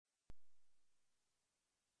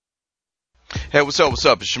Hey, what's up? What's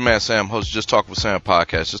up? It's your man Sam, host of Just Talk with Sam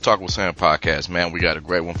podcast. Just Talk with Sam podcast, man. We got a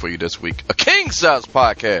great one for you this week. A king size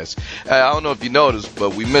podcast. I don't know if you noticed,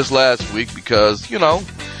 but we missed last week because, you know,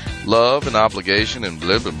 love and obligation and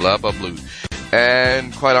blah, blah, blah, blah, blah.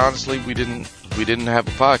 And quite honestly, we didn't have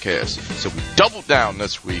a podcast. So we doubled down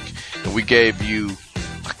this week and we gave you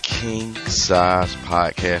a king size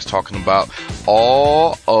podcast talking about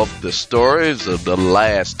all of the stories of the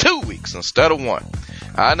last 2 weeks instead of one.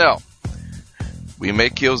 I know. We may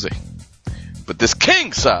kill Z. But this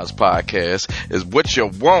king size podcast is what you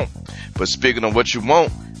want. But speaking of what you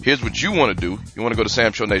want, here's what you want to do. You want to go to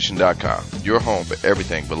samshownation.com. Your home for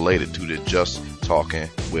everything related to the Just Talking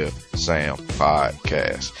with Sam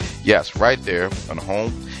podcast. Yes, right there on the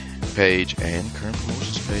home page and current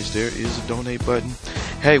promotions page, there is a donate button.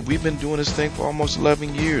 Hey, we've been doing this thing for almost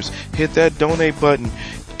 11 years. Hit that donate button.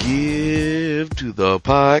 Give to the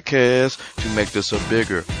podcast to make this a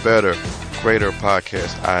bigger, better, greater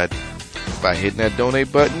podcast. By hitting that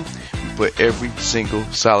donate button, we put every single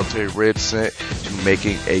solitary red cent to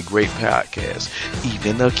making a great podcast,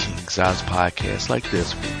 even a king-size podcast like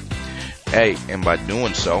this one. Hey, and by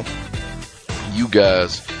doing so, you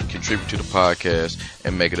guys contribute to the podcast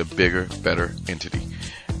and make it a bigger, better entity.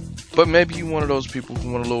 But maybe you're one of those people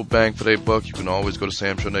who want a little bang for their buck. You can always go to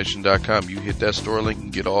samshownation.com. You hit that store link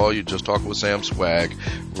and get all your Just Talking with Sam swag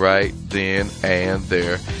right then and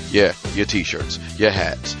there. Yeah, your t-shirts, your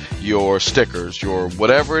hats, your stickers, your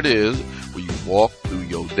whatever it is where you walk through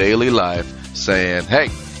your daily life saying, hey,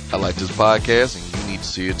 I like this podcast and you need to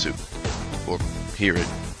see it too. Or hear it.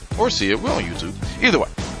 Or see it. We're on YouTube. Either way.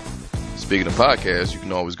 Speaking of podcasts, you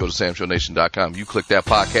can always go to samshownation.com. You click that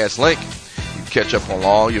podcast link. Catch up on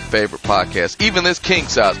all your favorite podcasts, even this king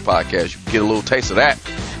size podcast. You can get a little taste of that.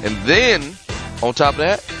 And then, on top of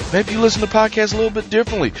that, maybe you listen to podcasts a little bit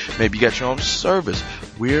differently. Maybe you got your own service.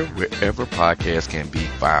 We're wherever podcasts can be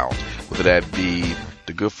found. Whether that be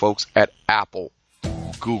the good folks at Apple,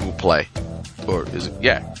 Google Play, or is it?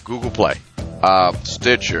 Yeah, Google Play,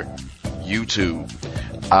 Stitcher, YouTube,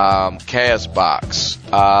 Castbox,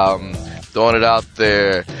 throwing it out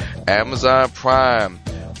there, Amazon Prime,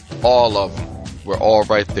 all of them. We're all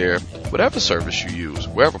right there. Whatever service you use,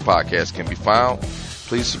 wherever podcasts can be found,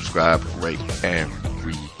 please subscribe, rate, and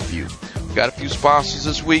review. We got a few sponsors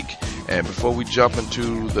this week, and before we jump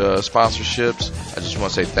into the sponsorships, I just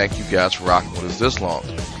want to say thank you guys for rocking with us this long.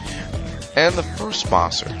 And the first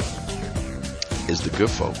sponsor is the good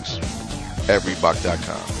folks at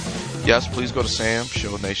Reebok.com. Yes, please go to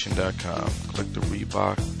samshownation.com. Click the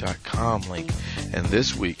Reebok.com link. And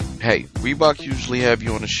this week, hey, Reebok usually have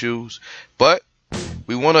you on the shoes, but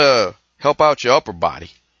we want to help out your upper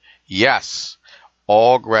body. Yes,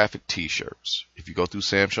 all graphic t-shirts. If you go through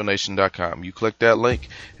samshownation.com, you click that link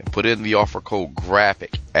and put in the offer code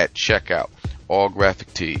GRAPHIC at checkout. All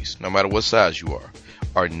graphic tees, no matter what size you are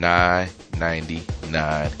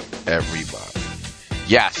 $9.99 at Reebok.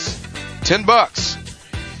 Yes, $10.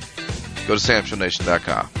 Go to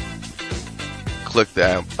samshownation.com. Click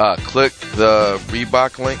the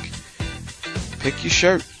Reebok link. Pick your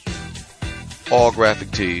shirt. All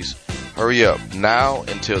graphic tees. Hurry up now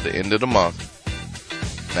until the end of the month.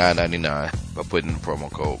 $9.99 by putting the promo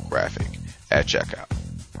code GRAPHIC at checkout.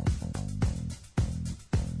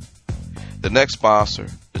 The next sponsor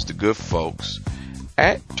is the good folks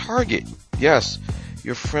at Target. Yes,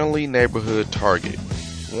 your friendly neighborhood Target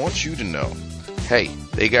wants you to know, hey,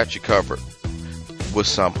 they got you covered with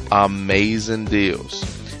some amazing deals,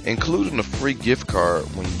 including a free gift card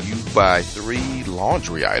when you buy 3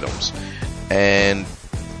 laundry items and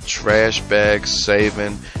trash bags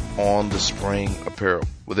saving on the spring apparel.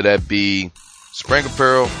 Whether that be spring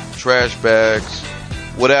apparel, trash bags,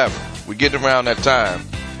 whatever. We're getting around that time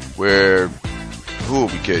where, who are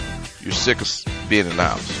we kidding? You're sick of being in the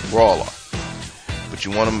house. We're all are. But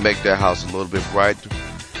you want to make that house a little bit brighter,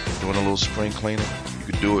 doing a little spring cleaning. You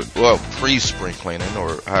could do it, well, pre-spring cleaning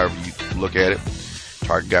or however you look at it.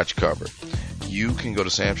 Target got you covered. You can go to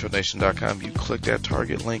samshownation.com. You click that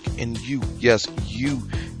Target link and you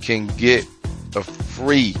can get a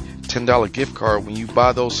free $10 gift card when you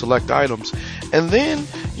buy those select items. And then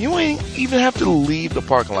you ain't even have to leave the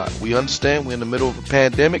parking lot. We understand we're in the middle of a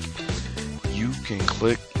pandemic. You can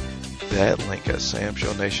click that link at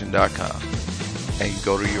samshownation.com and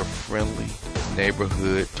go to your friendly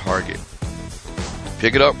neighborhood Target.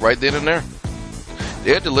 Pick it up right then and there.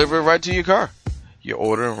 They'll deliver it right to your car. You're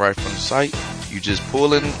ordering right from the site. You just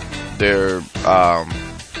pull in their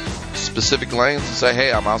specific lanes and say,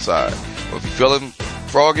 hey, I'm outside. Or if you're feeling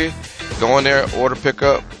froggy, go in there, order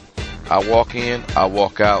pickup. I walk in, I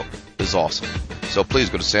walk out. It's awesome. So please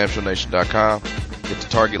go to samshownation.com, hit the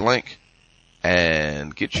Target link,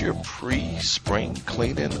 and get your pre-spring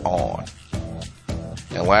cleaning on.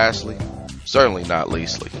 And lastly, certainly not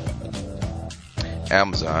leastly,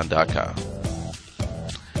 Amazon.com.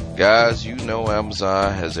 Guys, you know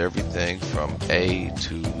Amazon has everything from A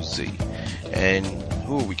to Z. And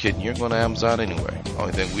who are we kidding? You're going to Amazon anyway.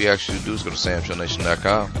 Only thing we actually do is go to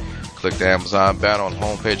SamShowNation.com, click the Amazon banner on the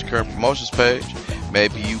homepage, current promotions page.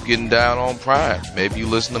 Maybe you getting down on Prime. Maybe you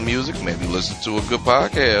listen to music. Maybe you listen to a good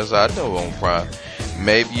podcast. I know on Prime.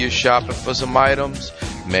 Maybe you're shopping for some items.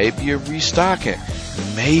 Maybe you're restocking.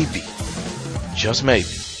 Maybe, just maybe,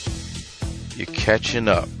 you're catching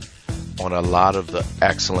up on a lot of the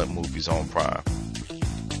excellent movies on Prime.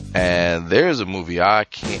 And there's a movie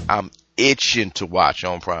I'm itching to watch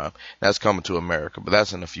on Prime. That's coming to America, but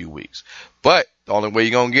that's in a few weeks. But the only way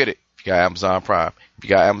you're going to get it, if you got Amazon Prime. If you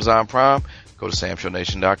got Amazon Prime, go to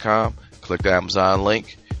SamShowNation.com, click the Amazon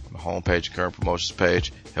link on the homepage, current promotions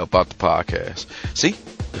page, help out the podcast. See,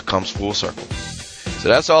 it comes full circle. So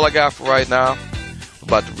that's all I got for right now. We're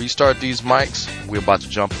about to restart these mics. We're about to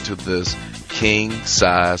jump into this King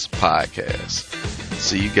Size Podcast.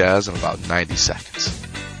 See you guys in about 90 seconds.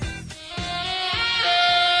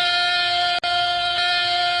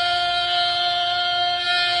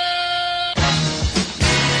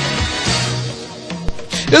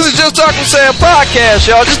 This is Just Talking with Sam Podcast,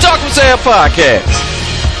 y'all. Just Talking with Sam Podcast.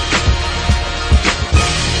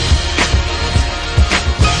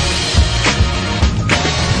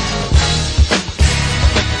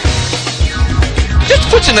 Just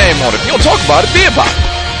put your name on it. If you don't talk about it, be about it.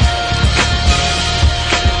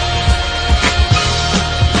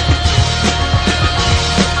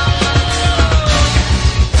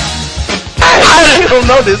 I don't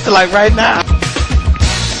know this till like right now.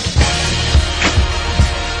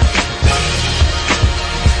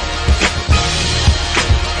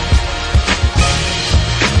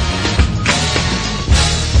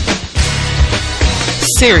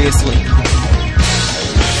 Seriously.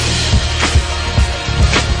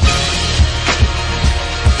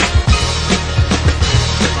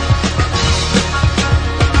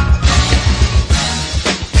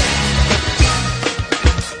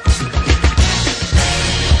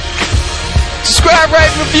 Subscribe, rate,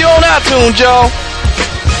 and review on iTunes, y'all.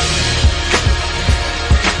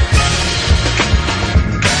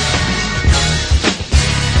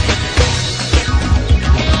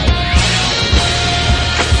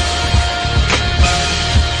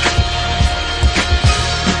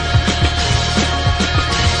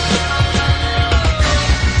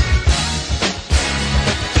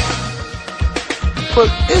 But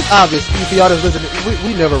it's obvious, if y'all that's listening,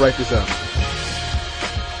 we never write this out.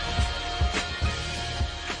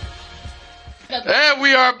 And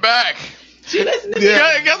we are back. Yeah.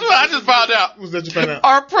 Guess what I just found out? What's that you found out?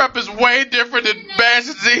 Our prep is way different than Bash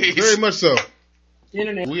and Z's. Very much so.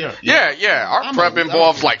 Internet. We are. Yeah. Our prep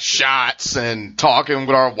involves like shots and talking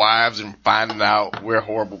with our wives and finding out we're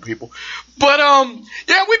horrible people. But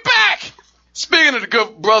yeah, we back. Speaking of the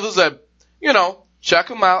good brothers that, check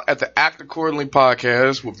them out at the Act Accordingly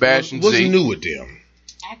podcast with Bash and Z. What's new with them?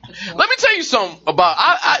 Let me tell you something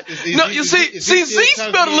about Z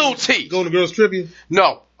spilled a little tea. Going to girls trivia?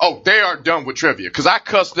 No. Oh, they are done with trivia because I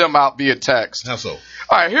cussed them out via text. How so? All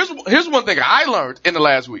right, here's one thing I learned in the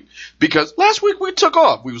last week, because last week we took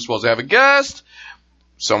off. We were supposed to have a guest.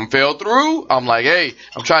 Something fell through. I'm like, hey,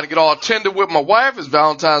 I'm trying to get all tender with my wife. It's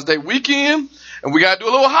Valentine's Day weekend, and we got to do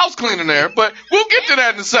a little house cleaning there, but we'll get to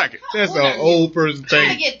that in a second. That's an old person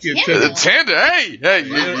thing. Tender. Hey,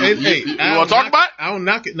 you want to talk about it? I don't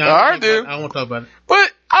knock it. No, all right, dude. I won't talk about it.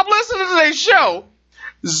 But I'm listening to today's show.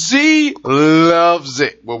 Z loves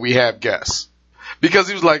it when we have guests, because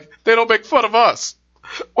he was like, they don't make fun of us.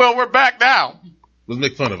 Well, we're back now. Let's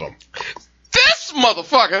make fun of them. This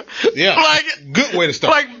motherfucker. Yeah. Like, good way to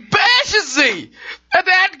start. Like Bash and Z. At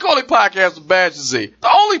the Act Accordingly podcast with Bash and Z.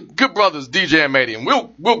 The only good brother is DJ Amadi, and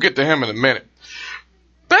we'll get to him in a minute.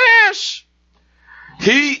 Bash,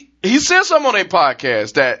 he said something on a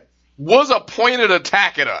podcast that was a pointed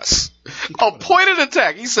attack at us. A pointed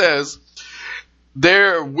attack. He says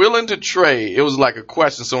they're willing to trade. It was like a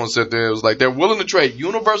question someone said there. It was like they're willing to trade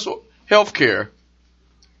universal health care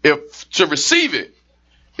to receive it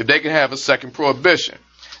if they can have a second prohibition.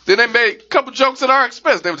 Then they made a couple jokes at our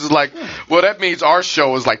expense. They were just like, well, that means our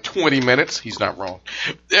show is like 20 minutes. He's not wrong.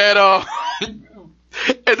 And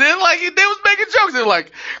then like they was making jokes. They were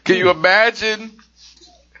like, can you imagine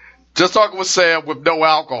Just Talking with Sam with no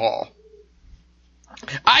alcohol?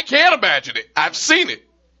 I can't imagine it. I've seen it.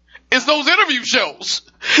 It's those interview shows.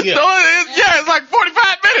 Yeah. It's like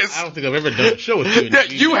 45 minutes. I don't think I've ever done a show with you. Yeah,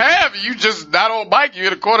 you have. You just not on mic. You're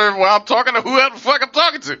in the corner while I'm talking to whoever the fuck I'm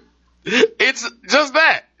talking to. It's just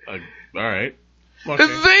that. All right. Okay.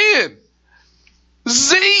 And then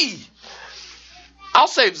Z. I'll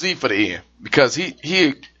save Z for the end because he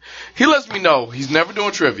lets me know he's never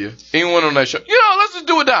doing trivia. Anyone on that show? Let's just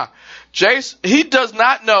do it now. Jason, he does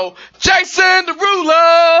not know Jason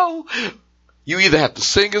Derulo. You either have to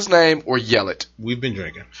sing his name or yell it. We've been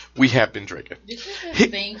drinking. We have been drinking. Did you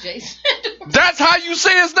just sing Jason? That's how you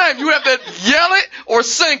say his name. You have to yell it or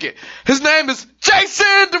sing it. His name is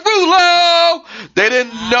Jason Derulo. They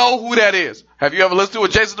didn't know who that is. Have you ever listened to a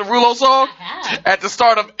Jason Derulo song? I have. At the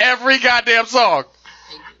start of every goddamn song.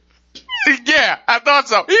 Yeah, I thought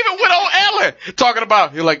so. Even with old Ellen talking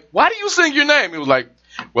about, he's like, why do you sing your name? He was like,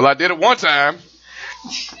 well, I did it one time,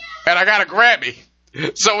 and I got a Grammy.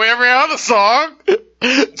 So every other song,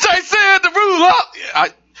 Jason Derulo.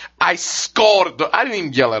 I scalded. I didn't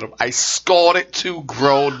even yell at him. I scalded two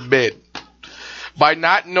grown men by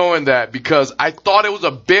not knowing that because I thought it was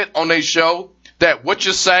a bit on their show that What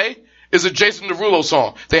You Say is a Jason Derulo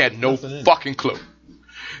song. They had no fucking clue.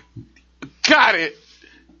 Got it.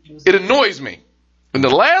 It annoys me. And the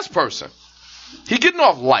last person, he getting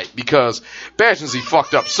off light because Bash and Z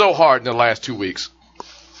fucked up so hard in the last 2 weeks.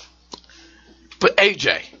 But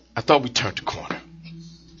AJ, I thought we turned the corner.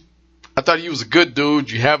 I thought you was a good dude.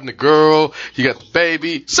 You having a girl. You got the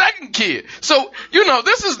baby. Second kid. So,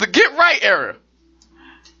 this is the get right era.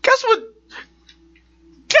 Guess what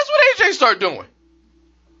AJ started doing?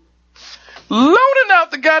 Loaning out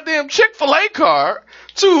the goddamn Chick-fil-A car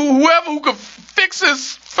to whoever who could fix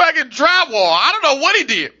his fucking drywall. I don't know what he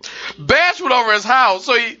did. Bash went over his house,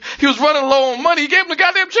 so he was running low on money. He gave him the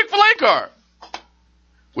goddamn Chick-fil-A car.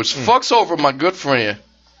 Which fucks over my good friend,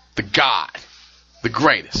 the God, the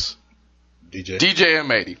greatest. DJ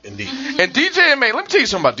M80. Indeed. And DJ M80, let me tell you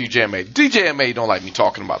something about DJ M80. DJ M80 don't like me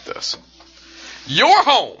talking about this. Your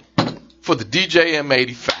home for the DJ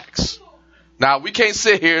M80 facts. Now, we can't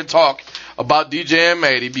sit here and talk about DJ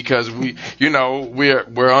M80 because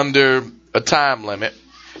we're under a time limit.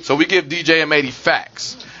 So we give DJ M80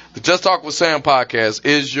 facts. The Just Talk with Sam podcast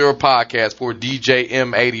is your podcast for DJ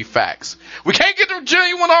M80 facts. We can't get the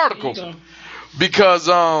genuine articles because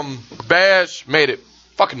Bash made it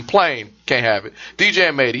fucking plain. Can't have it. DJ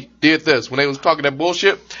M80 did this. When they was talking that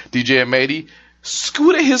bullshit, DJ M80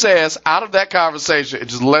 scooted his ass out of that conversation and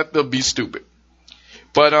just let them be stupid.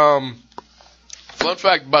 But fun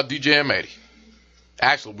fact about DJ M80.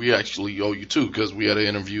 Actually, we owe you two because we had an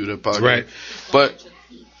interview that podcast. Right. But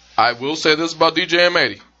I will say this about DJ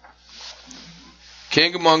M80.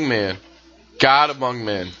 King among men, God among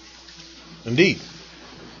men. Indeed.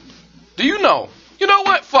 Do you know? You know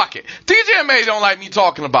what? Fuck it. DJ M80 don't like me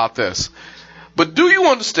talking about this. But do you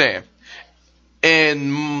understand?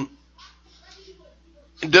 In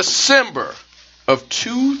December of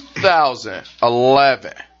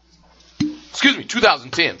 2011,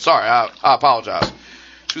 2010. Sorry, I apologize.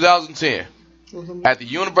 2010, at the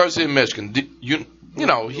University of Michigan.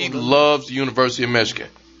 He loves the University of Michigan.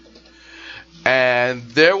 And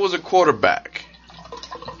there was a quarterback.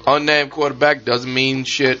 Unnamed quarterback, doesn't mean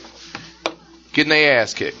shit. Getting their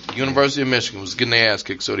ass kicked. University of Michigan was getting their ass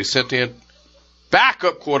kicked, so they sent in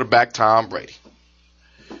backup quarterback Tom Brady.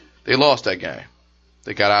 They lost that game.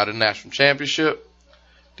 They got out of the national championship.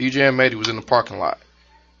 DJ M80 was in the parking lot.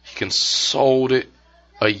 He consoled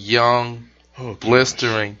a young,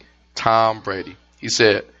 blistering Tom Brady. He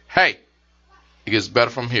said, hey, it gets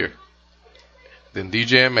better from here. Then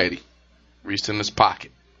DJ M80 reached in his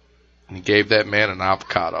pocket and he gave that man an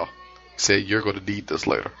avocado. He said, you're going to need this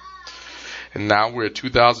later. And now we're in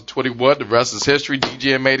 2021. The rest is history.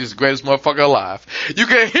 DJ M80 is the greatest motherfucker alive. You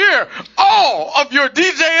can hear all of your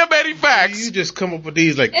DJ M80 facts. You just come up with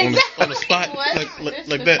these on the spot,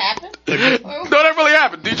 like that. No, that really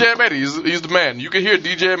happened. DJ M80, he's the man. You can hear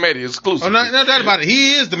DJ M80 exclusively. Oh, not that about it.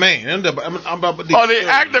 He is the man. I'm about the on the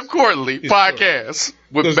Active Quarterly podcast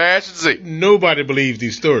with Bash and Z. Nobody believes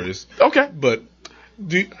these stories. Okay, but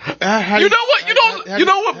you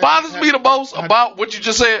know what bothers me the most about what you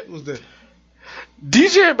just said? What's that?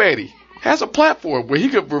 DJ M80 has a platform where he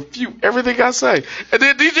could refute everything I say. And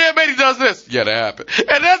then DJ M80 does this. Yeah, that happened.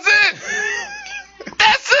 And that's it.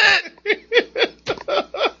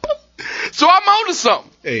 So I'm on to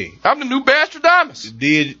something. Hey. I'm the new Bastradamus.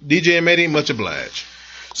 DJ M80, much obliged.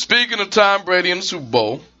 Speaking of Tom Brady in the Super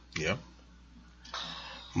Bowl. Yeah.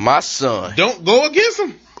 My son. Don't go against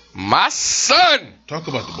him. My son. Talk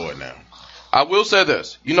about the boy now. I will say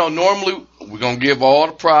this. Normally we're going to give all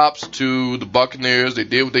the props to the Buccaneers. They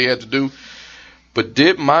did what they had to do. But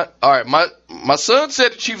my son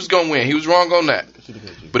said the Chiefs was going to win. He was wrong on that.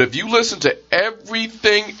 But if you listen to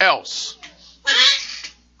everything else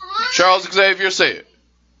Charles Xavier said,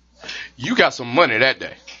 You got some money that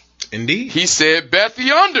day. Indeed. He said, bet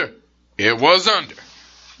the under. It was under.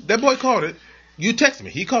 That boy called it. You texted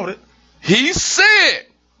me. He called it. He said,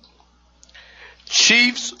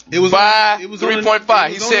 Chiefs by 3.5.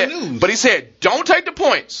 He said, but he said, don't take the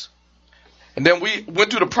points. And then we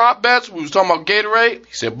went through the prop bets. We was talking about Gatorade.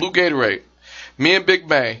 He said, blue Gatorade. Me and Big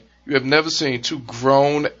Bang, you have never seen two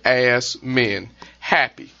grown-ass men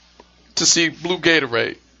happy to see blue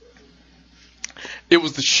Gatorade. It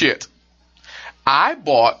was the shit. I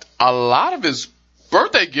bought a lot of his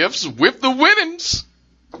birthday gifts with the winnings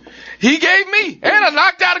he gave me. And I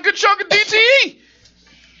knocked out a good chunk of DTE.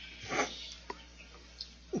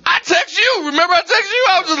 I text you. Remember I texted you?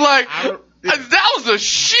 I was just like, that was the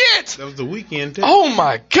shit. That was the weekend too. Oh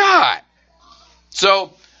my God.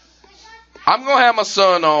 So I'm going to have my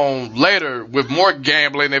son on later with more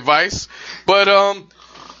gambling advice. But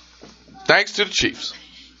thanks to the Chiefs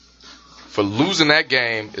for losing that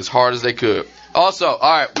game as hard as they could. Also, all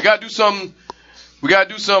right, we got to do some,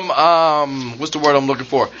 what's the word I'm looking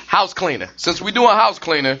for? House cleaning. Since we doing house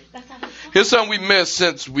cleaning, here's something we missed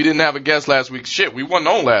since we didn't have a guest last week. Shit, we wasn't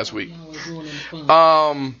on last week.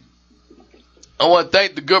 I want to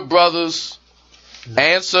thank the good brothers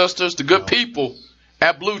and sisters, the good people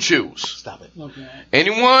at Blue Chews. Stop it. Okay.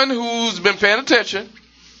 Anyone who's been paying attention,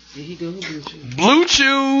 There he goes, Blue Chews. Blue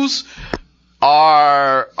Chews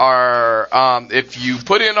are if you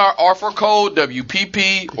put in our offer code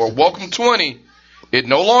WPP or Welcome 20, it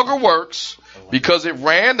no longer works because it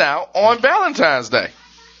ran out on Valentine's Day.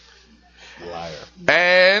 Liar.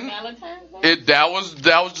 And that was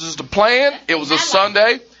just a plan. It was a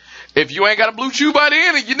Sunday. If you ain't got a Blue Chew by the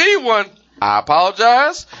end and you need one, I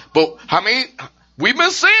apologize. But I mean, we've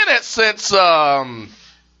been saying that since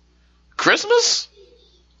Christmas,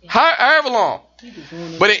 however long.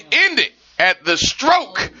 But it ended at the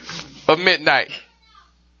stroke of midnight.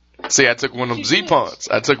 See, I took one of them Z puns.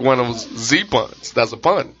 That's a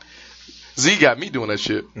pun. Z got me doing that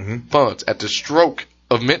shit. Mm-hmm. Puns at the stroke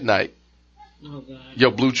of midnight. Oh, God.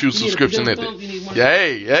 Your Blue Chew subscription ended.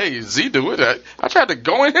 Hey, Z do it. I tried to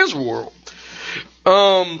go in his world.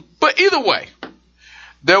 But either way,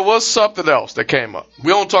 there was something else that came up. We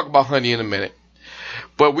don't talk about honey in a minute.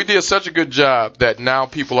 But we did such a good job that now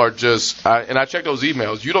people are just, and I check those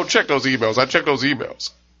emails. You don't check those emails. I check those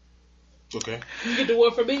emails. Okay. You get the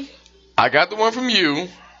one from me? I got the one from you,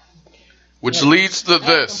 which leads to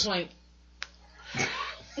this.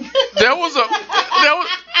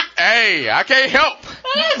 Hey, I can't help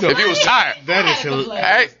if he was tired. That is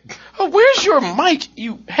hilarious. Hey, where's your mic?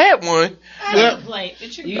 You had one.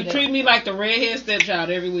 You treat me like the redhead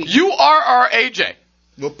stepchild every week. You are our AJ.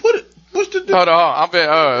 Well, put it. What's the Hold on.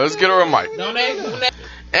 Let's get her a mic. Don't they?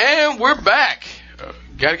 And we're back.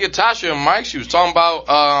 Got to get Tasha a mic. She was talking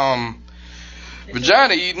about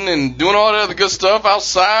vagina eating and doing all the other good stuff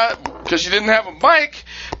outside because she didn't have a mic.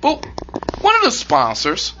 But one of the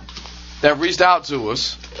sponsors that reached out to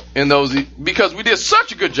us in those, because we did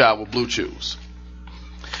such a good job with Blue Chews.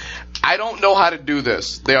 I don't know how to do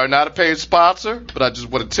this. They are not a paid sponsor, but I just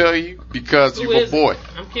want to tell you because you're a boy.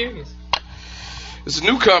 I'm curious. It's a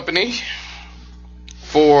new company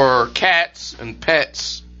for cats and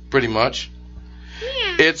pets, pretty much.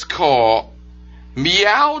 Yeah. It's called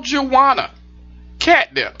Meowjuana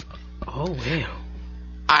Catnip. Oh, wow.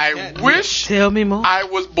 I wish Tell me more. I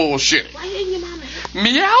was bullshit.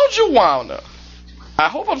 Meowjuana. I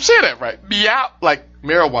hope I'm saying that right. Meow, like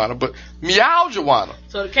marijuana, but Meowjuana.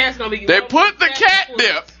 So the cat's gonna be. They put the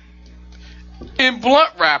catnip in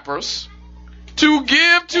blunt wrappers to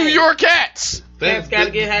give to your cats. That's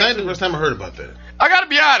the first time I heard about that. I gotta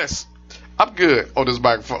be honest. I'm good on this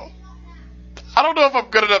microphone. I don't know if I'm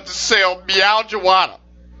good enough to sell Meowjuana.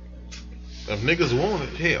 If niggas want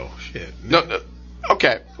it, hell, shit. No.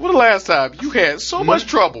 Okay. When the last time you had so much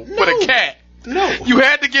trouble with a cat? No. You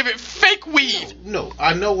had to give it fake weed. No.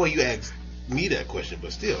 I know why you asked me that question,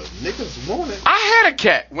 but still, if niggas want it. I had a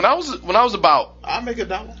cat when I was about. I'll make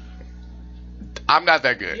 $1. I'm not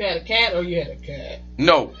that good. You had a cat or you had a cat?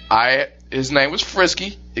 No, his name was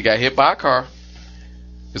Frisky. He got hit by a car.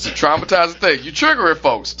 It's a traumatizing thing. You trigger it,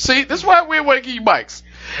 folks. See, this is why we want to give you mics.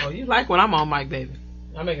 Oh, you like when I'm on mic, baby.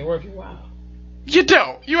 I make it worth your while. You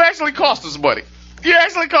don't. You actually cost us money.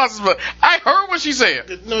 I heard what she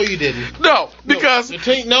said. No, you didn't. No, because with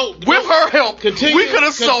her help, we could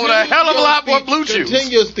have sold a hell of a lot more Blue Chews.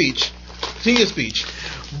 Continue your speech.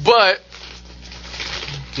 But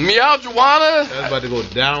Meowjuana. That's about to go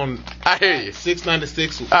down. I hear you.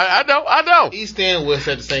 696. I know. East and West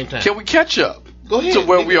at the same time. Can we catch up? Go ahead. To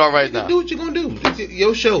where we are right now. Do what you're gonna do. It's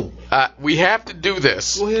your show. We have to do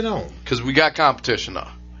this. Go ahead on. Because we got competition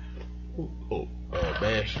now.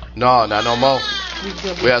 Bash. No, not no more.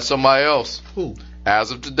 We have somebody else. Who?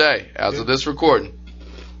 As of today, as of this recording,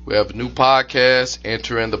 we have a new podcast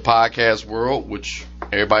entering the podcast world, which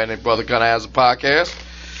everybody and their brother kind of has a podcast.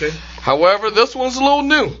 Okay. However, this one's a little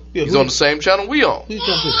new. Yeah, He's on the same channel we on.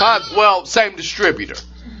 Well, same distributor.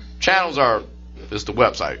 Channels is the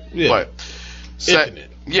website. Yeah. But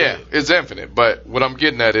Infinite. Yeah, it's infinite. But what I'm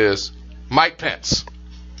getting at is Mike Pence.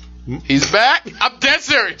 He's back. I'm dead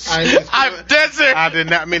serious. I'm dead serious. I did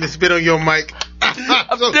not mean to spit on your mic.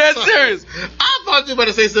 I'm dead serious. I thought you were about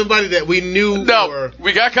to say somebody that we knew. No,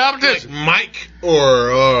 we got competition. Like Mike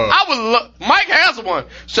or. I would. Mike has one.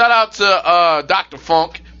 Shout out to Dr.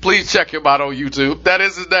 Funk. Please check him out on YouTube. That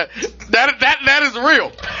is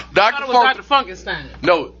real. Dr. Funkenstein.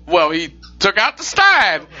 No, well, he took out the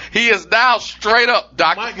Stein. He is now straight up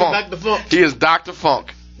Dr. Mike Funk. Is Dr. Funk. He is Dr.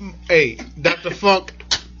 Funk. Hey, Dr. Funk,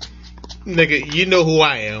 nigga, you know who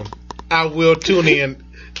I am. I will tune in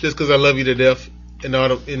just because I love you to death. In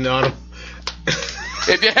autumn.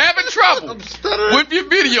 If you're having trouble with your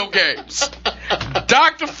video games,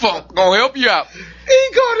 Dr. Funk gonna help you out. He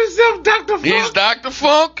called himself Dr. Funk. He's Dr.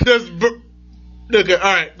 Funk. Nigga,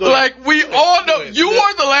 all right. Like we all know, you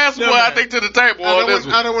were the last one I think to the table on this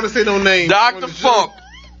one. I don't want to say no names. Dr. Funk.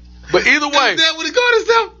 But either way, is that what he called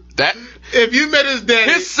himself? That if you met his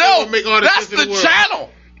daddy, himself. Make all that's the channel.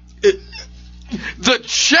 The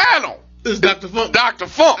channel. It's Dr. Funk. Dr.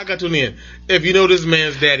 Funk. I got to tune in. If you know this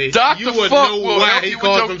man's daddy, Dr. you would Funk know why he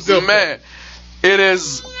calls himself man. It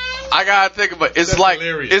is. I gotta think about it. It's that's like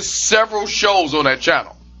hilarious. It's several shows on that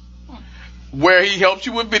channel where he helps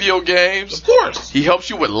you with video games. Of course, he helps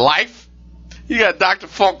you with life. You got Dr.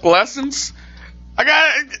 Funk lessons.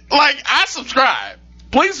 I subscribe.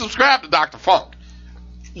 Please subscribe to Dr. Funk.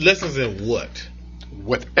 Lessons in what?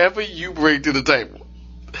 Whatever you bring to the table.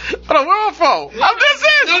 Hold on, where my phone? I'm just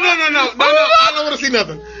saying. No. I don't want to see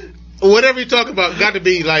nothing. Whatever you talk about, got to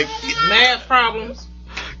be like math problems.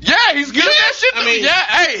 Yeah, he's good at that shit. I mean,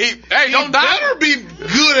 hey, don't knock him. Better be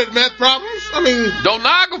good at math problems. I mean, don't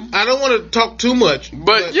knock him. I don't want to talk too much,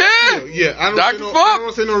 but yeah. I don't Dr. Funk. I don't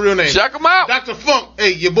want to say no real name. Check him out, Dr. Funk.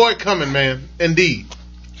 Hey, your boy coming, man. Indeed.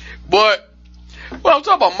 But when I'm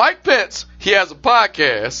talking about Mike Pence, he has a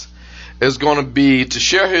podcast. It's going to be to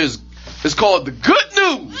share his. It's called The Good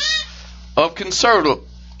News of Conservatism.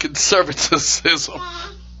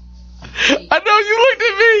 I know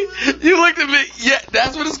you looked at me. Yeah,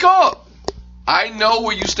 that's what it's called. I know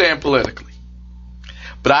where you stand politically.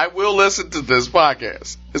 But I will listen to this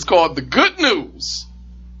podcast. It's called The Good News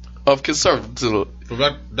of Conservatism.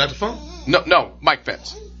 Dr. Funk? No, Mike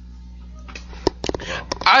Pence.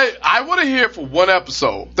 I want to hear it for one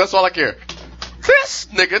episode. That's all I care. This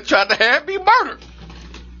nigga tried to have me murdered.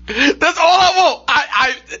 That's all I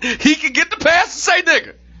want. He can get the pass to say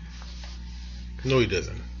nigga. No, he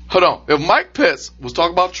doesn't. Hold on. If Mike Pence was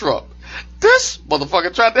talking about Trump, this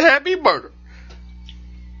motherfucker tried to have me murdered.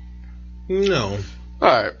 No.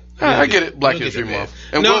 All right. I get it. Black History Month.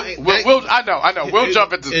 And I know. We'll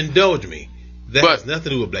jump into. Indulge me. That has nothing to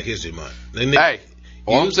do with Black History Month. Hey,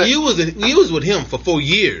 you was with him for 4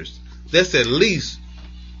 years. That's at least.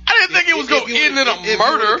 I didn't think it was going to end in a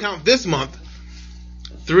murder. Count this month,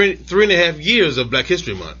 3.5 years of Black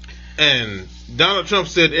History Month, and Donald Trump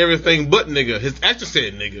said everything but nigga. His actor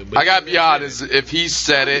said nigga. But I gotta be honest. If he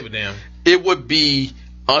said it would be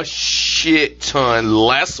a shit ton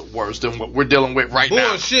less worse than what we're dealing with right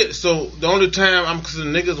now. Bullshit. So the only time I'm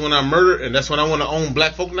considering niggas when I murder, and that's when I want to own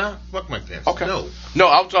black folk now. Fuck Mike Pence. Okay. No,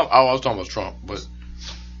 I was talking about Trump. But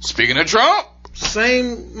speaking of Trump,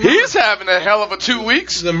 he's having a hell of a 2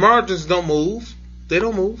 weeks. The margins don't move. They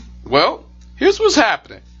don't move. Well, here's what's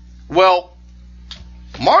happening. Well,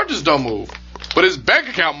 margins don't move, but his bank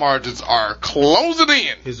account margins are closing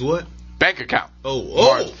in. His what? Bank account.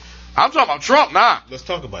 Oh. I'm talking about Trump now. Let's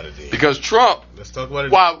talk about it then. Because Trump. Let's talk about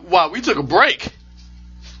it. While we took a break,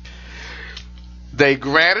 they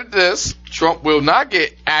granted this. Trump will not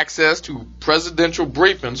get access to presidential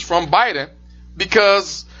briefings from Biden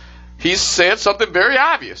because he said something very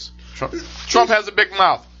obvious. Trump has a big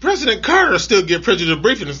mouth. President Carter still get presidential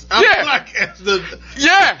briefings.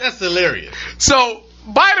 That's hilarious. So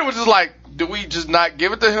Biden was just like, do we just not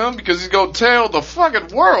give it to him because he's gonna tell the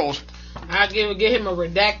fucking world? I'll get him a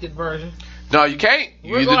redacted version. No, you can't.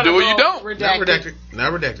 You either do or you don't. Not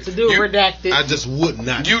redacted. To do redacted. I just would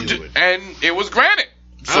not do it. And it was granted.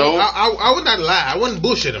 So I would not lie. I wouldn't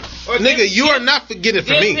bullshit him. Nigga, you are not forgetting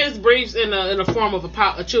for me. Give his briefs in a form of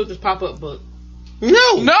a children's pop-up book.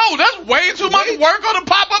 No, that's way too much work on the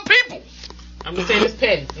pop-up people. I'm just saying it's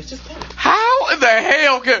petty. It's just petty. How in the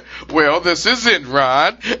hell can? Well, this isn't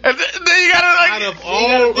Ron. And then you gotta like. Out of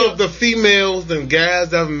all of the females and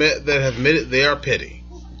guys I've met that have admitted they are petty,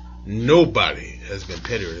 nobody has been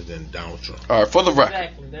pettier than Donald Trump. All right, for the record.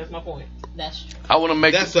 Exactly. That's my point. That's true. I want to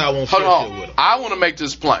make. That's why I won't hold share on. shit with him. I want to make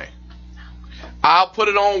this plain. I'll put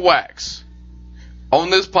it on wax on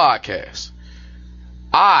this podcast.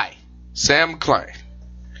 I, Sam McClain,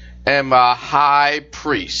 am a high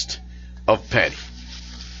priest of petty.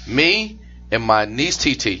 Me and my niece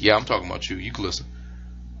TT. Yeah, I'm talking about you. You can listen.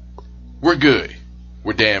 We're good.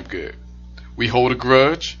 We're damn good. We hold a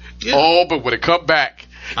grudge. Yeah. Oh, but when it come back.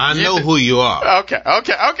 I know who you are. Okay.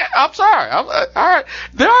 I'm sorry. All right.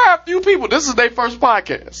 There are a few people. This is their first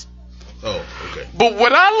podcast. Oh, okay. But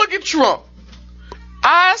when I look at Trump,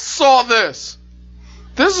 I saw this.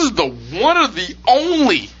 This is the one of the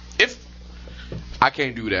only. If I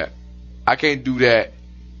can't do that. I can't do that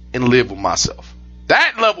and live with myself.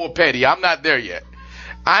 That level of petty, I'm not there yet.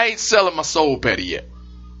 I ain't selling my soul petty yet.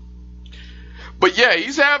 But yeah,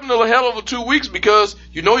 he's having a hell of a 2 weeks because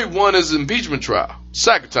you know he won his impeachment trial.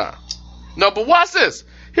 Second time. No, but watch this.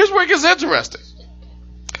 Here's where it gets interesting.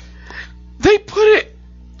 They put it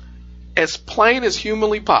as plain as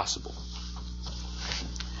humanly possible.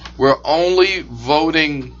 We're only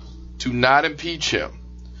voting to not impeach him.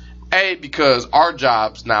 A, because our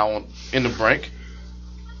job's now in the brink.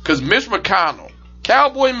 Because Mitch McConnell,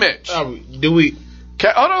 Cowboy Mitch. Do we?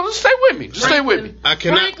 Oh no, just stay with me. Just stay with me.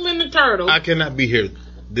 Franklin the Turtle. I cannot be here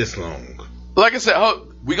this long. Like I said, I'm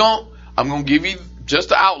gonna give you just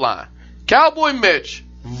the outline. Cowboy Mitch.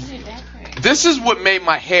 This is what made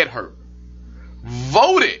my head hurt.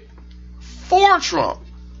 Voted for Trump.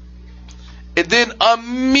 And then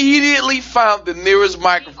immediately found the nearest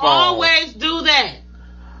microphone. Always do that.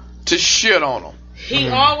 To shit on him. He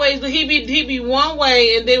always he be one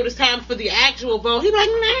way, and then when it's time for the actual vote, he be like,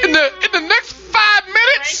 nah. In the next 5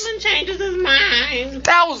 minutes, Franklin changes his mind.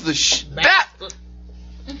 That was that.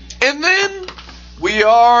 And then we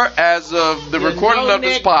are, as of the recording of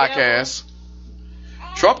this podcast,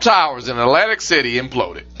 Trump Towers in Atlantic City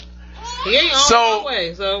imploded. He ain't all the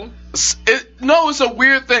way, so. It's a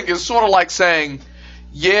weird thing. It's sort of like saying,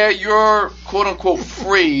 yeah, you're quote unquote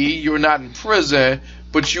free, you're not in prison,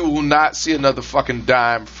 but you will not see another fucking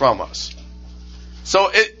dime from us.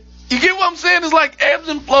 So you get what I'm saying? It's like ebbs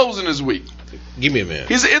and flows in this week. Give me a minute.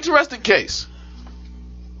 He's an interesting case.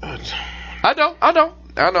 I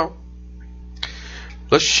know.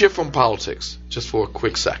 Let's shift from politics just for a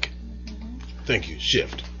quick second. Thank you.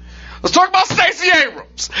 Shift. Let's talk about Stacey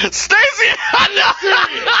Abrams. Stacey, I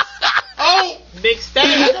know. Oh, big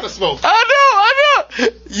Stacey. the smoke. I know.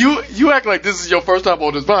 You act like this is your first time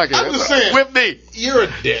on this podcast. I'm just saying. With me. You're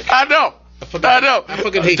a dick. I know. I know. I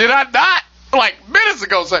fucking hate Did I not, like minutes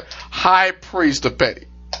ago, say high priest of petty?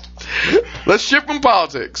 Let's shift from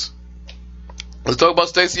politics. Let's talk about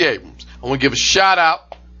Stacey Abrams. I want to give a shout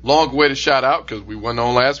out, long way to shout out because we went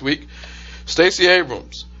on last week. Stacey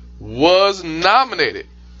Abrams was nominated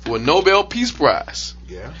for a Nobel Peace Prize.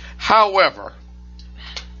 Yeah. However,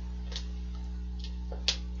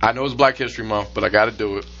 I know it's Black History Month, but I got to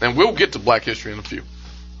do it. And we'll get to Black History in a few.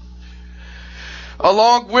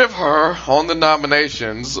 Along with her on the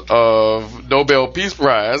nominations of Nobel Peace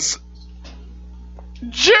Prize,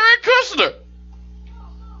 Jared Kushner.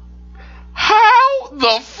 How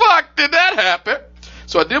the fuck did that happen?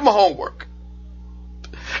 So I did my homework.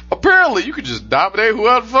 Apparently, you can just nominate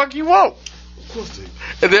whoever the fuck you want.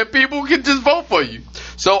 And then people can just vote for you.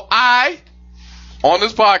 So I, on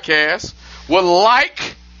this podcast, would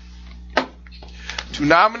like to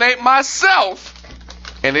nominate myself,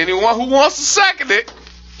 and anyone who wants to second it,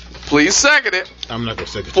 please second it. I'm not going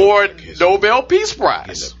to second it. For Nobel Peace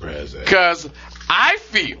Prize. Because I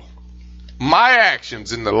feel my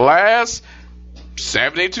actions in the last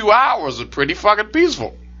 72 hours are pretty fucking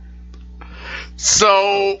peaceful.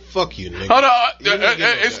 So. Fuck you, nigga. Hold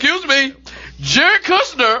on. Excuse me. Jared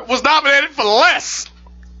Kushner was nominated for less.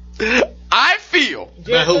 I feel.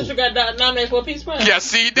 Jared Kushner got nominated for a Peace Prize?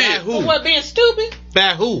 Yes, he did. For what, being stupid?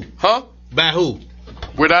 By who? Huh? By who?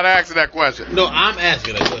 We're not asking that question. No, I'm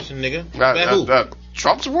asking that question, nigga. By who?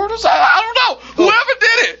 Trump supporters? I don't know. Whoever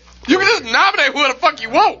did it. You can just nominate whoever the fuck you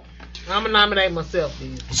want. I'm gonna nominate myself,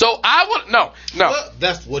 dude. So I want no. Well,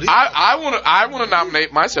 that's what I want to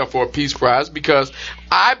nominate myself for a Peace Prize because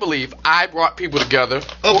I believe I brought people together.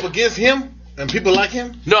 Up against him and people like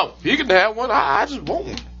him? No, he can have one. I just want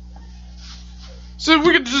one. So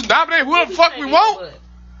we can just nominate whoever the fuck we want.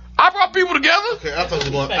 I brought people together. Okay, I thought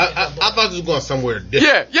you was going. I thought you was going somewhere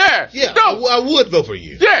different. Yeah. No, I would vote for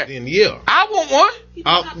you. Yeah. Then yeah. I want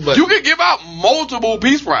one. But you can give out multiple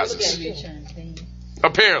Peace Prizes.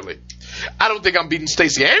 Apparently. I don't think I'm beating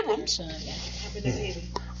Stacey Abrams.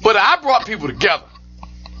 But I brought people together.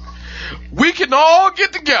 We can all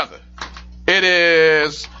get together. It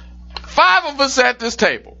is 5 of us at this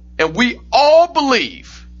table. And we all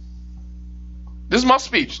believe. This is my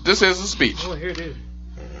speech. This is a speech. Oh, here it is.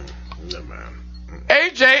 Never mind.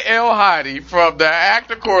 AJ L. Heidi from the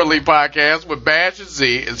Actor Quarterly podcast with Bash and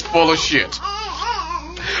Z is full of shit.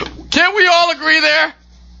 Can we all agree there?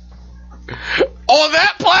 On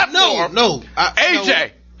that platform. No.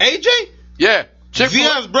 AJ. No. AJ? Yeah.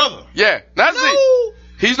 Zia's brother. Yeah. Not Z. No.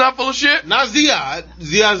 He's not full of shit? Not Zia.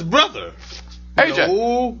 Zia's brother. AJ.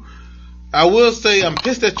 No. I will say I'm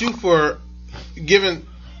pissed at you for giving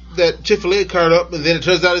that Chick-fil-A card up, and then it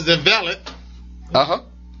turns out it's invalid. Uh-huh.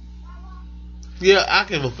 Yeah, I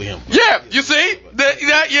can vote for him. Yeah, you see?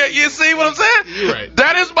 You see what I'm saying? You're right.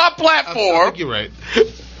 That is my I platform. think you're right.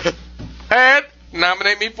 And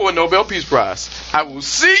nominate me for a Nobel Peace Prize. I will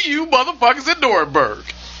see you motherfuckers in Nuremberg.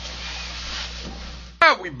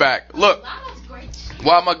 Now we back. Look,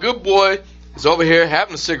 while my good boy is over here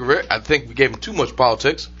having a cigarette, I think we gave him too much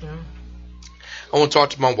politics. Yeah. I want to talk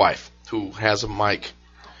to my wife, who has a mic.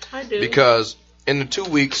 I do. Because in the 2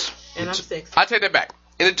 weeks... And I'm 6. I take that back.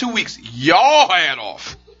 In the 2 weeks, y'all had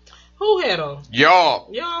off. Who had on? Y'all.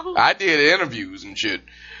 Y'all who? I did interviews and shit.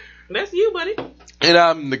 That's you, buddy. And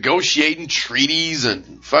I'm negotiating treaties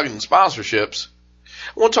and fucking sponsorships.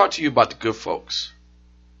 I want to talk to you about the good folks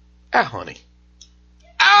at Honey.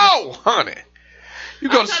 Oh, Honey. You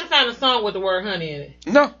I'm trying to find a song with the word honey in it.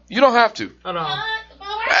 No, you don't have to. Hold on.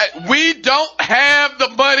 We don't have the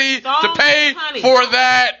money Songs to pay with honey. for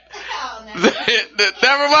that.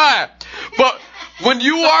 Never mind. But when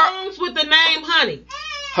you are... Songs with the name honey.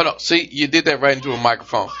 Hold on. See, you did that right into a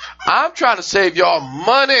microphone. I'm trying to save y'all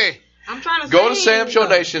money. I'm trying to Go to sing.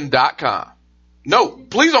 samshownation.com. No,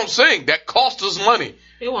 please don't sing. That costs us money.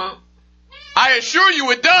 It won't. I assure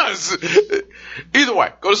you it does. Either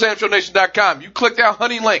way, go to samshownation.com. You click that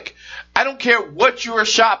Honey link. I don't care what you are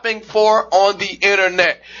shopping for on the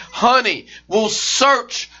internet. Honey will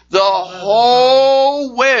search the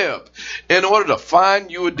whole web in order to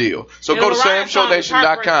find you a deal. So go to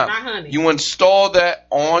samshownation.com. You install that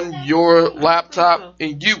on your laptop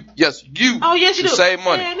and you Oh, yes, you do. save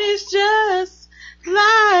money. And it's just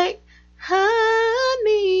like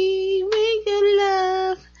honey when your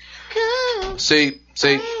love comes. See,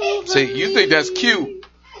 you think that's cute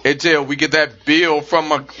until we get that bill from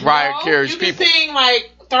Mariah Carey's people. You can sing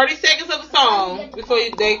like 30 seconds of a song before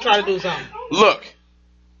they try to do something. Look,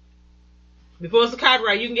 Before it's a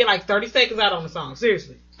copyright, you can get like 30 seconds out on the song.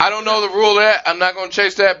 Seriously. I don't know the rule of that. I'm not going to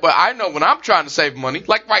chase that, but I know when I'm trying to save money,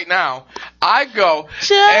 like right now, I go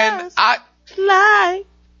and I like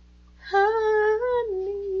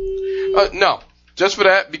honey. no. Just for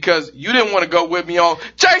that, because you didn't want to go with me on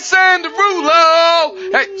Jason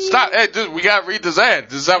Derulo. Hey, stop. Hey, we got to read this ad.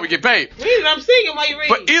 This is how we get paid. Read it. I'm singing while you read.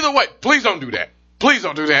 But either way, please don't do that. Please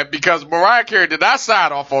don't do that because Mariah Carey did not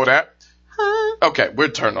sign off on that. Okay, we're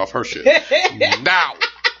turning off her shit now.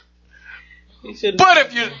 But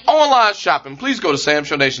if you're online shopping, please go to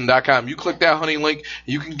samshownation.com. You click that Honey link,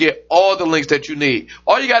 you can get all the links that you need.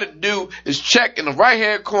 All you got to do is check in the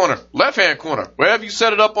right-hand corner, left-hand corner, wherever you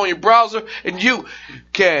set it up on your browser, and you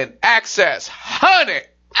can access Honey.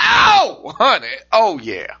 Ow! Honey. Oh,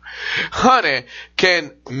 yeah. Honey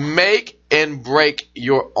can make and break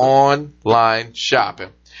your online shopping.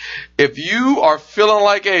 If you are feeling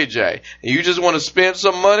like AJ and you just want to spend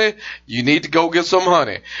some money, you need to go get some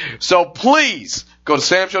honey. So please go to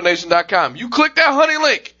samshownation.com. You click that Honey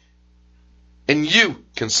link and you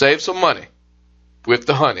can save some money with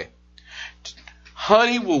the honey.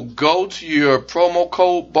 Honey will go to your promo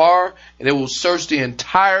code bar and it will search the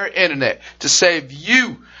entire internet to save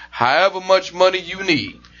you however much money you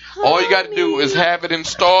need. All you got to do is have it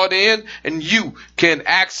installed in, and you can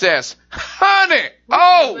access Honey.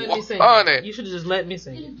 Oh, honey. You should have just let me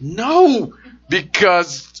sing. No,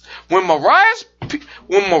 because when Mariah's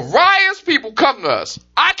people come to us,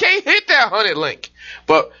 I can't hit that Honey link.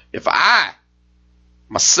 But if I,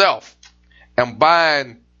 myself, am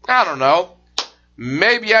buying, I don't know,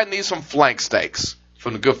 maybe I need some flank steaks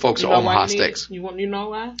from the good folks at Omaha Steaks. You know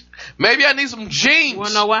why? Maybe I need some jeans. You want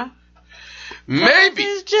to know why? Maybe.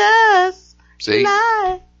 It's just See?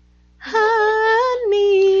 like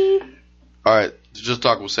honey. All right, Just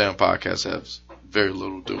Talking with Sam podcast has very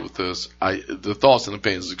little to do with this. The thoughts and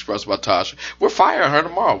opinions expressed by Tasha. We're firing her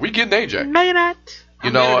tomorrow. We getting AJ. No, you're not. You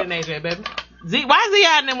I'm know better what? than AJ, baby. Why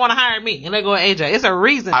Z.I. didn't want to hire me and they go with AJ? It's a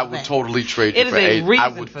reason. I would totally trade you It for is a AJ. reason I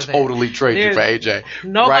would for that. totally trade you for AJ.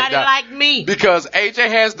 Nobody right now. like me. Because AJ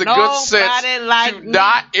has the good sense like to me.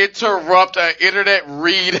 not interrupt an internet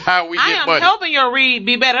read how we I get am money. helping your read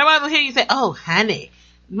be better. I'm about to hear you say, "Oh, honey."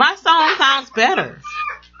 My song sounds better.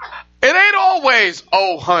 It ain't always,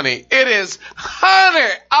 oh, honey. It is,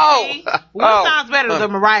 honey. Oh. See? What sounds better, the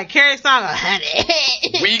Mariah Carey song or honey?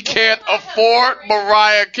 We can't afford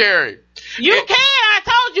Mariah Carey. You can. I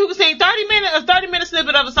told you can sing 30-minute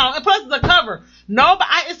snippet of a song. And plus, it's a cover.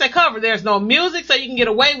 It's a cover. There's no music, so you can get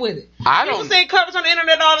away with it. People sing covers on the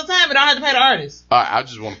internet all the time, and don't have to pay the artist. I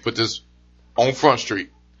just want to put this on Front Street.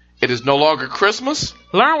 It is no longer Christmas.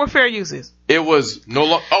 Learn what fair use is. It was no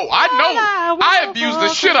longer. Oh, I know. I abuse the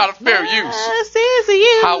shit out of fair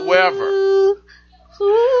use. However,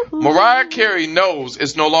 Mariah Carey knows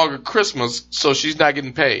it's no longer Christmas, so she's not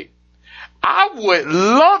getting paid. I would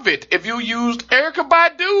love it if you used Erykah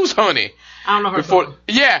Badu's Honey. I don't know her song.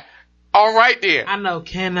 Yeah. All right then. I know.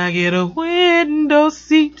 Can I get a window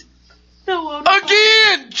seat?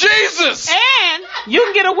 Again, Jesus. And you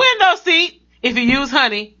can get a window seat if you use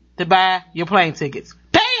Honey to buy your plane tickets.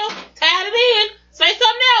 Damn, tied it in. Say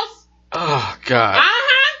something else. Oh, God.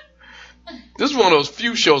 This is one of those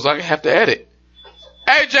few shows I have to edit.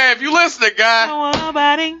 AJ, if you listening, guy,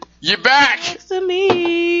 nobody you're back. next to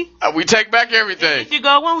me. We take back everything. If you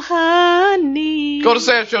go on Honey. Go to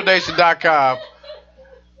SamShowNation.com.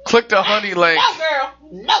 Click the Honey link. No, girl.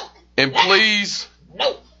 No. And please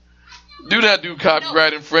do not do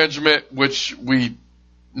copyright infringement, which we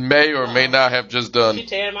may or may not have just done. She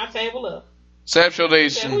tearing my table up.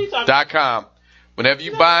 SamShowNation.com. Whenever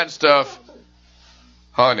you buying stuff,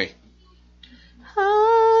 Honey.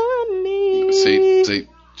 See,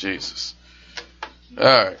 Jesus. All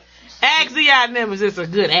right. Ask Z.I. Nimbus, it's a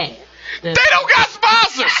good ad. They don't got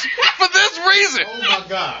sponsors for this reason. Oh my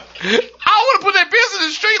God. I want to put their business in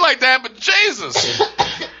the street like that, but Jesus.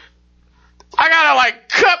 I gotta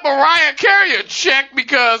cut Mariah Carey a check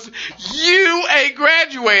because you ain't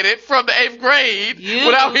graduated from the 8th grade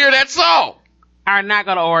without hearing that song. Are not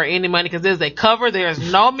gonna order any money because this is a cover.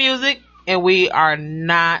 There's no music, and we are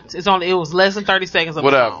not. It was less than 30 seconds of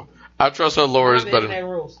whatever. a song. I trust her lawyers better.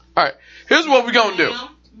 All right, here's what we're gonna do.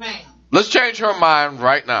 Let's change her mind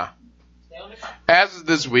right now. As of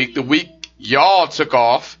this week, the week y'all took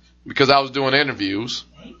off because I was doing interviews.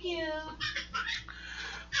 Thank you.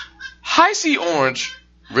 High C Orange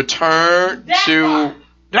returned to.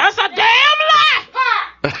 That's a damn lie.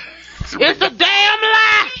 It's a damn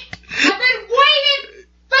lie. I've been waiting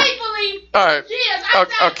faithfully. All right. Years.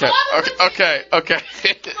 Okay.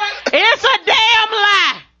 It's a damn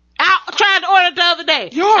lie. I tried to order it the other day.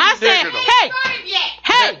 I said, hey,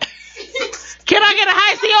 can I get a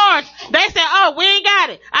High C Orange? They said, oh, we ain't got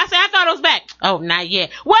it. I said, I thought it was back. Oh, not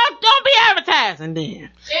yet. Well, don't be advertising then.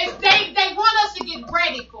 They want us to get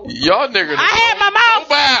ready for it. Y'all niggas. I had my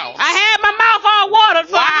mouth all watered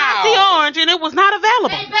for a High C Orange, and it was not available.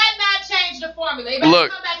 They better not change the formula. They better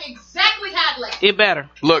come back exactly how it left. It better.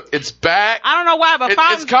 Look, it's back. I don't know why, but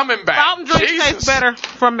it's coming back. Fountain drinks taste better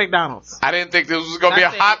from McDonald's. I didn't think this was gonna be a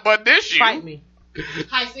hot button issue. Fight me.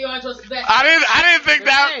 High C Orange was the best. I didn't think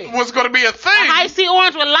that was gonna be a thing. A High C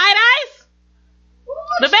Orange with light ice.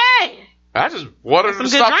 The bag. I just wanted to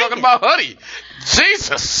stop talking about honey.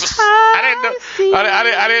 Jesus. I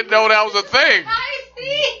didn't know that was a thing.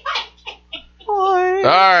 All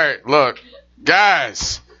right, look,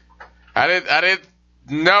 guys. I didn't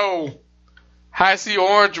know High C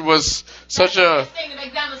Orange was such a.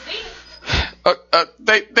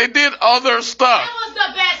 They did other stuff. That was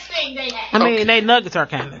the best thing they had. I mean, they nuggets are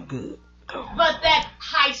kind of good. But that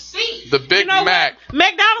High C. The Big Mac. What?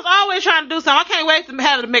 McDonald's always trying to do something. I can't wait to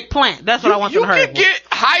have the McPlant. That's what I want you to hear. You can get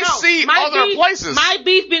High C other places. My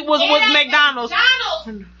beef was with McDonald's.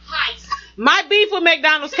 High C. My beef with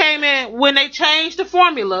McDonald's came in when they changed the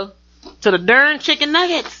formula to the darn chicken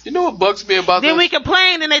nuggets. You know what bugs me about Then this? we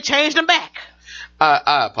complained and they changed them back.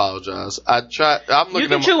 I apologize. I'm looking you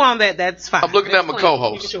can chew on that. That's fine. I'm looking at my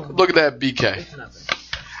co-host. I'm looking at BK.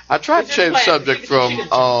 I tried to change the subject from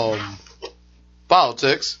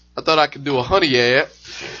politics. I thought I could do a honey ad.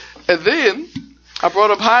 And then I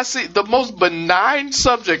brought up High C, the most benign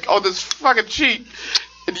subject on this fucking sheet.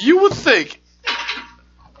 And you would think,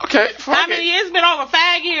 okay, fuck How many years? It's been over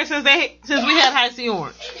 5 years since we had High C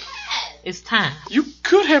Orange. It's time. You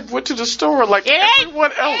could have went to the store like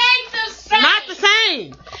everyone else. Not the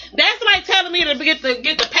same. That's like telling me to get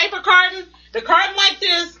the paper carton, the carton like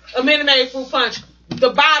this, a Minute Maid fruit punch,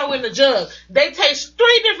 the bottle and the jug. They taste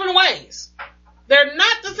 3 different ways. They're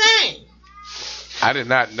not the same. I did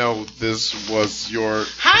not know this was your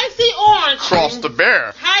Hi-C orange. cross the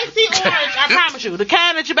bear. Hi-C orange, I promise you. The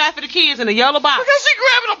kind that you buy for the kids in the yellow box. Because she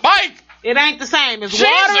grabbing a bike. It ain't the same. It's Jesus.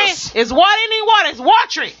 watery. It's water. It need water. It's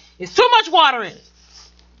watery. It's too much water in it.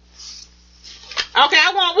 Okay,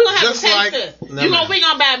 we're gonna have Just to taste like- this. No, We're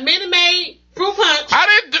gonna buy Minute Maid fruit punch.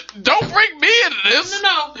 Don't bring me into this.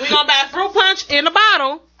 No. We're gonna buy fruit punch in the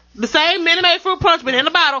bottle. The same Minute Maid fruit punch, but in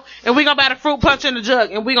the bottle, and we're gonna buy the fruit punch in the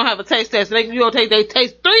jug, and we're gonna have a taste test. And they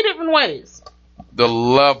taste 3 different ways. The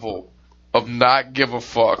level of not give a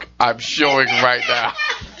fuck I'm showing right now.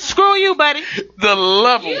 Screw you, buddy. The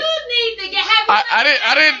level. You need to get.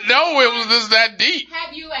 I didn't know it was just that deep.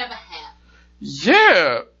 Have you ever had?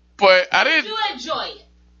 Yeah, but I Did didn't. you enjoy it?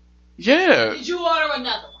 Yeah, Did you order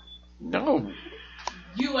another one? no.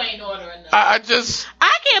 You ain't order another. I just.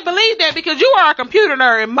 I can't believe that because you are a computer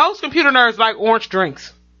nerd, and most computer nerds like orange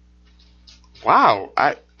drinks. Wow.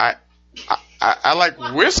 I like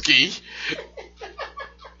whiskey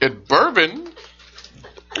and bourbon.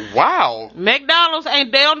 Wow. McDonald's they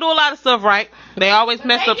don't do a lot of stuff right. They always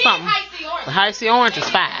mess up something. Hi-C orange. The Hi-C orange is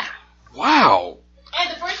fire. Wow.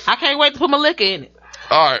 And the first. I can't wait to put my liquor in it.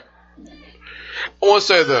 All right. I want to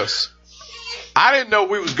say this. I didn't know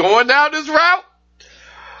we was going down this route.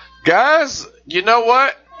 Guys, you know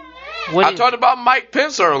what? I talked about Mike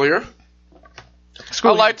Pence earlier.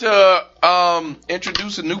 I'd like to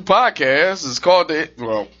introduce a new podcast. It's called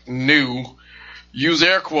use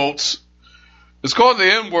air quotes. It's called the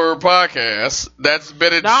N-Word Podcast. That's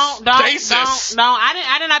been its basis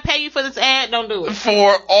I did not pay you for this ad. Don't do it.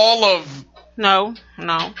 for all of No. They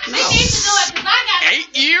need to do it because I got.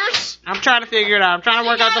 8 years. I'm trying to figure it out. I'm trying to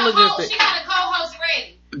work out the She logistics. got a co-host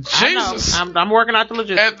ready. Jesus. I know. I'm working out the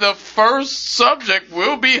logistics. And the first subject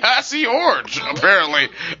will be Hi-C Orange, apparently.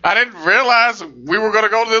 I didn't realize we were going to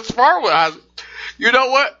go this far with Hi-C. You know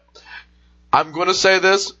what? I'm going to say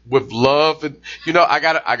this with love. And, I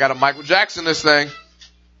got a Michael Jackson this thing.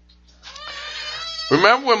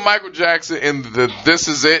 Remember when Michael Jackson in the This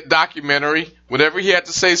Is It documentary, whenever he had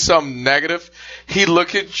to say something negative, he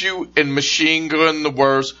looked at you and machine gun the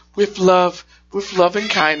words, with love and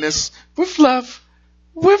kindness, with love.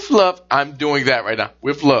 With love. I'm doing that right now.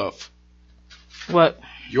 With love. What?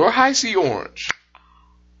 Your Hi-C Orange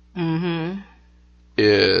Mm-hmm.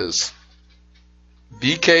 is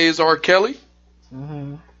BK's R. Kelly,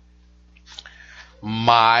 Mm-hmm.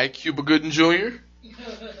 my Cuba Gooding Jr.,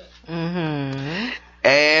 Mm-hmm.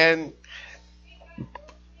 and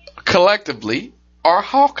collectively our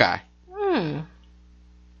Hawkeye. Mm.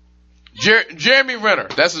 Jeremy Renner.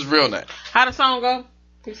 That's his real name. How the song go?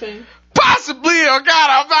 You sing? Possibly, oh God,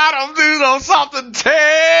 I'm about to do something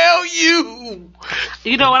tell you.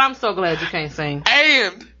 You know what? I'm so glad you can't sing.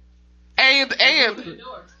 And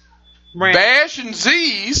Brand. Bash and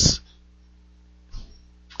Z's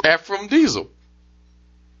Ephraim Diesel.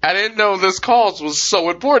 I didn't know this cause was so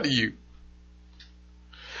important to you.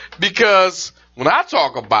 Because when I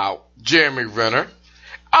talk about Jeremy Renner,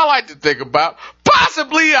 I like to think about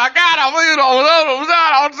possibly I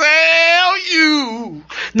gotta tell you.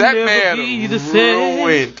 That Never man be the same.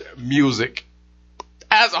 ruined music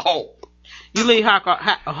as a whole. You leave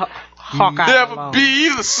Hawkeye Never alone. be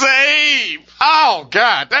the same. Oh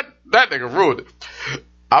God, that nigga ruined it.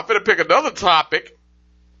 I'm gonna pick another topic.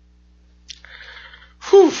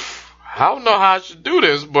 Whew. I don't know how I should do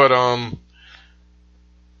this, but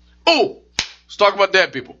let's talk about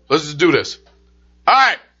dead people. Let's just do this. All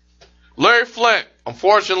right, Larry Flint,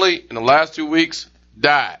 unfortunately, in the last 2 weeks,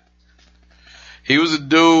 died. He was a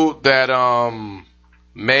dude that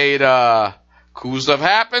made cool stuff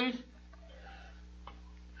happen.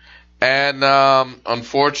 And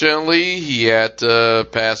unfortunately, he had to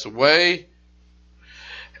pass away.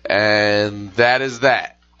 And that is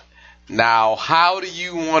that. Now, how do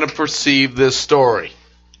you want to perceive this story?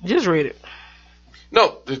 Just read it.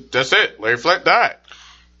 No, that's it. Larry Flint died.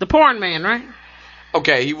 The porn man, right?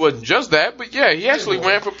 Okay, he wasn't just that, but yeah, he actually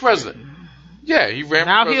ran for president. Yeah, he ran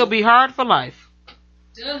Now for president. he'll be hard for life.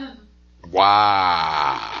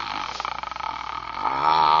 Wow.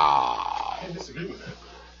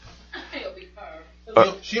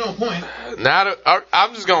 She on point. Now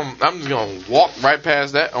I'm just gonna walk right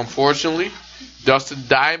past that. Unfortunately, Dustin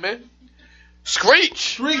Diamond,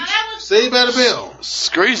 Screech Saved by the Bell.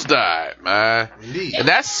 Screech died, man, Indeed. and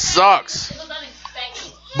that sucks. It was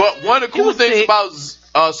unexpected. But one of the cool was things sick.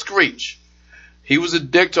 about Screech, he was a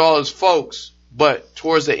dick to all his folks, but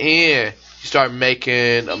towards the end, he started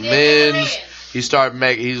making amends. He's like,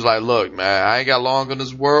 look, man, I ain't got long in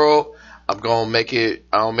this world. I'm gonna make it.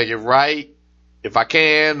 I'll make it right if I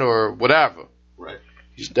can or whatever. Right.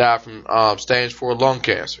 He died from stage 4 lung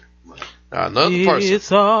cancer. Right. Another person. It's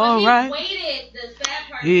alright. Waited the sad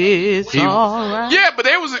part. It's alright. Yeah, but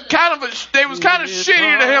they was kind of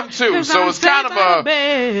shitty to him too. So it's kind of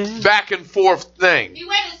a back and forth thing. He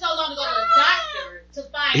waited so long to go to the doctor to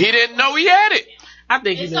find. He didn't know he had it. I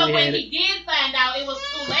think he And knew so he when had he it. did find out, it was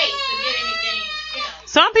too late to get anything.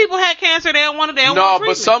 Some people had cancer. They don't want to. No,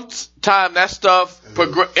 but sometimes that stuff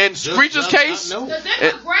in Screech's case. Because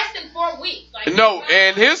it progressed in 4 weeks. Like, No,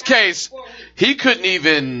 in his case, 4 weeks. he couldn't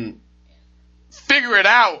even figure it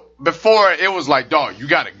out before it was like, dog, you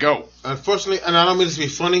gotta go. Unfortunately, and I don't mean this to be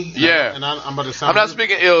funny. Yeah. And I'm about to sound. I'm not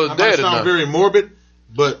speaking ill I'm dead about to sound enough. very morbid,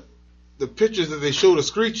 but the pictures that they showed of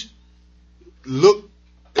Screech look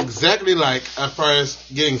exactly like, as far as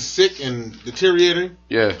getting sick and deteriorating.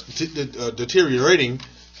 Yeah. Deteriorating,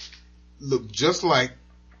 look just like.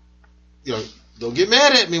 Don't get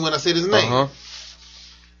mad at me when I say his name.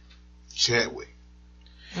 Chadwick.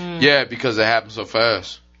 Yeah, because it happened so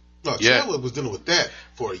fast. No, Yeah. Chadwick was dealing with that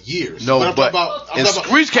for years. No, I'm but talking in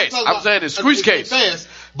Screech's case, I'm saying in Screech's case. Fast,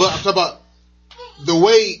 but I'm talking about the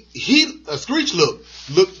way Screech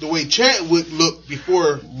looked the way Chadwick looked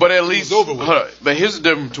before. But at least, it was over with. hold on. But here's the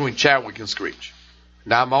difference between Chadwick and Screech.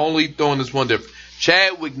 Now, I'm only throwing this one difference.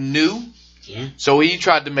 Chadwick knew, so he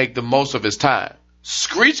tried to make the most of his time.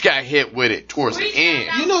 Screech got hit with it towards the end.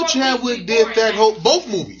 You know, Chadwick did that both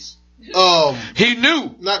movies. He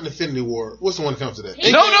knew. Not Infinity War. What's the one that comes to that?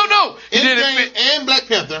 No. He did Endgame it. and Black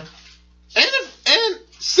Panther and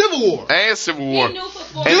Civil War. And Civil War. He knew for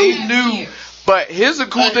 4 And he years. knew. But here's the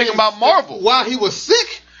cool thing about Marvel. While he was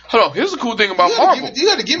sick. Hold on. Here's the cool thing about You gotta Marvel. give it- you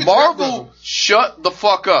gotta give it to that brother. Marvel shut the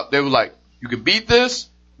fuck up. They were like, you can beat this.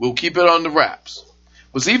 We'll keep it under wraps.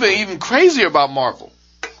 What's even crazier about Marvel,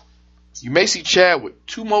 you may see Chadwick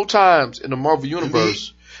 2 more times in the Marvel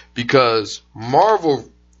universe because Marvel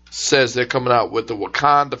says they're coming out with the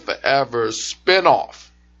Wakanda Forever spinoff.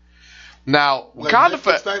 Now, Like Wakanda Netflix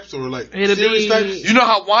Forever, types or like It'll series be- types? you know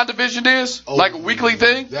how WandaVision is? Oh, like a weekly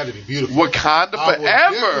thing? That'd be beautiful. Wakanda I would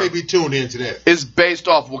Forever definitely be tuned into that. is based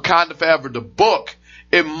off Wakanda Forever, the book.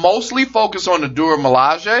 It mostly focuses on the Dora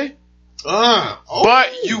Milaje,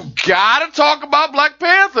 but you gotta talk about Black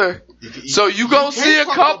Panther. So you gonna see a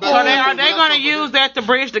couple. So are they going to use that to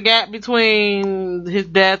bridge the gap between his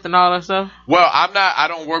death and all that stuff? Well, I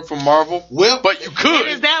don't work for Marvel. Well, but you could. And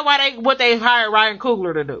is that what they hired Ryan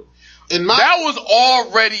Coogler to do? That was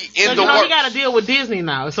already in the He works. got to deal with Disney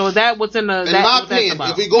now. So is that what's in the? In my opinion,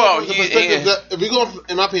 if we go from the perspective,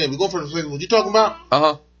 in my opinion, if we go from the perspective what you're talking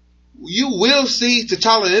about, you will see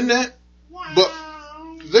T'Challa in that, but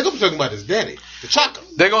they're gonna be talking about his daddy, T'Chaka.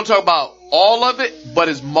 They're gonna talk about all of it, but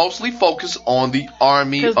it's mostly focused on the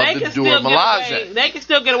army of the Dora Milaje. They can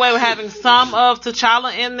still get away with having some of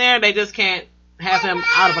T'Challa in there. They just can't have him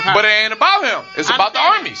out of a costume. But it ain't about him. It's about the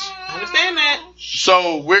armies. I understand that.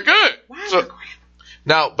 So we're good.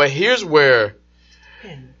 Now, but here's where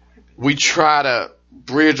we try to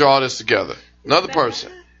bridge all this together. Another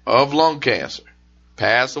person of lung cancer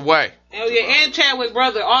passed away. Oh yeah, and Chadwick's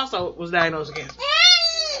brother also was diagnosed with cancer.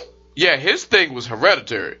 Yeah, his thing was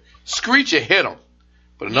hereditary. Screech it hit him.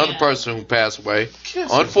 But another person who passed away,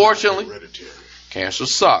 unfortunately, cancer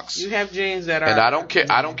sucks. You have genes that are. And I don't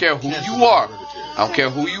care who you are. I don't care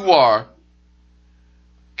who you are.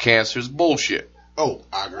 Cancer's bullshit. Oh,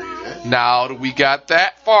 I agree with that. Now that we got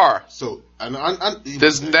that far. So,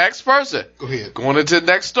 this next person. Go ahead. Going into the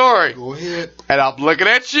next story. Go ahead. And I'm looking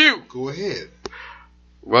at you. Go ahead.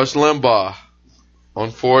 Rush Limbaugh,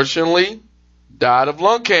 unfortunately, died of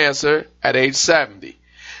lung cancer at age 70.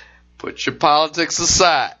 Put your politics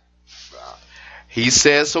aside. He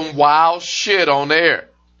said some wild shit on air.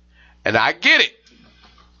 And I get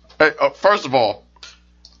it. First of all,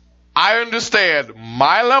 I understand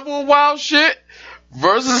my level of wild shit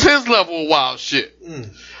versus his level of wild shit.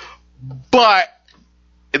 But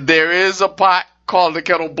there is a pot called the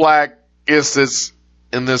kettle black instance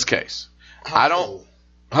in this case.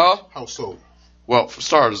 How so? Well, for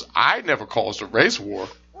starters, I never caused a race war.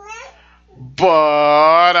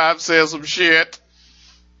 But I've said some shit.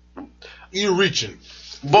 You're reaching.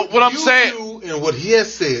 But what I'm saying, and what he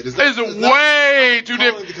has said is way too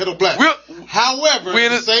different. The kettle black. However, at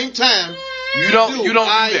the same time, you don't do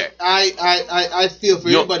that. I feel for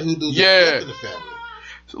anybody who does that in the family.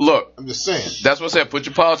 Look, I'm just saying. That's what I said. Put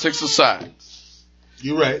your politics aside.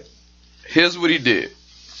 You're right. Here's what he did.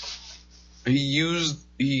 He used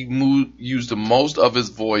the most of his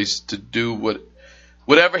voice to do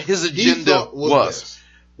whatever his agenda was.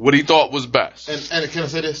 What he thought was best. And can I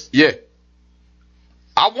say this? Yeah.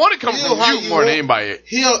 I want to come from you more than anybody.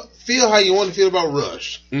 Feel how you want to feel about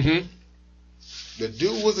Rush. Mm-hmm. The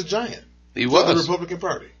dude was a giant. He was. For the Republican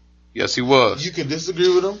Party. Yes, he was. You can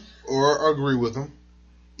disagree with him or agree with him.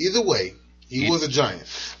 Either way, he was a giant.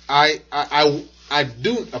 I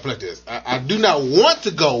do not want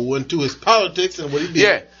to go into his politics and what he did.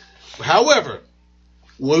 Yeah. However,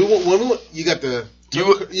 when you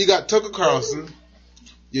got Tucker Carlson,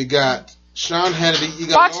 you got Sean Hannity, you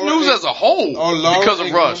got Fox News as a whole because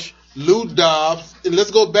of Rush. Lou Dobbs, and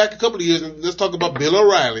let's go back a couple of years and let's talk about Bill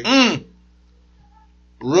O'Reilly.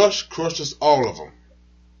 Rush crushes all of them.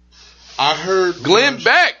 I heard Glenn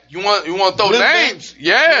Beck. You want to throw names?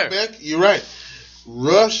 Yeah. Glenn Beck, you're right.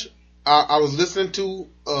 Rush. I was listening to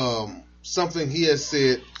something he had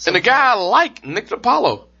said, and the guy I like, Nick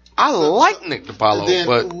DiPaolo. I like Nick DiPaolo. Then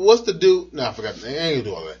but what's the dude? No, I forgot. I ain't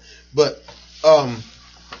gonna do all that. But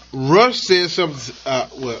Rush said something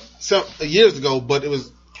some years ago, but it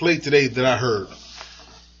was played today that I heard,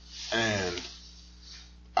 and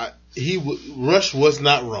Rush was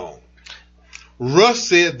not wrong. Rush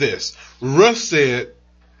said this. Rush said,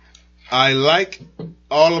 "I like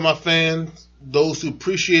all of my fans, those who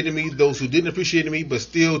appreciated me, those who didn't appreciate me, but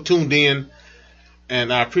still tuned in,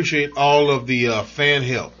 and I appreciate all of the fan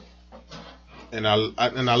help. And I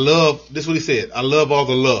love." This is what he said. "I love all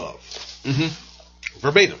the love." Mm-hmm.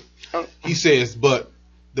 Verbatim. He says, "But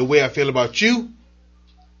the way I feel about you."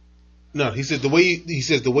 No, he says the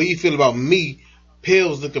way you feel about me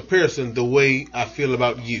pales in comparison the way I feel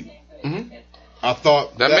about you. Mm-hmm. I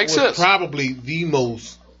thought that makes sense. Probably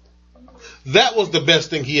that was the best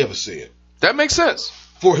thing he ever said. That makes sense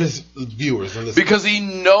for his viewers and listeners. Because he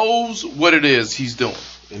knows what it is he's doing.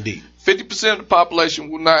 Indeed, 50% of the population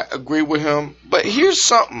will not agree with him. But here's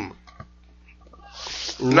something.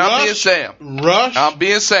 I'm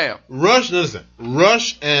being Sam. Rush. Listen,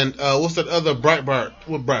 Rush and what's that other Breitbart?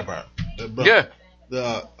 What Breitbart? Yeah.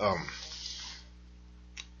 The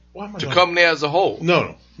company as a whole.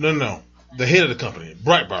 No. The head of the company,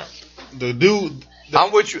 Breitbart. The dude.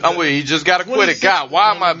 I'm with you. He just got acquitted. God,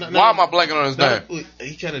 why am I blanking on his name?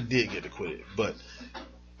 He kind of did get acquitted, but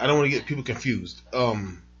I don't want to get people confused.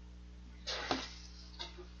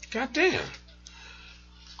 Goddamn.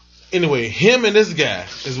 Anyway, him and this guy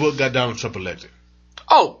is what got Donald Trump elected.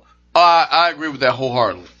 Oh, I agree with that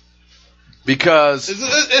wholeheartedly. Because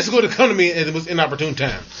it's going to come to me at the most inopportune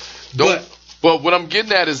time. But what I'm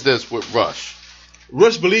getting at is this with Rush.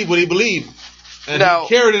 Rush believed what he believed, and he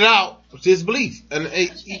carried it out with his belief, and he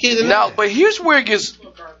can't deny that. But here's where it gets,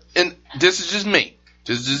 and this is just me.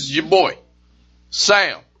 This is your boy,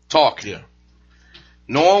 Sam, talking. Yeah.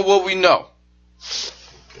 Knowing what we know,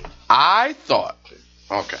 I thought,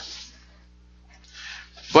 okay.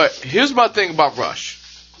 But here's my thing about Rush,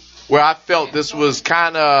 where I felt this was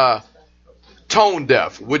kind of tone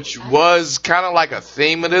deaf, which was kind of like a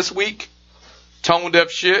theme of this week. Tone deaf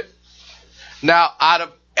shit. Now, out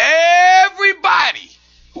of everybody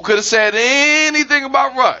who could have said anything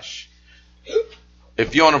about Rush,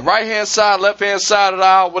 if you're on the right-hand side, left-hand side of the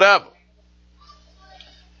aisle, whatever,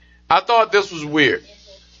 I thought this was weird.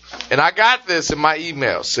 And I got this in my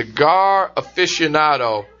email. Cigar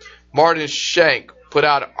aficionado Martin Shank put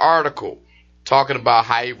out an article talking about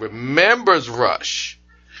how he remembers Rush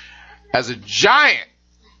as a giant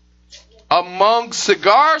among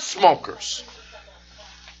cigar smokers.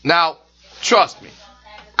 Now, trust me,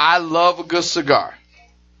 I love a good cigar.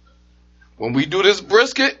 When we do this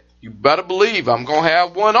brisket, you better believe I'm going to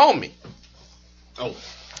have one on me. Oh.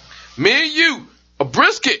 Me and you, a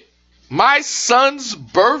brisket. My son's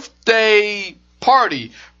birthday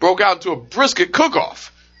party broke out into a brisket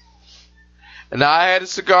cook-off. And now I had a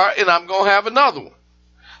cigar, and I'm going to have another one.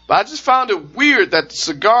 But I just found it weird that the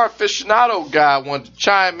cigar aficionado guy wanted to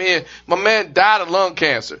chime in. My man died of lung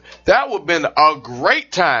cancer. That would have been a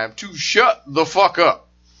great time to shut the fuck up.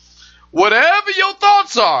 Whatever your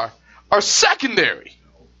thoughts are secondary.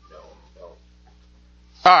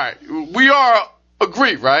 All right, we are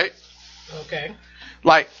agree, right? Okay.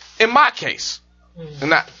 Like, in my case,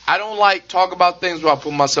 and I don't like talk about things where I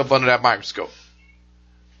put myself under that microscope.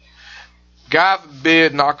 God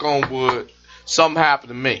forbid, knock on wood, something happened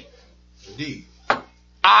to me. Indeed.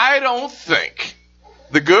 I don't think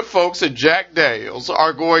the good folks at Jack Daniels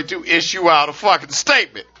are going to issue out a fucking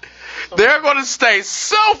statement. They're going to stay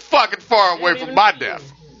so fucking far away from my death.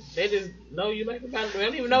 They just know you like the battle. They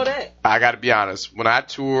don't even know that. I got to be honest. When I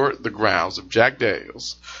toured the grounds of Jack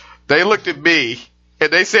Daniels, they looked at me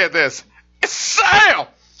and they said this, "It's Sam!"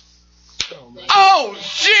 Oh,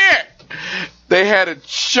 shit! They had a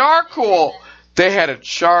charcoal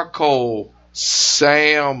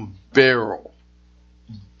Sam barrel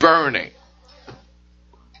burning.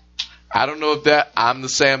 I don't know if I'm the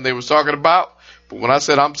Sam they was talking about, but when I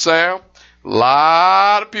said I'm Sam, A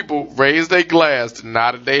lot of people raised their glass and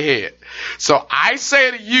nodded their head. So I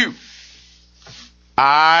say to you,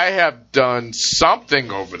 I have done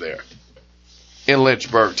something over there in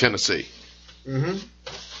Lynchburg, Tennessee. Mm-hmm.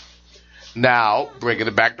 Now, bringing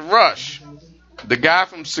it back to Rush. The guy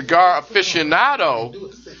from Cigar Aficionado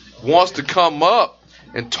wants to come up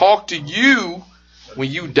and talk to you when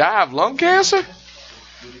you die of lung cancer?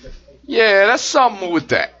 Yeah, that's something with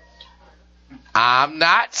that. I'm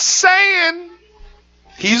not saying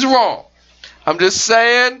he's wrong. I'm just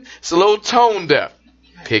saying it's a little tone deaf.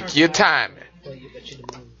 Pick your timing.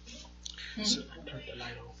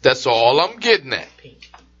 That's all I'm getting at.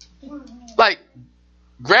 Like,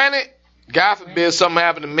 granted, God forbid something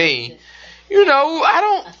happened to me. You know,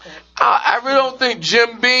 I really don't think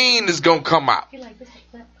Jim Beam is going to come out.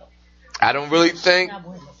 I don't really think,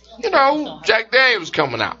 Jack Daniels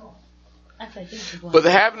coming out. But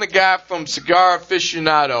having a guy from Cigar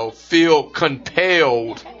Aficionado feel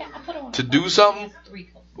compelled to do something,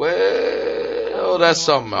 well, that's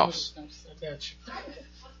something else.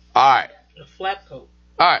 All right. The flap coat.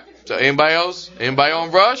 All right. So anybody else? Anybody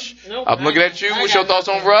on Rush? Nope, I'm looking at you. What's your thoughts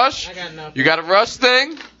on Rush? I got nothing. You got a Rush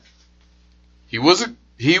thing? He was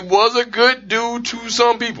a good dude to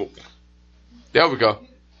some people. There we go.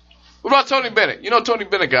 What about Tony Bennett? You know Tony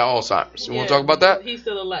Bennett got Alzheimer's. You want to talk about that? He's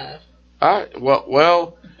still alive. All right.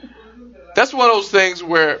 Well, that's one of those things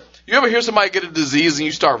where you ever hear somebody get a disease and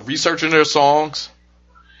you start researching their songs?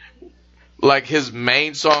 Like his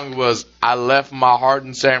main song was "I Left My Heart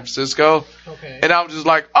in San Francisco," Okay. and I was just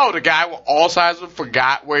like, "Oh, the guy with Alzheimer's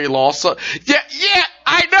forgot where he lost some." Yeah,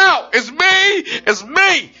 I know. It's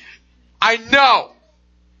me. I know.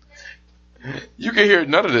 You can hear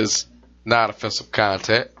none of this non-offensive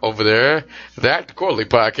content over there. The Quarterly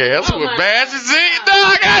Podcast with Bash and Z. No,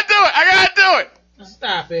 I gotta do it.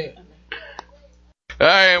 Stop it.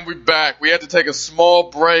 And we're back. We had to take a small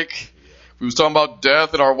break. We was talking about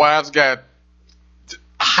death, and our wives got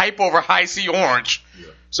hype over High C Orange. Yeah.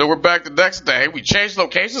 So we're back the next day. We changed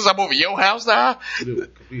locations. I'm over your house now.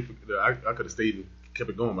 I could have stayed and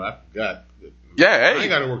kept it going, but I forgot. Yeah, hey. I ain't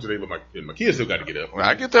got to work today, but my kids still got to get up.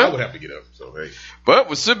 I get that. I would have to get up, so hey. But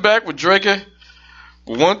we'll sit back with Drakey.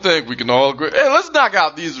 One thing we can all agree. Hey, let's knock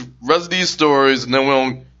out these rest of these stories, and then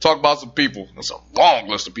we'll talk about some people. That's a long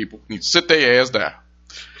list of people. You need to sit their ass down.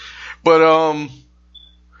 But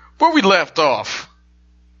where we left off,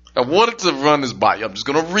 I wanted to run this by you. I'm just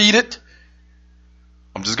gonna read it.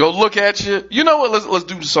 I'm just gonna look at you. You know what? Let's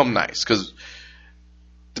do something nice, because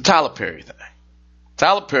the Tyler Perry thing.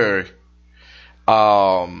 Tyler Perry.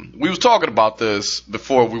 We was talking about this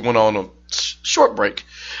before we went on a short break.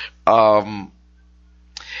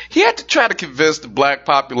 He had to try to convince the black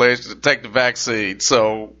population to take the vaccine.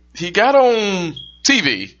 So he got on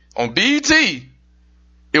TV, on BET.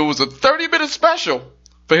 It was a 30-minute special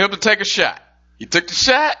for him to take a shot. He took the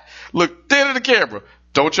shot, looked dead at the camera.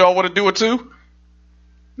 Don't y'all want to do it too?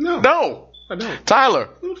 No. I don't. Tyler,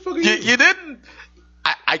 What the fuck are you didn't.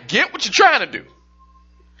 I get what you're trying to do.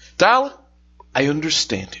 Tyler, I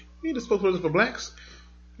understand it. You ain't the spokesperson for blacks.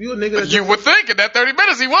 You a nigga You were thinking that 30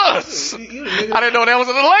 minutes he was. You a nigga I didn't know that was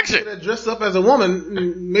an election. that dressed up as a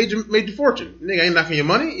woman made your fortune. Nigga ain't knocking your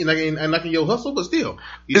money, ain't knocking your hustle, but still,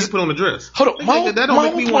 you just put on the dress. Hold on, Nigga, that don't my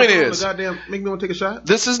make me point want is, to make me want to take a shot.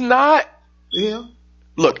 this is not. Yeah.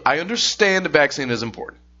 Look, I understand the vaccine is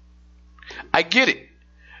important. I get it.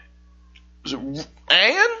 And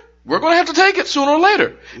we're going to have to take it sooner or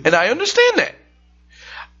later. And I understand that.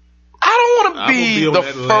 I don't want to be the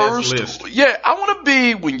first. Yeah, I want to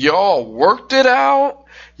be when y'all worked it out,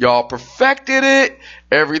 y'all perfected it,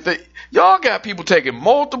 everything. Y'all got people taking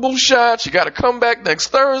multiple shots. You got to come back next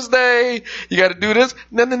Thursday. You got to do this.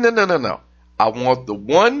 No. I want the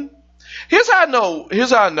one. Here's how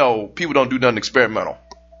I know people don't do nothing experimental.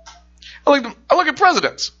 I look at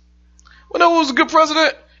presidents. You know who was a good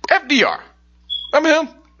president? FDR.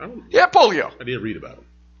 Remember him? He had polio. I did read about him.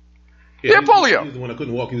 Yeah, polio. He was the one that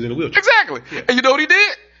couldn't walk. He was in a wheelchair. Exactly. Yeah. And you know what he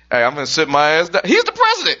did? Hey, I'm going to sit my ass down. He's the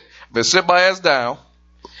president. I'm going to sit my ass down.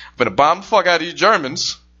 I'm going to bomb the fuck out of these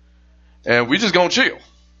Germans. And we just going to chill.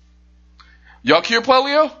 Y'all cure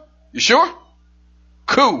polio? You sure?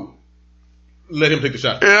 Cool. Let him take the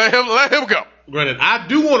shot. Yeah, let him go. Granted, I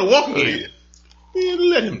do want to walk again. Yeah,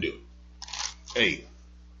 let him do it. Hey.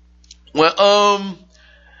 Well,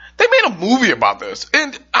 they made a movie about this,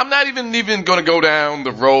 and I'm not even going to go down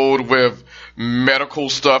the road with medical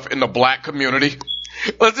stuff in the black community.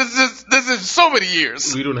 This is so many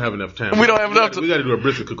years. We don't have enough time. We don't have enough. We got to do a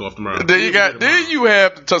brisket cook-off tomorrow. Then you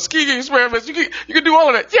have the Tuskegee experiments. You can do all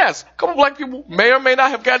of that. Yes, a couple black people may or may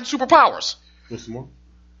not have gotten superpowers. Want some more?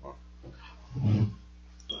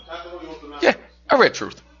 read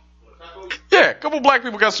Truth. Yeah, a couple black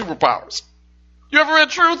people got superpowers. You ever read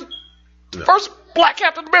Truth? No. First black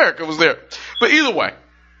Captain America was there. But either way,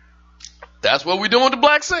 that's what we're doing with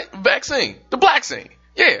the vaccine. The black scene.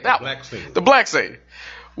 Yeah, that one. The black scene.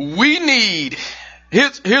 We need,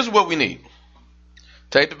 here's what we need.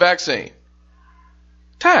 Take the vaccine.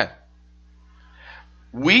 Time.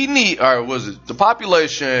 We need, the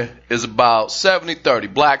population is about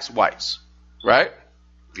 70-30, blacks, whites, right?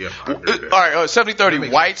 Yeah. All right,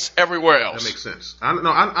 70-30, whites sense. Everywhere else. That makes sense.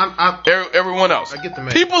 Everyone else. I get the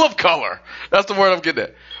man. People of color. That's the word I'm getting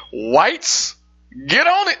at. Whites, get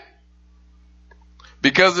on it.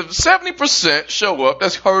 Because if 70% show up,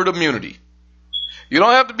 that's herd immunity. You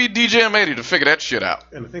don't have to be DJ M80 to figure that shit out.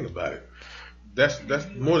 And the thing about it, that's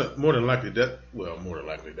more than likely that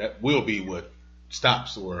will be what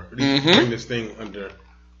stops or bring this thing under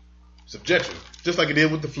subjection. Just like it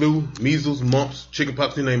did with the flu, measles, mumps,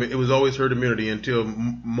 chickenpox, you name it. It was always herd immunity until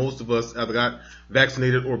most of us either got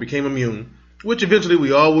vaccinated or became immune, which eventually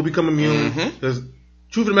we all will become immune. Because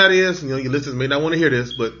truth of the matter is, your listeners may not want to hear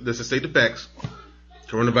this, but let's just state the facts.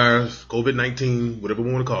 Coronavirus, COVID-19, whatever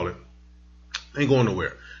we want to call it, ain't going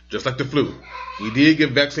nowhere. Just like the flu. We did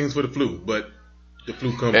get vaccines for the flu, but the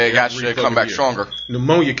flu comes come back stronger.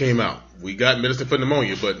 Pneumonia came out. We got medicine for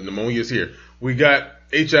pneumonia, but pneumonia is here. We got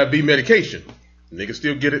HIV medication. Niggas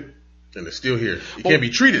still get it, and it's still here. It can't be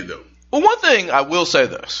treated, though. Well, one thing I will say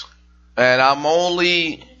this, and I'm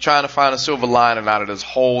only trying to find a silver lining out of this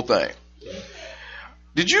whole thing.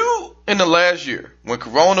 Did you, in the last year, when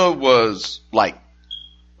Corona was,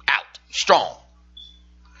 out, strong?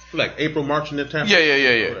 Like April, March, and that time? Yeah.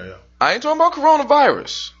 Yeah. I ain't talking about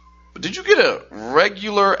coronavirus. But did you get a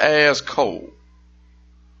regular ass cold?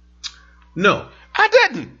 No. I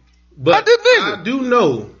didn't. But I didn't either. I do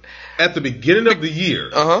know at the beginning of the year.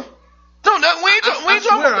 No, we ain't talking I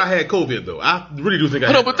swear I had COVID, though. I really do think I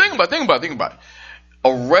had No, but think about it.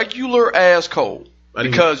 A regular ass cold.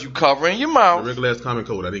 Because you covering your mouth. A regular ass common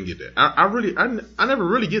cold. I didn't get that. I never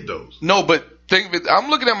really get those. No, but I'm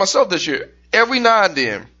looking at myself this year. Every now and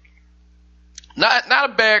then. Not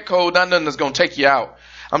a bad cold, not nothing that's gonna take you out.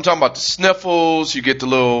 I'm talking about the sniffles, you get the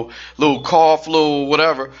little cough, little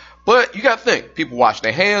whatever. But you gotta think, people wash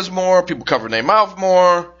their hands more, people cover their mouth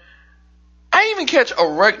more. I didn't even catch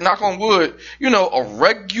knock on wood, a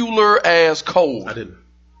regular ass cold. I did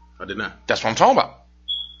not. That's what I'm talking about.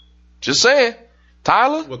 Just saying.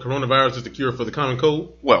 Tyler? Well, coronavirus is the cure for the common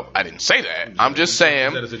cold? Well, I didn't say that. I'm just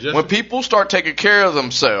saying, when people start taking care of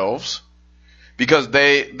themselves, because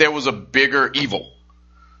there was a bigger evil.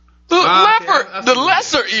 The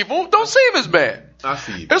lesser evil don't seem as bad. I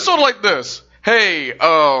see. It's sort of like this. Hey,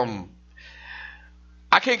 I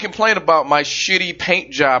can't complain about my shitty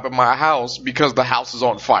paint job at my house because the house is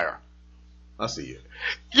on fire. I see it.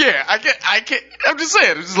 Yeah, I can't. I'm just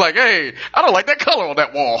saying. It's just like, hey, I don't like that color on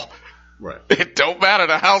that wall. Right. It don't matter.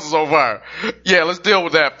 The house is on fire. Yeah, let's deal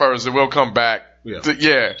with that first, and we'll come back. Yeah. Put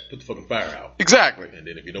the fucking fire out. Exactly. And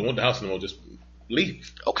then if you don't want the house anymore, just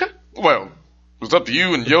leave. Okay. Well, it's up to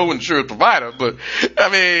you and your insurance provider, but I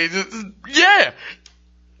mean, yeah.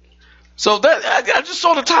 So that I just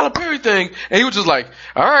saw the Tyler Perry thing, and he was just like,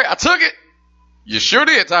 "All right, I took it. You sure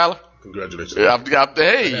did, Tyler. Congratulations. All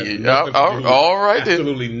right, then.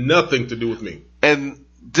 Absolutely nothing to do with me." And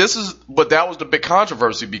but that was the big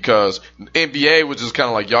controversy because NBA was just kind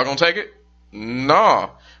of like, y'all gonna take it? Nah.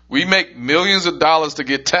 We make millions of dollars to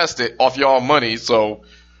get tested off y'all money, so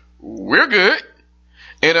we're good.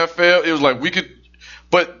 NFL, it was like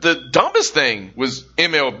but the dumbest thing was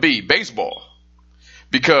MLB, baseball.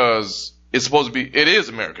 Because it is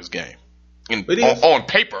America's game. On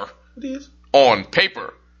paper. It is. On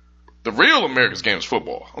paper. The real America's game is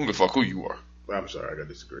football. I don't give a fuck who you are. I'm sorry, I gotta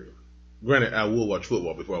disagree. Granted, I will watch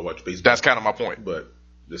football before I watch baseball. That's kind of my point. But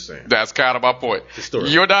just saying. That's kind of my point.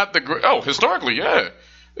 Historically. You're not historically, yeah.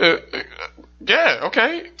 Yeah,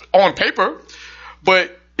 okay. On paper.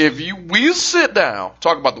 But if we sit down,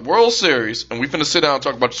 talk about the World Series, and we finna sit down and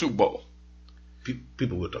talk about the Super Bowl.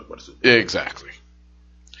 People will talk about the Super Bowl. Exactly.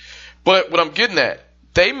 But what I'm getting at,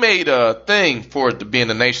 they made a thing for it to be in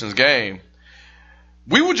the nation's game.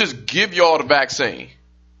 We would just give y'all the vaccine.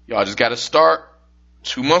 Y'all just got to start.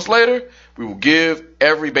 2 months later, we will give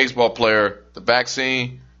every baseball player the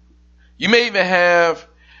vaccine. You may even have,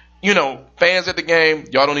 fans at the game.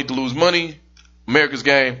 Y'all don't need to lose money. America's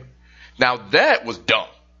game. Now that was dumb.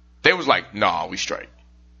 They was like, nah, we straight.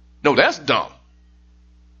 No, that's dumb.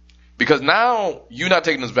 Because now you're not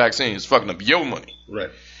taking this vaccine. It's fucking up your money. Right.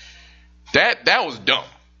 That was dumb.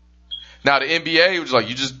 Now the NBA was like,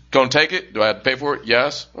 you just gonna take it? Do I have to pay for it?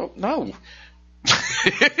 Yes. Oh, no.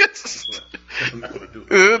 I'm not gonna do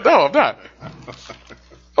it. No, I'm not.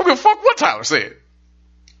 don't give a fuck what Tyler said.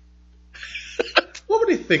 What were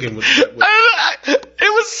they thinking with that?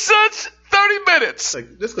 It was such 30 minutes.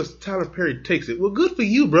 Like, just because Tyler Perry takes it. Well, good for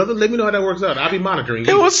you, brother. Let me know how that works out. I'll be monitoring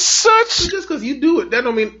you. It was such. Just because you do it, that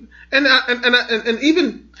don't mean. And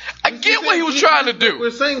even. I get what he was trying to do.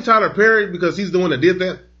 We're saying Tyler Perry because he's the one that did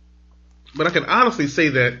that. But I can honestly say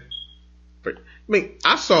that. I mean,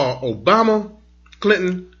 I saw Obama,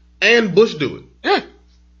 Clinton, and Bush do it. Yeah.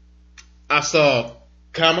 I saw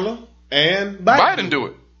Kamala and Biden do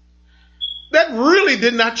it. That really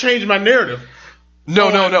did not change my narrative. No.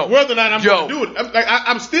 Whether or not I'm going to do it.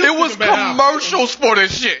 I'm still. It was commercials for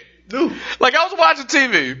this shit. Dude. Like, I was watching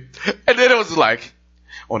TV, and then it was like,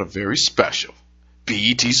 on a very special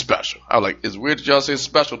BET special. I was like, it's weird that y'all say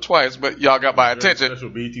special twice, but y'all got my attention. Special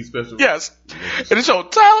BET special. Yes. And it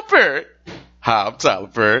showed Tyler Perry. Hi, I'm Tyler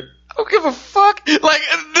Perry. I don't give a fuck. Like,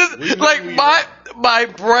 my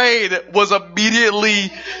brain was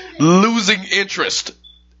immediately losing interest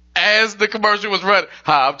as the commercial was running.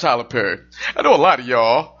 Hi, I'm Tyler Perry. I know a lot of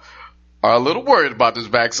y'all are a little worried about this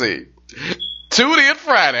vaccine. Tune in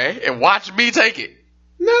Friday and watch me take it.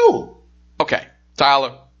 No. Okay,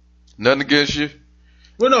 Tyler, nothing against you.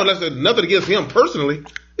 Well, no, that's nothing against him personally.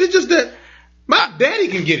 It's just that my daddy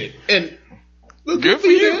can get it, and good for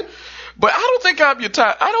you. Dad. But I don't think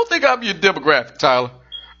I'm your demographic, Tyler.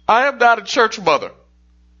 I am not a church mother.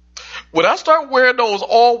 When I start wearing those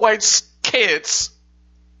all white kids,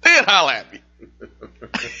 then holla at me.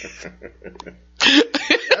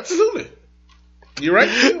 Absolutely. You're right.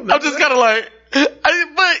 I'm just kind of like,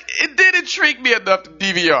 but it did intrigue me enough to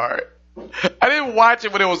DVR it. I didn't watch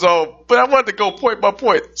it when it was on, but I wanted to go point by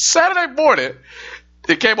point. Saturday morning,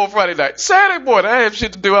 it came on Friday night. Saturday morning, I had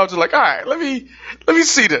shit to do. I was just like, all right, let me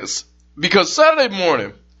see this. Because Saturday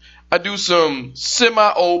morning, I do some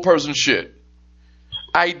semi-old person shit.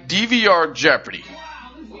 I DVR Jeopardy.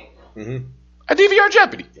 Mm-hmm. I DVR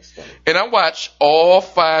Jeopardy. And I watch all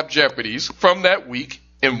 5 Jeopardies from that week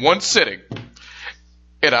in one sitting.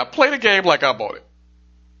 And I play the game like I'm on it.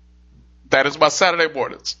 That is my Saturday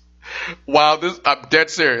mornings. I'm dead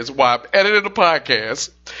serious. While I'm editing the podcast,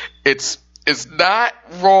 it's not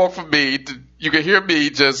wrong for me you can hear me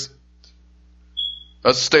just,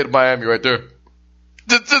 that's the state of Miami right there.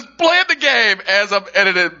 Just playing the game as I'm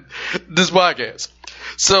editing this podcast.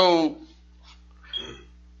 So,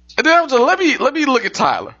 and then I was like, let me look at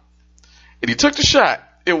Tyler. And he took the shot.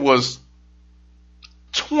 It was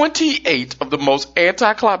 28 of the most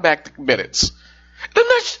anticlimactic minutes.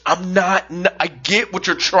 I get what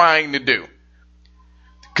you're trying to do.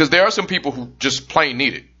 Because there are some people who just plain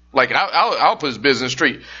need it. Like, I'll put his business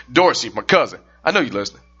straight. Dorsey, my cousin. I know you're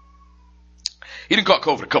listening. He done caught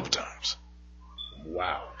COVID a couple times.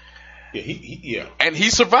 Wow. Yeah, yeah. And he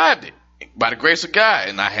survived it by the grace of God.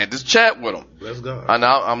 And I had this chat with him. Bless God.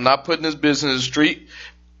 I'm not putting his business in the street,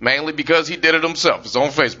 mainly because he did it himself. It's on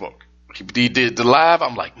Facebook. He did the live.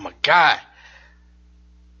 I'm like, my guy,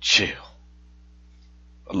 chill.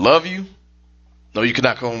 I love you. No, you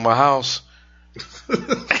cannot come to my house.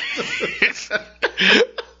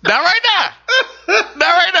 Not right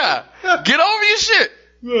now. Get over your shit.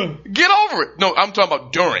 Yeah. Get over it. No, I'm talking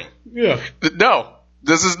about during. Yeah. No,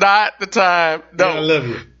 this is not the time. No. Yeah, I love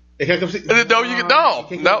you. Hey, can I come see? No, you can, no.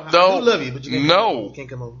 I love you, but you can't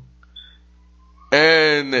come over.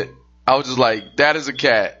 And I was just like, that is a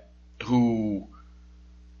cat who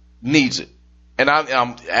needs it. And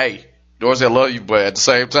I'm hey, Dorsey, I love you, but at the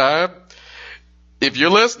same time, if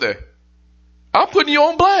you're listening, I'm putting you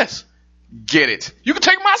on blast. Get it. You can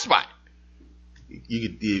take my spot. You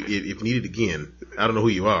could, if needed again, I don't know who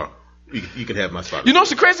you are. You can have my spot. You know what's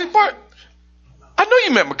the crazy part? I know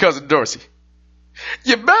you met my cousin Dorsey.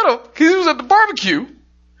 You met him. He was at the barbecue.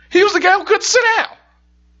 He was the guy who couldn't sit down.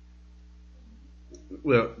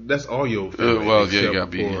 Well, that's all your family. Well, yeah, you gotta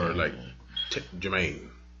be like Jermaine.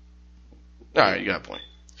 All right, you got a point.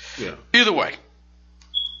 Yeah. Either way,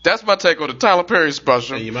 that's my take on the Tyler Perry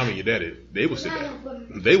special. And your mom and your daddy, they will sit down.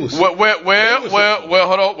 They will. Well,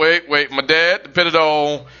 hold on, wait. My dad depended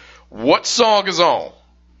on what song is on.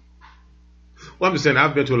 Well, I'm just saying,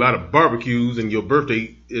 I've been to a lot of barbecues, and your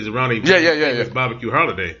birthday is around a barbecue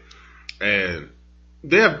holiday, and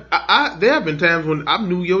there have been times when I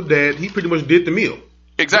knew your dad. He pretty much did the meal.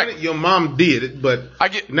 Exactly. Your mom did it, but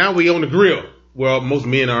now we on the grill where most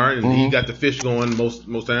men are, and he got the fish going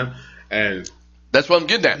most time, and that's what I'm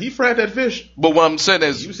getting at. He fried that fish. But what I'm saying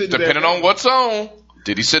is, depending on what song,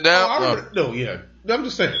 did he sit down? No, yeah. I'm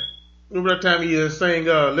just saying. Remember that time he sang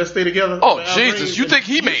 "Let's Stay Together"? Oh Jesus! You think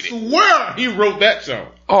he made it? Swear he wrote that song.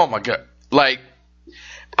 Oh my God! Like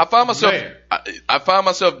I find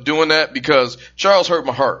myself doing that because Charles hurt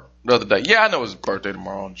my heart. the other day. Yeah, I know it's his birthday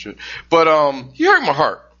tomorrow and shit. But he hurt my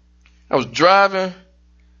heart. I was driving,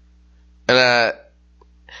 and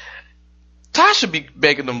Tasha be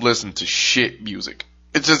making them listen to shit music.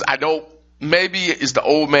 It's just, maybe it's the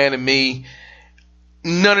old man in me.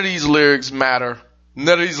 None of these lyrics matter.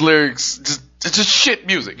 None of these lyrics, it's just shit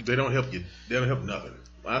music. They don't help you. They don't help nothing.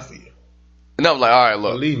 I see you. And I was like, all right,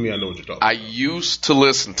 look. Believe me, I know what you're talking about. I used to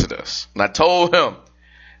listen to this. And I told him,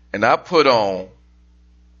 and I put on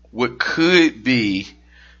what could be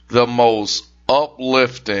the most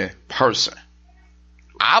uplifting person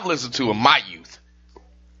I've listened to in my youth.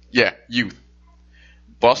 Yeah, youth.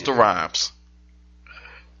 Busta Rhymes.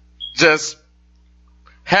 Just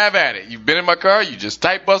have at it. You've been in my car, you just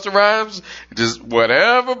type Busta Rhymes, just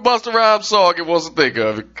whatever Busta Rhymes song it was to think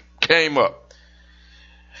of, it came up.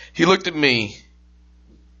 He looked at me.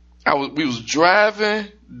 We was driving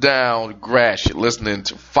down Gratiot listening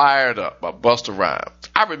to Fired Up by Busta Rhymes.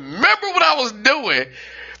 I remember what I was doing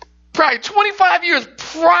probably 25 years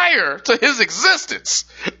prior to his existence.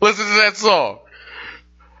 Listen to that song.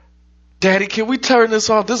 Daddy, can we turn this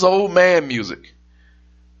off? This is old man music.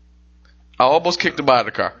 I almost kicked him out of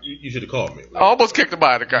the car. You should have called me. I almost kicked him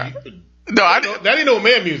out of the car. That ain't old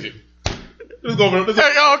man music. Let's go over.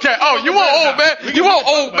 Hey, okay. Oh, you want old man? You want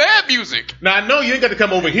old man music? Now I know you ain't got to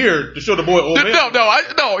come over here to show the boy old man.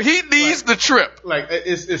 No. He needs the trip. Like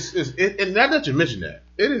and now that you mention that,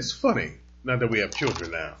 it is funny now that we have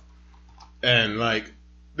children now, and like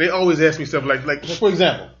they always ask me stuff like for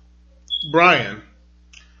example, Brian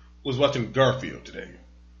was watching Garfield today.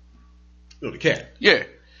 You know, the cat. Yeah.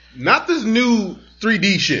 Not this new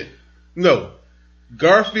 3D shit. No.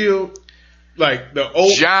 Garfield, like the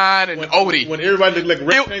old John and Odie. When everybody looked like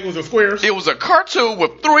rectangles and squares. It was a cartoon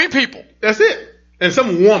with 3 people. That's it. And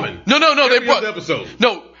some woman. No. They brought episode.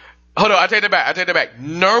 No. Hold on, I take that back.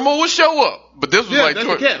 Nermal would show up, but this was that's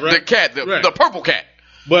the cat, right? The cat, the purple cat.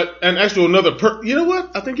 But and actually another you know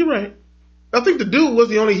what? I think you're right. I think the dude was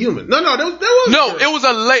the only human. No, that was no. It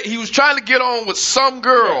was he was trying to get on with some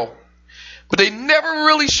girl. Right. But they never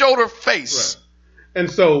really showed her face. Right.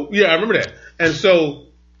 And so, yeah, I remember that. And so,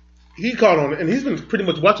 he caught on it, and he's been pretty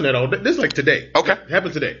much watching that all day. This is like today. Okay. It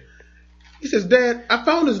happened today. He says, Dad, I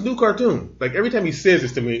found this new cartoon. Like, every time he says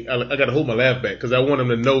this to me, I got to hold my laugh back, because I want him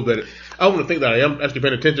to know that, I want to think that I am actually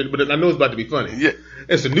paying attention, but I know it's about to be funny. Yeah.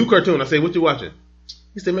 It's a new cartoon. I say, what you watching?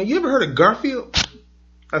 He said, man, you ever heard of Garfield?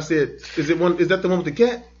 I said, is that the one with the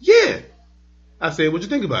cat? Yeah. I said, what'd you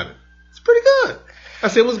think about it? It's pretty good. I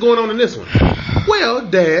said, what's going on in this one? Well,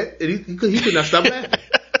 Dad, and he could not stop laughing.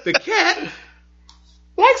 The cat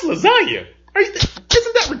likes lasagna.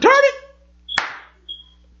 Isn't that retarded?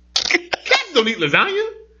 Cats don't eat lasagna.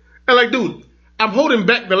 And like, dude, I'm holding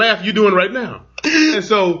back the laugh you're doing right now. And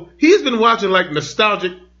so he's been watching like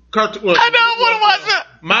nostalgic cartoons. Well, I don't want to watch that.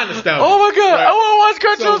 My nostalgia. Oh my God, right? I want to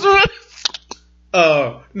watch cartoons.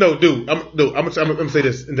 No, dude. I'm gonna say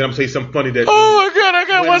this, and then I'm gonna say something funny that. Oh my God, I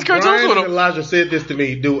gotta watch cartoons Brian with him. Elijah said this to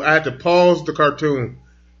me, dude. I had to pause the cartoon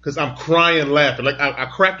because I'm crying laughing, like I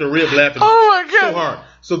cracked a rib laughing. Oh my God, so hard.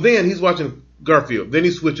 So then he's watching Garfield. Then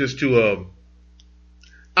he switches to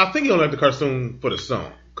I think he only liked the cartoon for the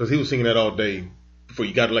song because he was singing that all day before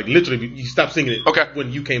you got to like literally you stopped singing it. Okay.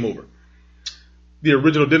 When you came over. The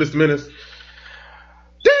original Dennis the Menace.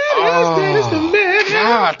 Dennis the Menace.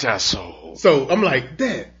 God, that's so. So I'm like,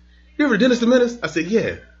 Dad, you ever Dennis the Menace? I said,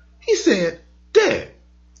 yeah. He said, Dad,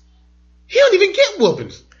 he don't even get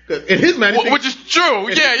whoopings. In his mind, which is true.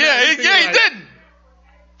 Yeah, he didn't.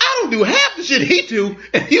 I don't do half the shit he do,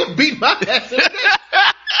 and he'll beat my ass.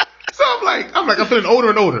 So I'm feeling older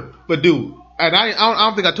and older. But dude, and I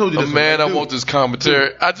don't think I told you this. I want this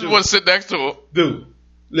commentary. I just want to sit next to him. Dude,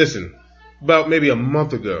 listen. About maybe a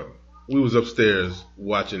month ago, we was upstairs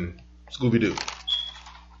watching Scooby-Doo.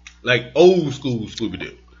 Like old school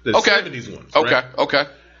Scooby-Doo. The 70s ones. Right? Okay.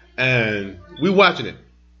 And we watching it.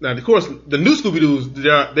 Now, of course, the new Scooby-Doos,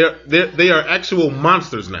 they are actual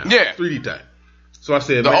monsters now. Yeah. 3D type. So I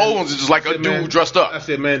said, the old ones are just like a dude dressed up. I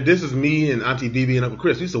said, man, this is me and Auntie BB and Uncle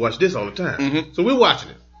Chris. We used to watch this all the time. Mm-hmm. So we're watching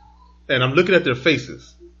it. And I'm looking at their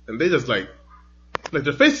faces. And they just like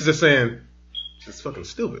their faces are saying, it's fucking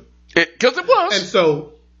stupid. Because it was. And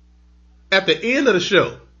so, at the end of the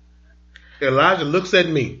show, Elijah looks at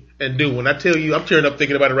me. And dude, when I tell you, I'm tearing up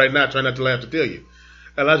thinking about it right now, trying not to laugh to tell you.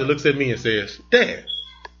 Elijah looks at me and says, Dad,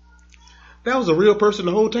 that was a real person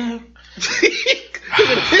the whole time? In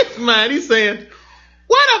his mind, he's saying,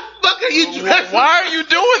 why the fuck are you dressing? Why are you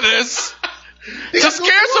doing this? to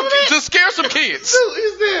scare some kids. Dude, he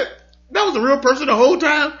said, that was a real person the whole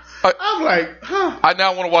time? I'm like, huh? I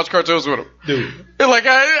now want to watch cartoons with him, Dude. It's like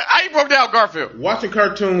I broke down Garfield. Watching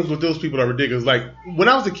cartoons with those people are ridiculous. Like when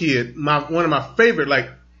I was a kid, one of my favorite,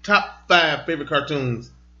 like top 5 favorite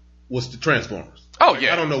cartoons was the Transformers. Oh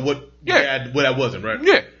yeah. I don't know what that wasn't, right?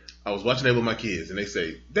 Yeah. I was watching that with my kids, and they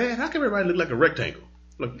say, "Dad, how come everybody look like a rectangle?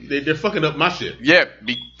 Look, they're fucking up my shit." Yeah,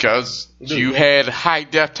 because you had high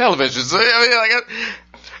def televisions.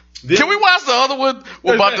 Can we watch the other one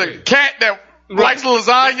about the cat that likes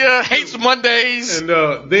lasagna, hates Mondays? And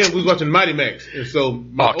then we was watching Mighty Max, and so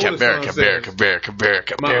my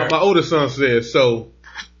oldest son says, so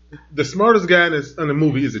the smartest guy in the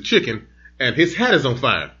movie is a chicken, and his hat is on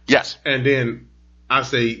fire. Yes. And then I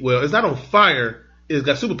say, well, it's not on fire. It's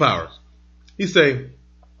got superpowers. He say,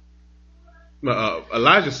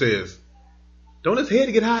 Elijah says, don't his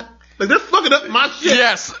head get hot? Like, they're fucking up my shit.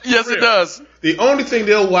 Yes, it does. The only thing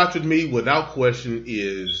they'll watch with me without question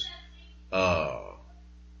is the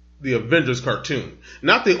Avengers cartoon.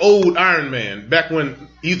 Not the old Iron Man, back when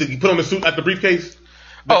he put on the suit at the briefcase.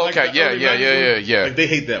 Oh, okay. Like yeah. Like, they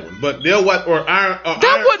hate that one. But they'll watch, or Iron.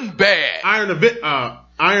 That wasn't bad.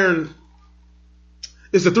 Iron.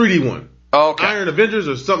 It's a 3D one. Oh, okay. Iron Avengers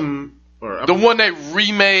or something. Or the one they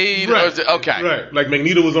remade. Right. Okay. Right. Like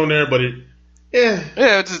Magneto was on there, but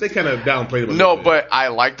they kind of downplayed it. No, but I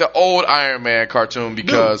like the old Iron Man cartoon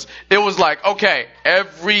because it was like, okay,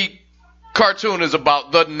 every cartoon is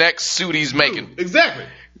about the next suit he's making. Exactly.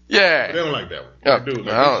 Yeah. But they don't like that one. Yeah. Dude, they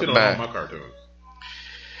shit on all my cartoons.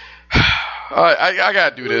 All right, I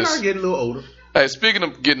gotta do this. I'm getting a little older. Hey, speaking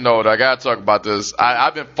of getting older, I gotta talk about this.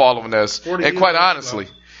 I've been following this, and quite honestly,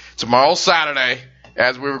 tomorrow's Saturday,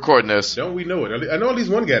 as we're recording this. Don't we know it? I know at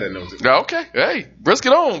least one guy that knows it. Okay, hey, risk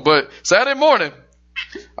it on. But Saturday morning,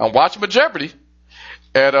 I'm watching my Jeopardy,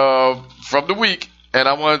 and from the week, and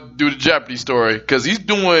I want to do the Jeopardy story because he's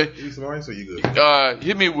doing. You need some ice, or you good?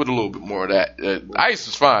 Hit me with a little bit more of that. Ice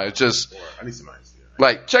is fine. It's just. I need some ice. Yeah.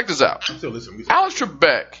 Like, check this out. I'm still listening. Alex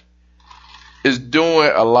Trebek is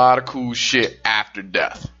doing a lot of cool shit after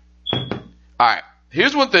death. Alright,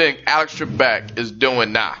 here's one thing Alex Trebek is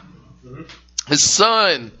doing now. Mm-hmm. His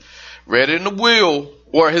son read in the will,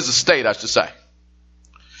 or his estate, I should say,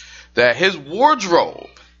 that his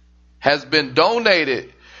wardrobe has been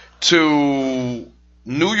donated to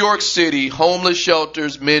New York City homeless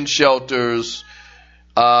shelters, men's shelters,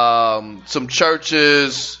 some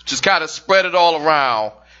churches, just kind of spread it all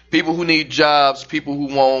around. People who need jobs, people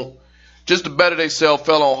who won't, just to better themselves,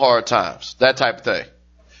 fell on hard times, that type of thing.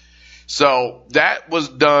 So that was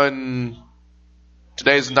done,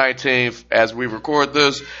 today's the 19th, as we record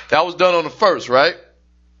this. That was done on the 1st, right?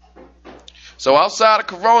 So outside of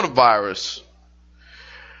coronavirus,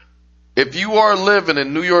 if you are living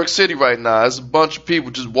in New York City right now, there's a bunch of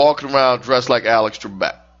people just walking around dressed like Alex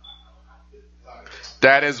Trebek.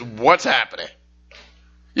 That is what's happening.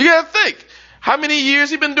 You gotta think, how many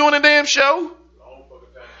years he been doing a damn show?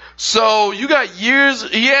 So you got years.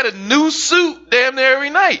 He had a new suit damn near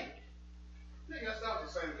every night.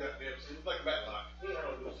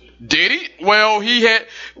 Did he? Well, he had,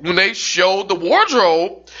 when they showed the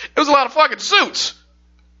wardrobe, it was a lot of fucking suits.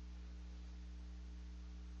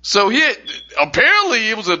 So he had, apparently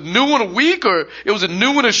it was a new one a week, or it was a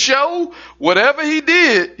new one a show. Whatever he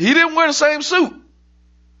did, he didn't wear the same suit.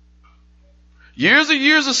 Years and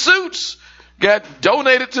years of suits got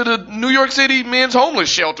donated to the New York City men's homeless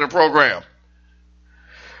shelter program.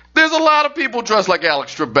 There's a lot of people dressed like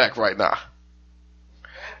Alex Trebek right now.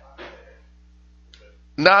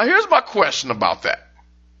 Now, here's my question about that.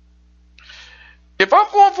 If I'm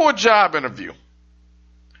going for a job interview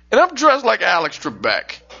and I'm dressed like Alex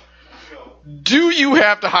Trebek, do you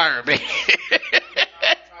have to hire me? I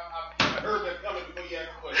heard that coming before you asked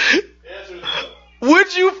the question. The answer is no.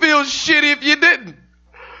 Would you feel shitty if you didn't?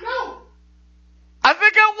 No. I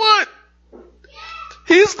think I would.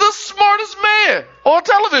 He's the smartest man on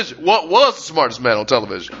television. What was the smartest man on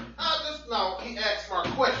television? No, he asked smart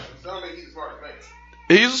questions. I don't think he's the smartest man.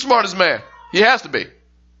 He's the smartest man. He has to be.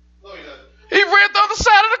 No, he doesn't. He read the other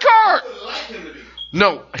side of the card. I would like him to be.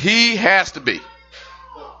 No, he has to be.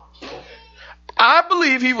 No. Okay. I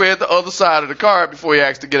believe he read the other side of the card before he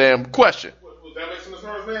asked the damn question. Would that make him the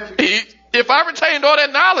smartest man? If I retained all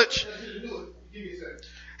that knowledge,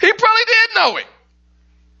 he probably did know it.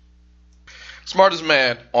 Smartest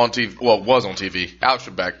man on TV, well, was on TV, Alex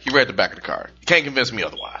Trebek. He read the back of the card. You can't convince me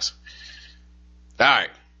otherwise. All right,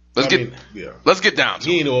 let's get down to it.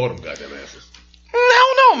 He ain't know all them goddamn answers.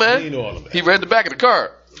 No, man. He ain't know all of that. He read the back of the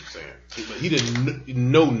card. I'm saying. He didn't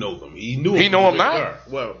know them. He knew He know them now.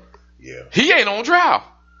 Well, yeah. He ain't on trial.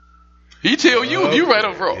 He tell you if you right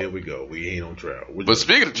or wrong. Here we go. We ain't on trial. But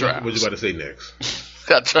speaking of trials. What you about to say next?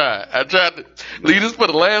 I tried to lead us for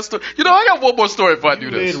the last story. You know, I got one more story if I do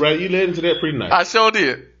this. Right, you led into that pretty nice. I sure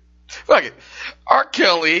did. Fuck it. R.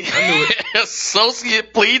 Kelly,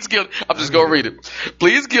 associate, pleads guilty. I'm just going to read it.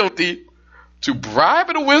 Pleads guilty to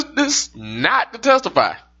bribing a witness not to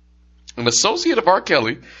testify. An associate of R.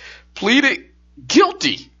 Kelly pleaded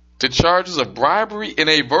guilty to charges of bribery in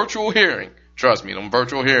a virtual hearing. Trust me, them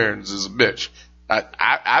virtual hearings is a bitch.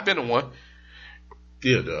 I've been in one.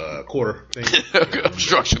 Yeah, the quarter thing.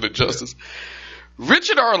 Obstruction of justice.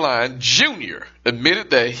 Richard Arline Jr.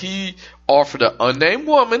 admitted that he offered an unnamed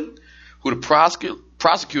woman who the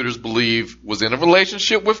prosecutors believe was in a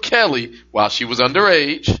relationship with Kelly while she was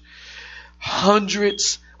underage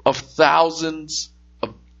hundreds of thousands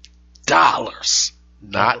of dollars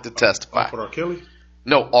not to testify. Offered R. Kelly?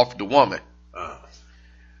 No, offered the woman.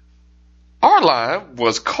 Arline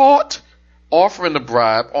was caught offering the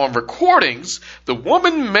bribe on recordings the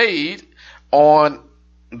woman made on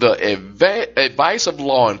the advice of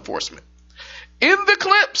law enforcement. In the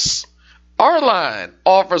clips, Arline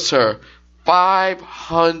offers her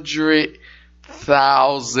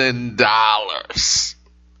 $500,000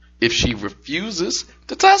 if she refuses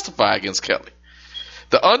to testify against Kelly.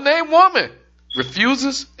 The unnamed woman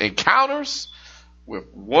refuses and counters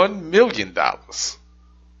with $1 million.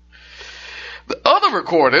 The other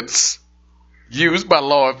recordings used by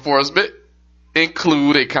law enforcement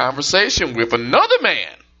include a conversation with another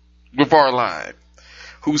man with Arline,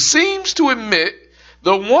 who seems to admit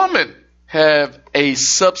the woman have a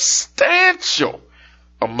substantial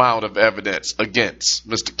amount of evidence against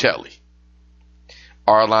Mr. Kelly.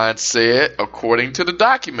 Arline said, according to the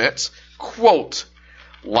documents, quote,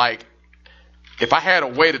 like, if I had a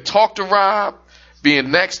way to talk to Rob,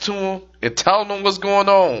 being next to him and telling him what's going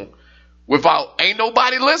on without ain't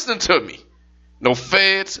nobody listening to me, no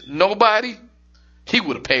feds, nobody, he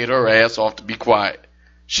would have paid her ass off to be quiet.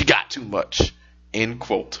 She got too much. End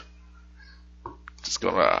quote. Just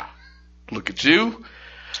gonna look at you.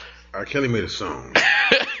 R. Kelly made a song.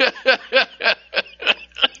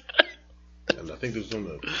 And I think it was on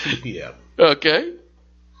the CP album. Okay.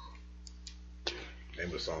 The name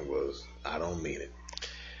of the song was I Don't Mean It.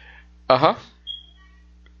 Uh-huh.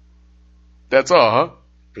 That's all, huh?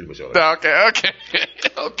 Pretty much all that. Okay.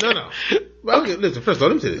 No. Well, listen, first of all,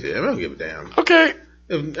 let me say this here. I don't give a damn. Okay.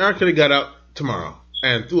 If R. Kelly got out tomorrow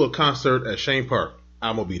and threw a concert at Shane Park,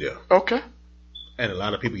 I'm going to be there. Okay. And a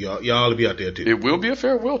lot of people, y'all will be out there too. It will be a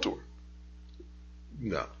farewell tour.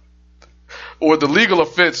 No. Or the legal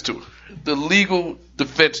offense tour. The legal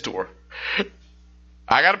defense tour.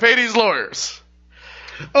 I got to pay these lawyers.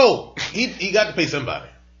 Oh, he got to pay somebody.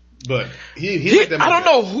 But he I don't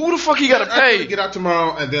know who the fuck he got to pay. Get out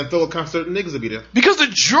tomorrow and then throw a concert and niggas will be there. Because the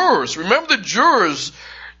jurors, remember the jurors,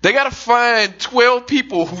 they got to find 12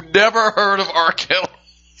 people who never heard of R. Kelly.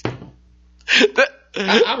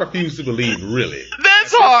 I refuse to believe, really.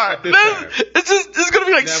 That's hard. It's going to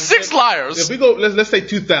be like now, 6 liars. If we go, let's say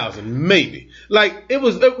 2000, maybe. Like, what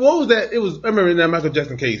was that? I remember in that Michael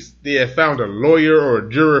Jackson case, they had found a lawyer or a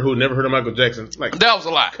juror who never heard of Michael Jackson. Like, that was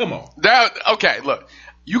a lie. Come on. Okay, look.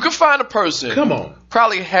 You can find a person. Come on.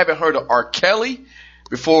 Probably haven't heard of R. Kelly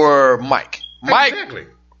before Mike. Exactly.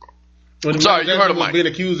 I'm sorry, you heard of Mike. Being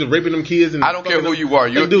accused of raping them kids. And I don't care who you are.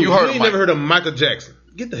 You heard of Mike. You never heard of Michael Jackson.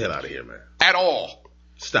 Get the hell out of here, man. At all.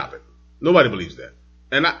 Stop it. Nobody believes that.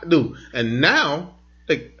 And I do. And now,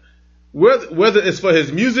 like, whether it's for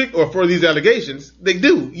his music or for these allegations, they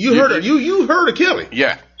do. You heard of Kelly.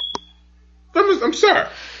 Yeah. I'm sorry.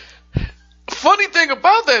 Funny thing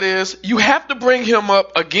about that is you have to bring him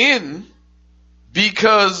up again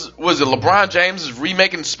because was it LeBron James is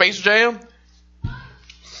remaking Space Jam?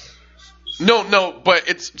 No, but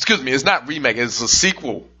it's not remaking, it's a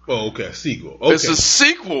sequel. Oh, okay, a sequel. Okay. It's a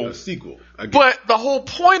sequel. A sequel. But the whole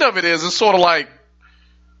point of it is it's sort of like,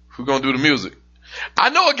 who's gonna do the music? I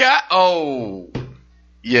know a guy. Oh,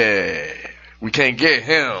 yeah, we can't get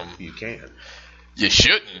him. You can. You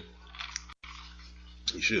shouldn't.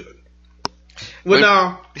 You should. Well,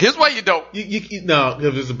 now here's why you don't. No,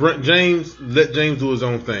 if it's James, let James do his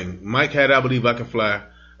own thing. Mike had I Believe I Can Fly,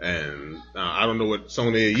 and I don't know what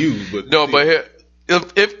song they used, but no, but here,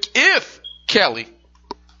 if Kelly,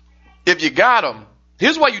 if you got him,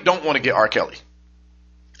 here's why you don't want to get R. Kelly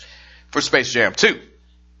for Space Jam 2.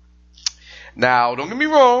 Now, don't get me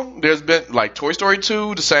wrong. There's been like Toy Story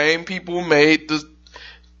 2. The same people made the.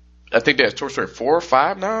 I think there's Toy Story 4 or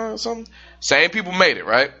 5 now or something. Same people made it,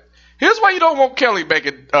 right? Here's why you don't want Kelly back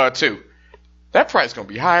at 2. That price gonna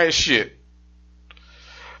be high as shit.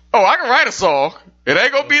 Oh, I can write a song. It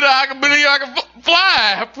ain't gonna be the I can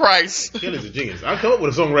fly price. Kelly's a genius. I'll come up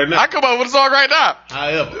with a song right now.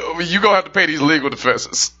 However, you gonna have to pay these legal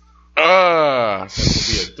defenses.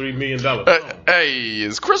 That's gonna be a $3 million song. Hey,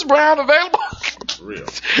 is Chris Brown available? For real.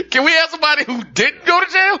 Can we have somebody who didn't go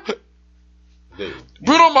to jail? Dude.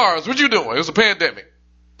 Bruno Mars, what you doing? It was a pandemic.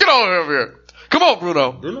 Get on over here. Come on,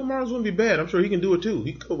 Bruno. Bruno Mars wouldn't be bad. I'm sure he can do it too.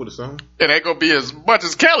 He can come up with a song. It ain't gonna be as much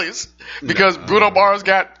as Kelly's because Bruno Mars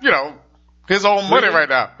got, his own money right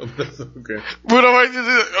now. Okay. Bruno Mars,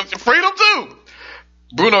 freedom too.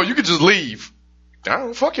 Bruno, you can just leave. I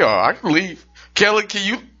don't fuck y'all. I can leave. Kelly, can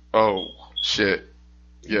you? Oh shit.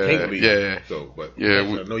 Yeah. So, but yeah,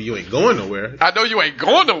 I know you ain't going nowhere. I know you ain't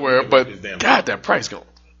going nowhere, but God, that price going.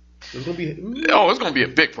 It's gonna be. It's gonna be a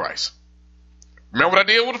big price. Remember what I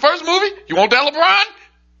did with the first movie? You want that LeBron?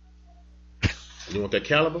 You want that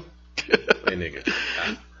caliber? Hey nigga,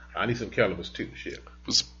 I need some calibers too. Shit.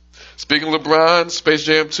 Speaking of LeBron, Space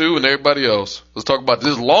Jam 2, and everybody else, let's talk about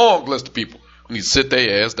this long list of people who need to sit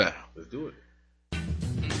their ass down. Let's do it.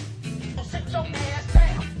 Sit your ass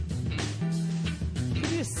down. You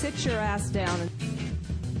just sit your ass down and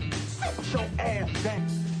sit your ass down.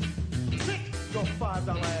 Sit your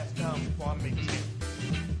 $5 ass down before I make 10.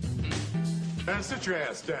 Man, sit your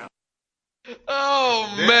ass down.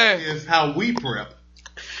 Oh, that man. That is how we prep.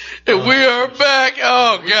 And we are back.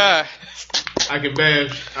 Oh, God. I can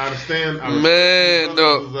bash. I understand.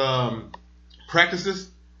 Practices.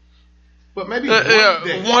 But maybe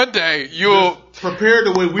one day you'll prepare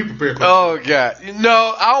the way we prepare. Oh, God.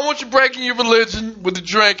 No, I don't want you breaking your religion with the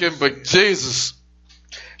drinking, but Jesus.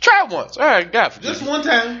 Try it once. All right, God forgive Just one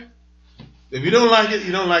time. If you don't like it,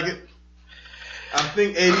 you don't like it. I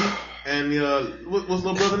think Eddie and what's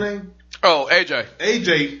little brother name? Oh, AJ.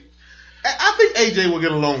 I think AJ will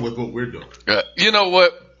get along with what we're doing. You know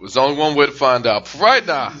what? There's only one way to find out. For right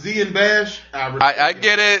now, Z and Bash. I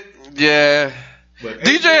get it. Yeah. But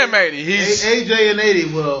DJ and Matey, AJ and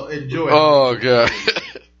 80 will enjoy it. Oh, God.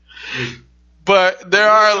 But there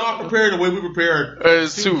are prepared the way we prepare.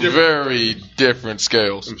 It's two very different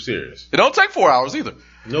scales. I'm serious. It don't take 4 hours either.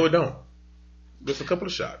 No, it don't. Just a couple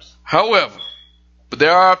of shots. However, but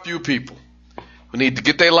there are a few people who need to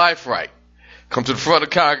get their life right. Come to the front of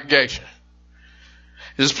the congregation.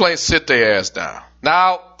 Just plain sit their ass down.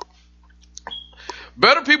 Now,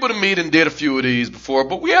 better people to meet and did a few of these before,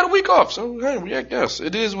 but we had a week off, so hey, I guess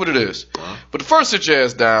it is what it is. But the first sit your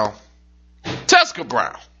ass down, Teska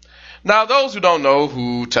Brown. Now, those who don't know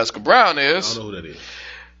who Teska Brown is, I don't know who that is.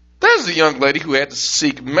 There's a young lady who had to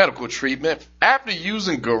seek medical treatment after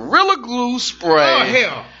using Gorilla Glue spray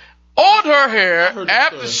on her hair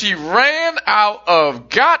after she ran out of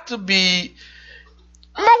Got to Be.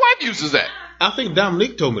 My wife uses that. I think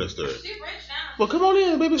Dominique told me that story. Well, come on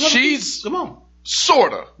in, baby. Come on.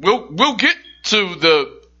 Sorta. We'll get to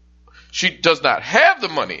the. She does not have the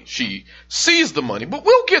money. She sees the money, but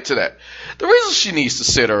we'll get to that. The reason she needs to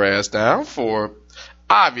sit her ass down for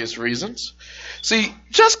obvious reasons. See,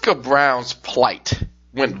 Jessica Brown's plight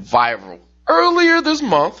went viral earlier this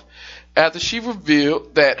month after she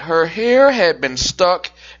revealed that her hair had been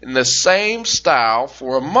stuck in the same style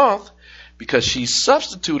for a month because she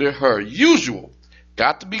substituted her usual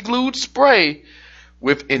Got to Be Glued spray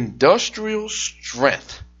with industrial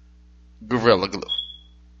strength Gorilla Glue.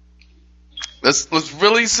 Let's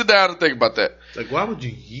really sit down and think about that. Like, why would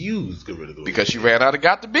you use Gorilla Glue? Because she ran out of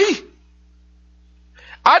Got to Be.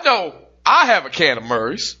 I know I have a can of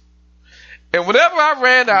Murray's, and whenever I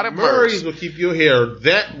ran out of Murray's will keep your hair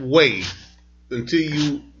that way until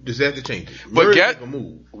you just have to change it. But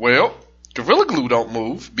well, Gorilla Glue don't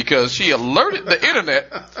move because she alerted the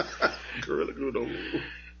internet. Gorilla Glue don't move.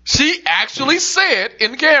 She actually said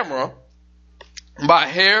in camera, my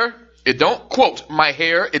hair, it don't, quote, my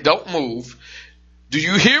hair, it don't move. Do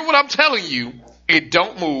you hear what I'm telling you? It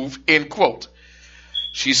don't move, end quote.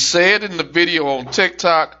 She said in the video on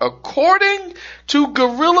TikTok, according to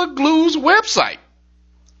Gorilla Glue's website,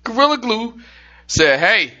 Gorilla Glue said,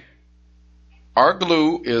 hey, our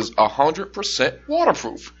glue is 100%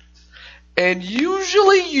 waterproof and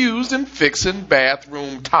usually used in fixing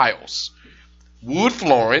bathroom tiles, wood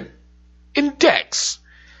flooring, and decks.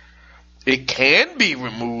 It can be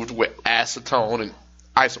removed with acetone and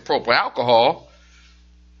isopropyl alcohol.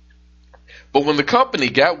 But when the company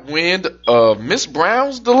got wind of Miss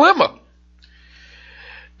Brown's dilemma,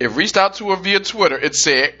 it reached out to her via Twitter. It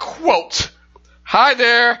said, quote, hi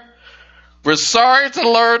there. We're sorry to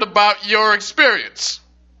learn about your experience.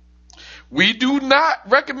 We do not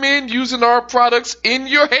recommend using our products in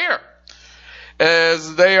your hair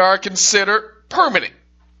as they are considered permanent.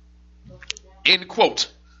 End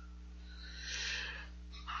quote.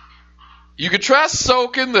 You can try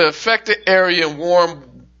soaking the affected area in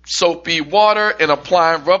warm, soapy water and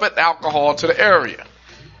applying rubbing alcohol to the area.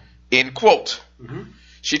 End quote. Mm-hmm.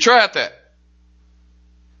 She tried that.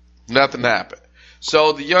 Nothing happened.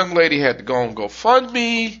 So the young lady had to go on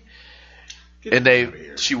GoFundMe,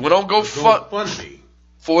 and she went on GoFundMe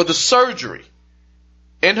for the surgery.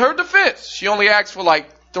 In her defense, she only asked for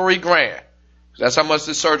like $3,000. That's how much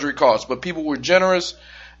this surgery cost. But people were generous.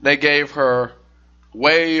 They gave her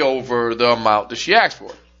way over the amount that she asked for.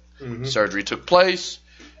 Mm-hmm. Surgery took place.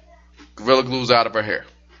 Gorilla Glue's out of her hair.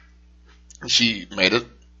 She made a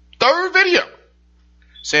third video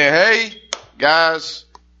saying, hey, guys,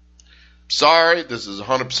 sorry, this is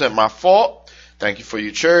 100% my fault. Thank you for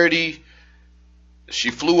your charity.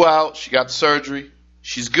 She flew out. She got the surgery.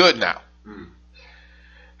 She's good now. Mm.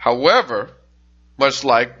 However, much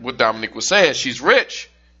like what Dominique was saying, she's rich.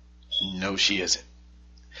 No, she isn't.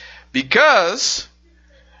 Because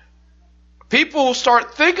people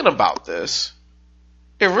start thinking about this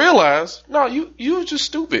and realize, no, you just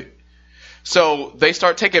stupid. So they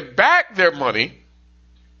start taking back their money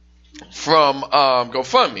from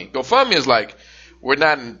GoFundMe. GoFundMe is like, we're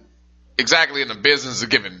not exactly in the business of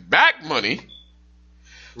giving back money.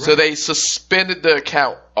 Right. So they suspended the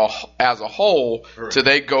account as a whole till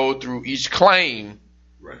they go through each claim.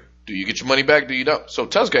 Right. Do you get your money back? Do you don't? So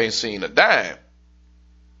Tuska ain't seen a dime.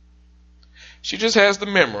 She just has the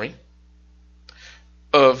memory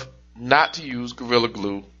of not to use Gorilla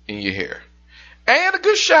Glue in your hair. And a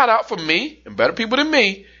good shout out from me, and better people than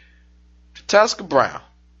me, to Tuska Brown.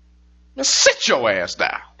 Now sit your ass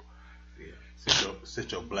down. Yeah,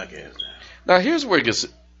 sit your black ass down. Now here's where it gets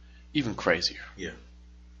even crazier. Yeah.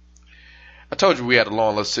 I told you we had a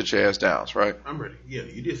long list of sit your ass downs, right? I'm ready. Yeah,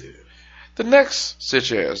 you did say that. The next sit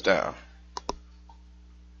your ass down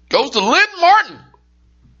goes to Lynn Martin.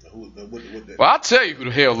 Well, I'll tell you who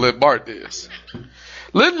the hell Lynn Martin is.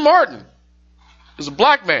 Lynn Martin is a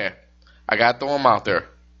black man. I got to throw him out there.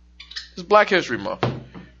 It's Black History Month.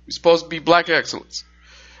 We're supposed to be black excellence.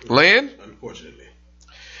 Lynn? Unfortunately.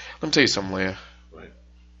 Let me tell you something, Lynn. Right.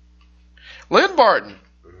 Lynn Martin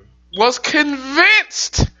was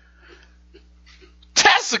convinced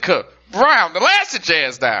Tuska Brown, the last sit your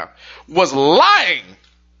ass down, was lying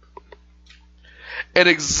and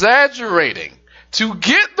exaggerating to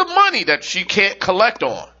get the money that she can't collect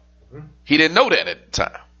on. He didn't know that at the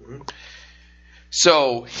time.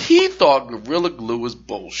 So he thought Gorilla Glue was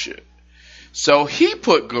bullshit. So he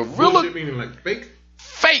put Gorilla... Bullshit meaning like fake?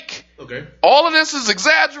 Fake. Okay. All of this is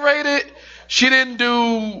exaggerated. She didn't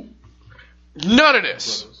do none of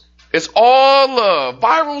this. It's all a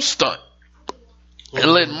viral stunt.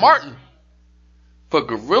 And Lynn Martin put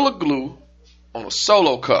Gorilla Glue on a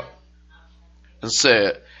Solo cup and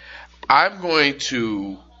said, I'm going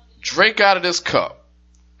to drink out of this cup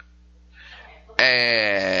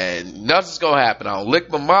and nothing's going to happen. I'll lick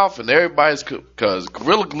my mouth and everybody's because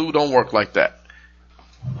Gorilla Glue don't work like that.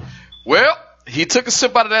 Well, he took a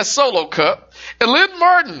sip out of that Solo cup and Lynn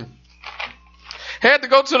Martin had to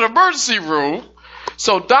go to the emergency room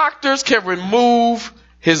so doctors can remove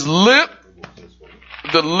his lip,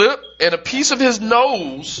 the lip, and a piece of his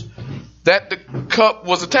nose that the cup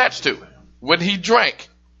was attached to when he drank.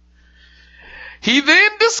 He then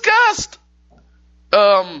discussed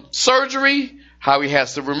surgery, how he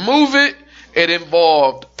has to remove it. It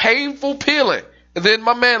involved painful peeling. And then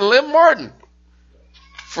my man Lynn Martin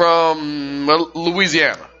from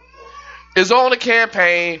Louisiana is on a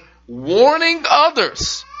campaign warning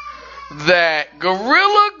others that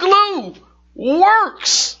Gorilla Glue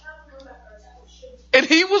works. And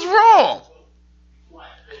he was wrong.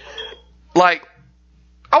 Like,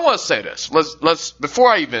 I want to say this. Let's before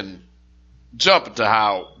I even jump into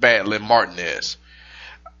how bad Lynn Martin is,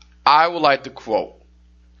 I would like to quote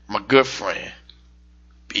my good friend,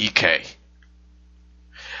 BK.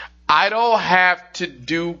 I don't have to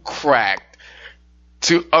do crack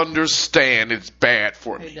to understand it's bad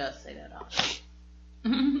for me. He does say that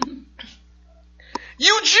often.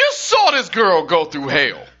 You just saw this girl go through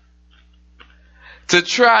hell to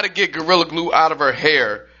try to get Gorilla Glue out of her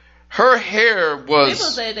hair. Her hair was...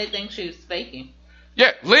 People say they think she's faking.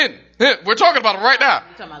 Yeah, Lynn, we're talking about it right now.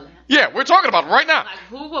 You talking about Lynn? Yeah, we're talking about it right now. Like,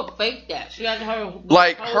 who would fake that? She had her...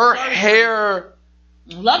 Like, her hair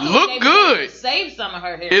looked good. Save some of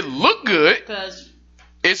her hair. It looked good. Because...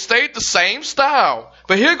 It stayed the same style.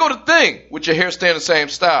 But here go the thing with your hair staying the same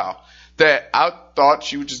style. That I thought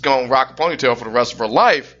she was just going to rock a ponytail for the rest of her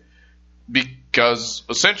life. Because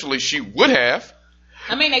essentially she would have.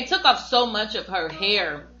 I mean, they took off so much of her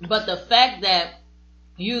hair. But the fact that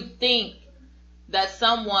you think that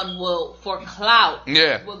someone will, for clout,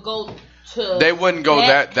 will go They wouldn't go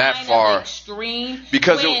that far. Extreme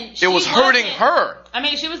because it was hurting her. I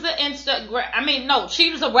mean, she was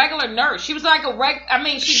she was a regular nurse. She was like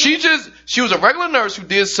she was a regular nurse who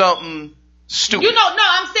did something stupid.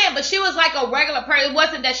 I'm saying, but she was like a regular person. It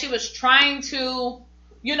wasn't that she was trying to,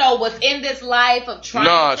 was in this life of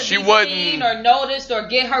trying to be seen or noticed or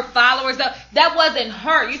get her followers up. That wasn't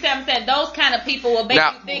her. You see what I'm saying? Those kind of people will make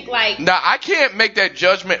you think like. Now, I can't make that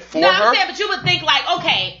judgment for her. I'm saying, but you would think like,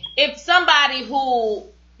 okay, if somebody who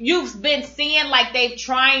you've been seeing like they've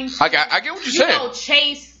trying to, I get what you're saying.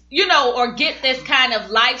 Chase, or get this kind of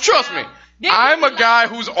lifestyle. Trust me, I'm a guy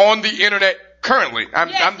who's on the internet currently.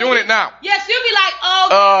 I'm doing it now. Yes, you'll be like,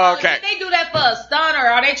 okay. Did they do that for a stunt, or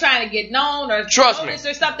are they trying to get known or trust me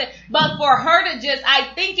or something? But for her to just, I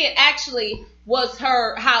think it actually was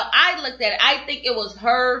her. How I looked at it, I think it was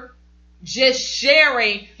her just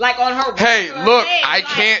sharing, like on her. Hey, look, I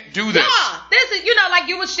can't do this. Yeah, this is, like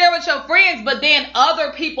you would share with your friends, but then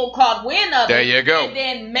other people caught wind of it. There you go. And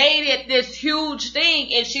then made it this huge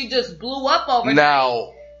thing, and she just blew up over.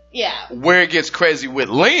 Now, where it gets crazy with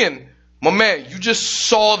Lynn, my man, you just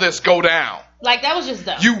saw this go down. Like, that was just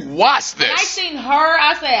dumb. You watched this. When I seen her,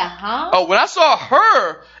 I said, huh? Oh, when I saw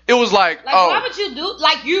her, it was like why would you do,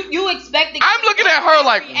 like, you expecting. I'm looking at her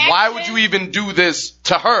like, why would you even do this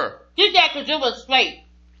to her? Did that because it was fake.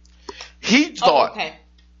 He thought.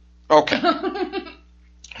 Okay.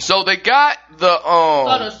 So they got the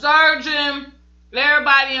So the surgeon,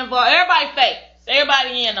 everybody involved, everybody fake.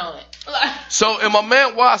 Everybody in on it. So, and my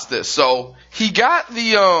man watched this. So he got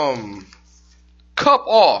the cup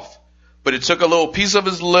off, but it took a little piece of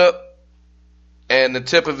his lip and the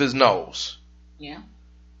tip of his nose. Yeah.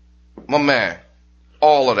 My man,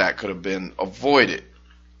 all of that could have been avoided.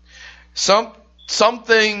 Some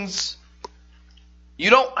things you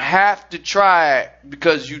don't have to try it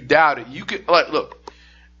because you doubt it. You could, like, look,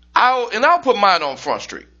 I'll put mine on Front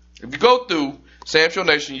Street. If you go through Sam Show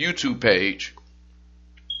Nation YouTube page,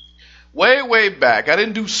 way back, I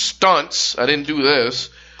didn't do stunts. I didn't do this,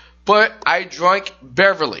 but I drank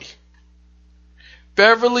Beverly.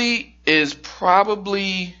 Beverly is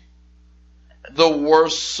probably the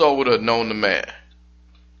worst soda known to man,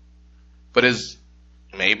 but it's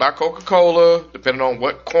made by Coca-Cola. Depending on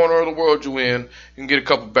what corner of the world you're in, you can get a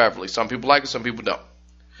couple of Beverly. Some people like it, some people don't.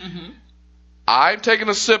 Mm-hmm. I'm taking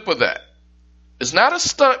a sip of that. It's not a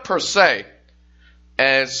stunt per se,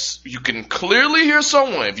 as you can clearly hear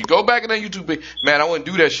someone. If you go back in that YouTube page, man, I wouldn't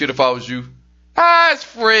do that shit if I was you. It's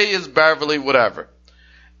free, it's Beverly, whatever.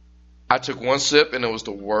 I took one sip and it was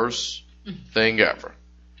the worst thing ever.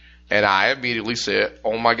 And I immediately said,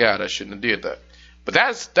 oh my God, I shouldn't have did that. But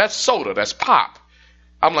that's soda, that's pop.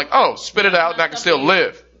 I'm like, oh, spit it out and I can still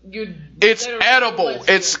live. It's edible.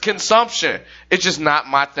 It's consumption. It's just not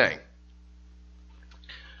my thing.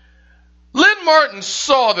 Lynn Martin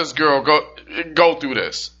saw this girl go through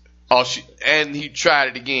this. And he tried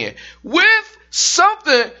it again. With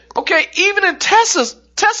something, okay, even in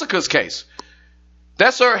Tessica's case,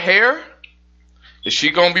 that's her hair. Is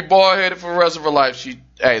she going to be bald-headed for the rest of her life?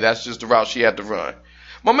 That's just the route she had to run.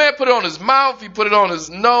 My man put it on his mouth. He put it on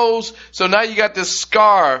his nose. So now you got this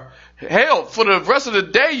scar. Hell, for the rest of the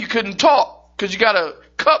day, you couldn't talk because you got a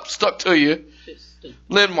cup stuck to you.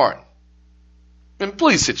 Lynn Martin. And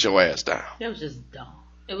please sit your ass down. That was just dumb.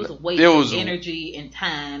 It was a waste of energy and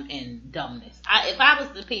time and dumbness. If I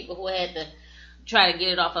was the people who had to try to get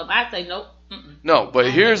it off of, I'd say nope. No,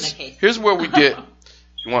 but here's where we get.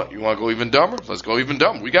 You want to go even dumber? Let's go even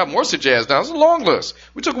dumber. We got more sit your ass down. It's a long list.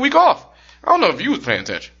 We took a week off. I don't know if you was paying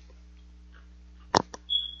attention.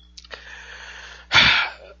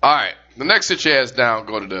 All right. The next sit your ass down,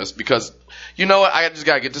 go to this. Because, you know what? I just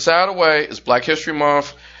got to get this out of the way. It's Black History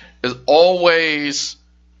Month. There's always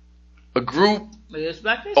a group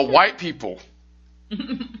of white people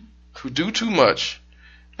who do too much.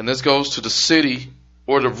 And this goes to the city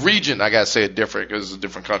or the region. I got to say it different because it's a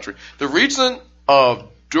different country. The region of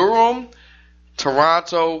Durham,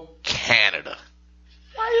 Toronto, Canada.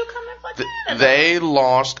 Why are you coming for Canada? They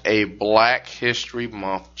launched a Black History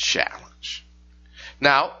Month challenge.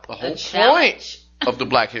 Now, the whole point of the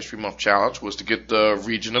Black History Month challenge was to get the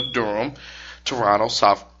region of Durham, Durham,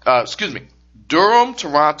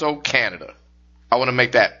 Toronto, Canada. I want to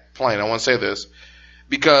make that plain. I want to say this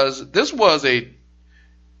because this was a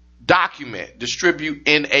document distributed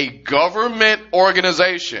in a government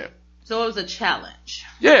organization. So it was a challenge.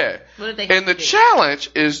 Yeah. What did they and the challenge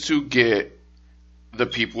is to get the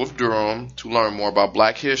people of Durham to learn more about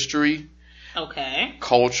Black history,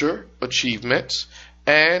 culture, achievements,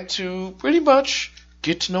 and to pretty much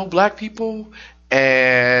get to know Black people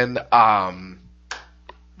and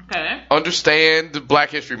Okay. Understand the Black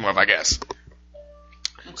History Month, I guess.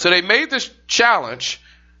 Okay. So they made this challenge.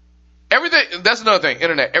 Everything, that's another thing,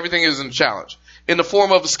 internet, everything is in a challenge. In the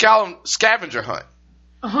form of a scavenger hunt.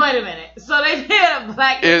 Wait a minute. So they did a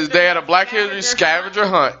Black History They had a Black History scavenger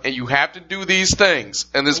hunt, and you have to do these things.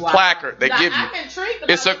 And this placard they give you,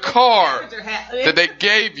 it's a card that they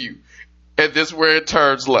gave you. And this is where it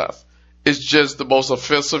turns left. It's just the most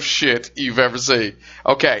offensive shit you've ever seen.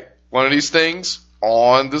 Okay, one of these things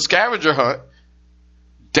on the scavenger hunt,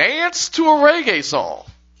 dance to a reggae song.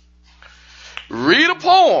 Read a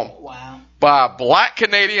poem by a Black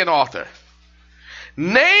Canadian author.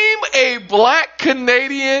 Name a Black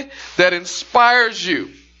Canadian that inspires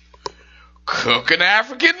you. Cook an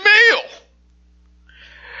African meal.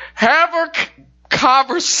 Have a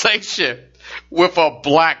conversation with a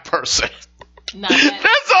Black person. No,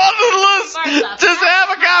 that's on the list. Just have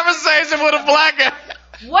a conversation with a Black guy.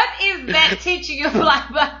 What is that teaching you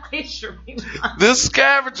Black history? This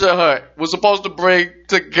scavenger hunt was supposed to bring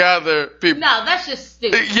together people. No, that's just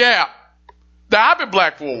stupid. Yeah. Now, I've been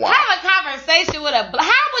Black for a while. Have a conversation with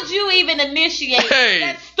How would you even initiate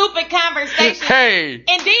that stupid conversation?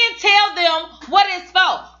 And then tell them what it's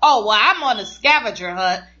for. Oh, well, I'm on a scavenger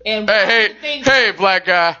hunt. And hey, Black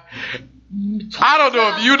guy. I don't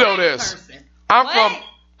know if you know this. I'm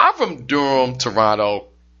from Durham, Toronto,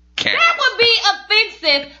 Canada. That would be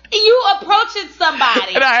offensive. You approaching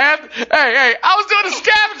somebody. And I was doing a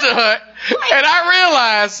scavenger hunt, and I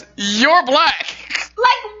realized you're Black.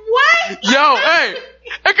 Like what? Yo, hey,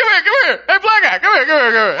 come here. Hey, Black guy, come here.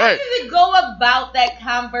 Hey. How did it go about that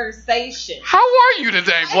conversation? How are you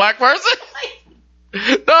today, Black person? No, I'm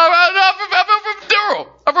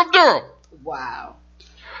from Durham. Wow.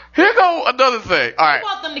 Here go another thing. All right. I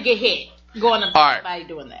want them to get hit. Going up somebody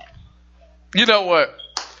doing that. You know what?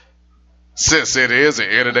 Since it is an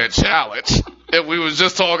internet challenge, and we was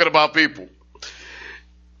just talking about people.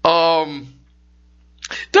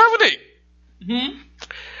 Dominique.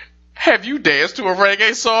 Have you danced to a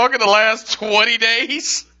reggae song in the last 20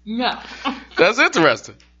 days? No. That's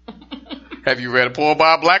interesting. Have you read a poem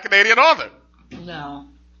by a Black Canadian author? No.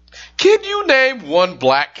 Can you name one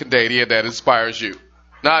Black Canadian that inspires you?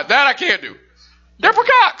 Now, that I can't do. Deborah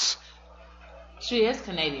Cox. She is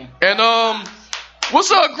Canadian. And, what's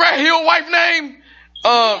her Grant Hill wife name?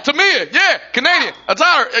 Tamia. Yeah, Canadian.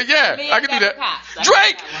 Atara. I can do that.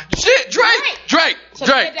 Drake. Shit, Drake.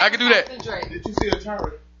 I can do that. Did you see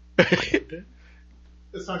Atara?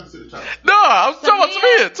 It's time to see Atara. No, I was talking about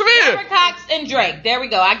Tamia. Deborah Cox and Drake. There we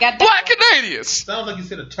go. I got that. Black Canadians. Sounds like you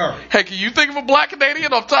said Atara. Hey, can you think of a Black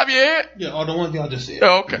Canadian off the top of your head? Yeah, the one y'all just said.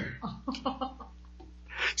 Oh, okay.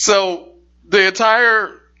 So, the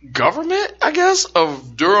entire government, I guess,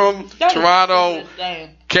 of Durham, Toronto,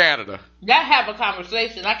 Canada. That have a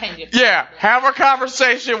conversation. I can't get. Yeah, have a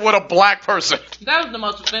conversation with a Black person. That was the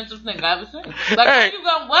most offensive thing I've ever seen. Like, you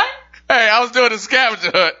go what? Hey, I was doing a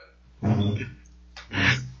scavenger hunt, and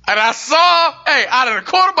I saw, out of the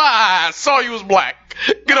corner of my eye, I saw you was Black.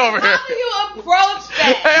 Get over here. How do you approach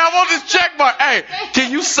that? Hey, I want this check mark. Hey,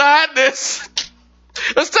 can you sign this?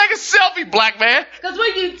 Let's take a selfie, Black man. Because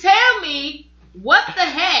when you tell me what the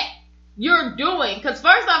heck you're doing, because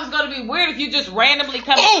first off, it's going to be weird if you just randomly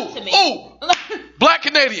come up to me. Black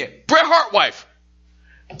Canadian, Bret Hart wife.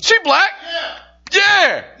 She Black?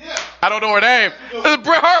 Yeah. I don't know her name. It's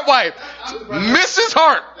Bret Hart wife. Mrs.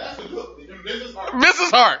 Hart.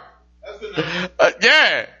 Mrs. Hart.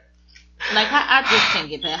 Yeah. Like, I just can't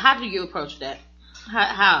get that. How do you approach that?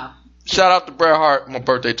 How? Shout out to Bret Hart, my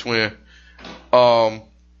birthday twin. Do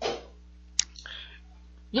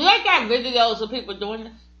they got videos of people doing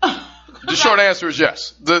this? The short answer is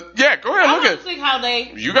yes. Go ahead, look at it. See how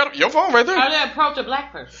they. You got your phone right there. How they approach a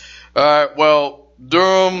Black person? All right. Well,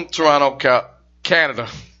 Durham, Toronto, Canada.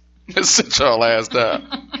 Let's sit y'all ass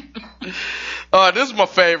down. This is my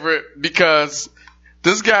favorite because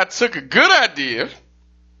this guy took a good idea.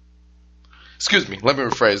 Excuse me. Let me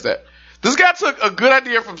rephrase that. This guy took a good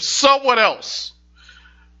idea from someone else.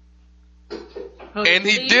 And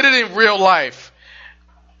he did it in real life.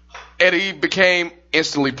 And he became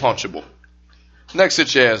instantly punchable. Next,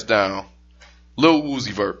 sit your ass down. Lil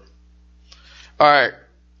Uzi Vert. Alright.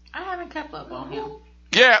 I haven't kept up on him.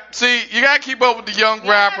 Yeah, see, you gotta keep up with the young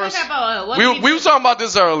rappers. We were talking about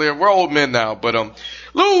this earlier. We're old men now, but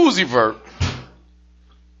Lil Uzi Vert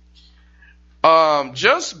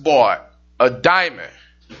just bought a diamond.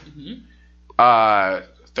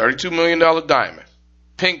 $32 million diamond.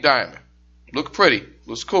 Pink diamond. Look pretty.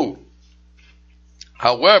 Looks cool.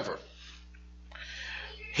 However,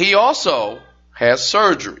 he also has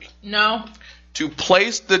surgery. No. To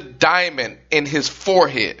place the diamond in his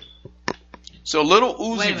forehead. So Little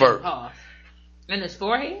Uzi Vert in his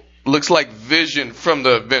forehead looks like Vision from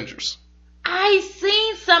the Avengers. I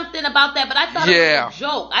seen something about that, but I thought it was a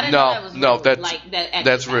joke. I didn't know that was real.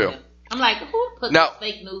 That's real. I'm like, who put this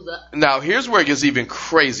fake news up? Now, here's where it gets even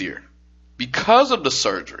crazier. Because of the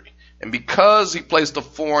surgery, and because he placed a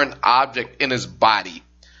foreign object in his body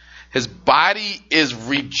is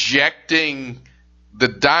rejecting the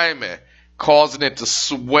diamond, causing it to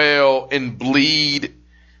swell and bleed.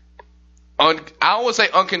 I don't want to say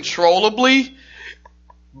uncontrollably,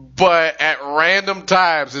 but at random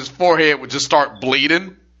times his forehead would just start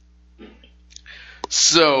bleeding.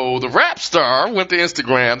 So the rap star went to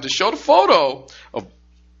Instagram to show the photo of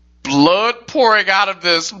blood pouring out of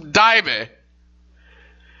this diamond,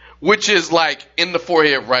 which is like in the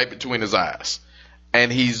forehead right between his eyes. And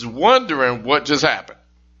he's wondering what just happened.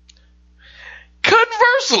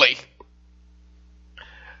 Conversely,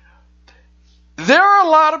 there are a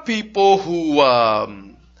lot of people who,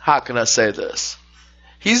 how can I say this?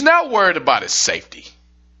 He's not worried about his safety.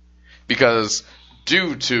 Because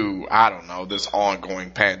due to, I don't know, this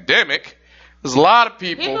ongoing pandemic, there's a lot of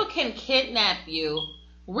people. People can kidnap you,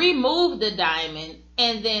 remove the diamond,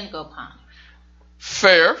 and then go pawn it.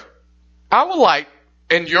 Fair. I would like,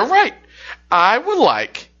 and you're right, I would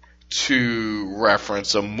like to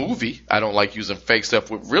reference a movie. I don't like using fake stuff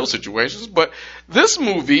with real situations, but this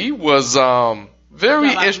movie was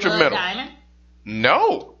very instrumental.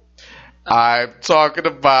 No. I'm talking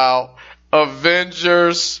about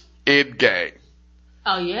Avengers Endgame.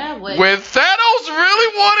 Oh, yeah? What? When Thanos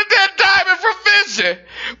really wanted that diamond from Vision,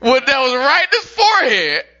 when that was right in his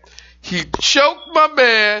forehead, he choked my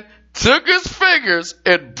man, took his fingers,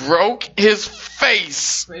 and broke his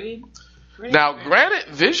face. Pretty now, granted,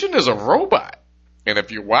 Vision is a robot. And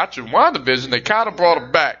if you're watching WandaVision, they kind of brought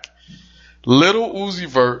him back. Little Uzi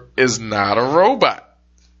Vert is not a robot.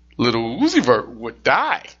 Little Uzi Vert would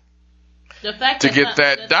die to get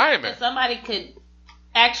that diamond. Somebody could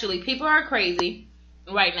actually, people are crazy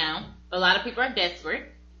right now. A lot of people are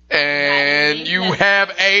desperate. And you have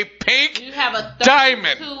a pink diamond. You have a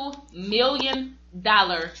 $32 million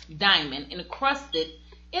diamond encrusted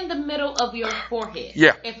in the middle of your forehead.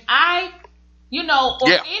 Yeah. If I,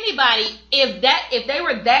 anybody, if they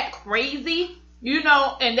were that crazy,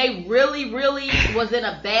 and they really, really was in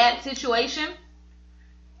a bad situation,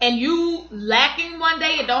 and you lacking one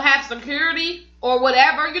day and don't have security or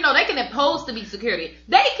whatever, they can impose to be security.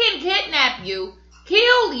 They can kidnap you,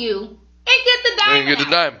 kill you, and get the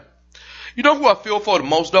diamond. You know who I feel for the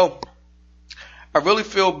most, though? I really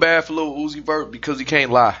feel bad for Lil Uzi Vert because he can't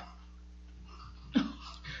lie.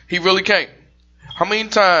 He really can't. How many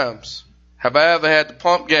times have I ever had to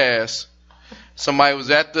pump gas? Somebody was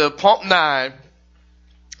at the pump 9.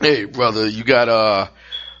 Hey, brother, you got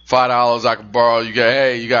 $5 I can borrow. You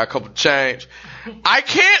got a couple change. I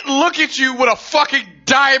can't look at you with a fucking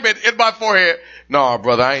diamond in my forehead. No,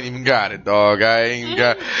 brother, I ain't even got it, dog. I ain't even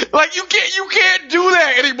got it. Like, you can't do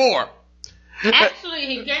that anymore. Actually,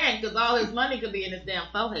 he can, because all his money could be in his damn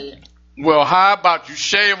forehead. Well, how about you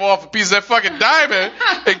shave off a piece of that fucking diamond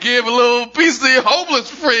and give a little piece to your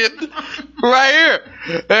homeless friend right here?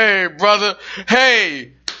 Hey, brother.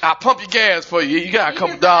 Hey, I'll pump your gas for you. You got a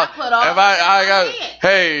couple dollars.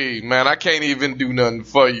 Hey, man, I can't even do nothing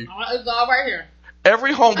for you. It's all right here.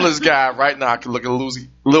 Every homeless guy right now can look at Lil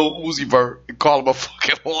Uzi Vert and call him a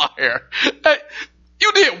fucking liar. Hey,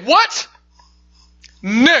 you did what?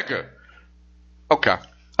 Nigga. Okay.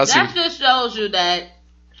 That just shows you that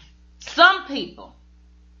some people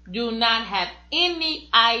do not have any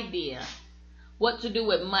idea what to do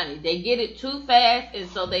with money. They get it too fast, and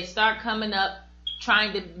so they start coming up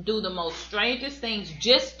trying to do the most strangest things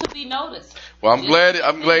just to be noticed. Well, I'm glad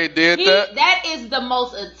he did that. That is the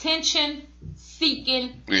most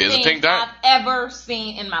attention-seeking thing I've ever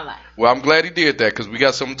seen in my life. Well, I'm glad he did that because we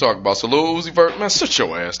got something to talk about. So, Lil Uzi Vert, man, sit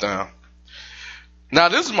your ass down. Now,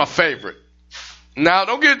 this is my favorite. Now,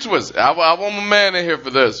 don't get it twisted. I want my man in here for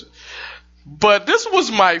this. But this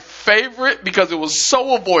was my favorite because it was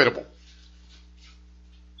so avoidable.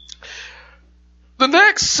 The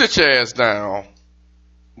next sit your ass down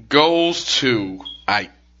goes to, I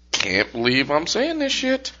can't believe I'm saying this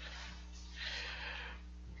shit.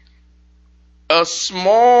 A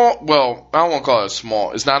small, well, I don't want to call it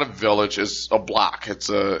small. It's not a village. It's a block. It's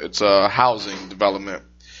a housing development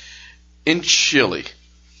in Chile.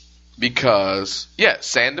 Because,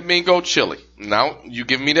 San Domingo, Chile. Now, you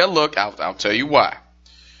give me that look, I'll tell you why.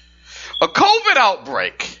 A COVID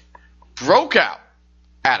outbreak broke out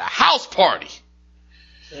at a house party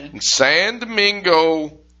in San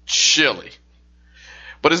Domingo, Chile.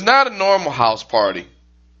 But it's not a normal house party.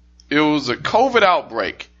 It was a COVID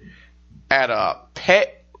outbreak at a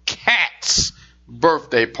pet cat's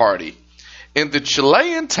birthday party in the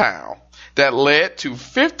Chilean town that led to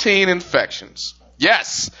 15 infections.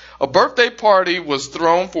 Yes, a birthday party was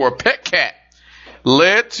thrown for a pet cat,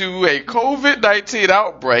 led to a COVID-19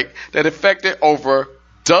 outbreak that affected over a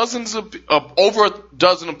dozen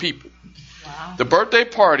of people. Wow. The birthday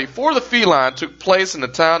party for the feline took place in the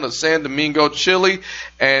town of San Domingo, Chile,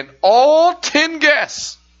 and all 10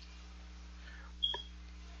 guests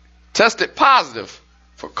tested positive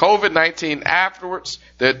for COVID-19 afterwards.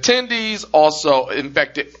 The attendees also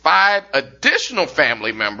infected 5 additional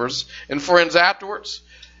family members and friends afterwards.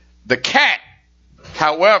 The cat,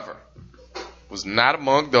 however, was not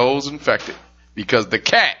among those infected because the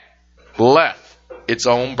cat left its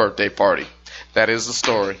own birthday party. That is the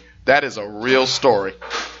story. That is a real story.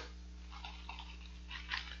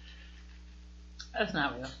 That's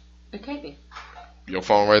not real. It can't be. Your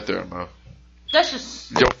phone right there, man. That's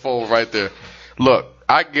just... Your phone right there. Look,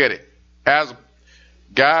 I get it. As a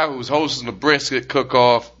guy who's hosting a brisket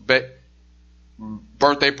cook-off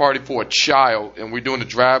birthday party for a child, and we're doing the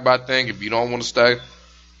drive-by thing, if you don't want to stay.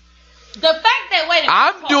 The fact that, wait a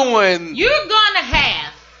minute. You're going to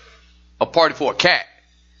have a party for a cat.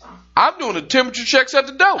 I'm doing the temperature checks at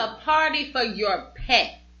the door. A party for your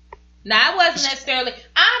pet. Now, I wasn't necessarily,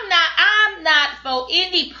 I'm not for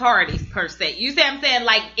any parties per se. You see what I'm saying?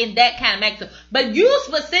 Like in that kind of magnitude. But you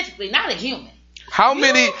specifically, not a human. How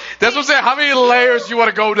many, that's what I'm saying, how many layers you want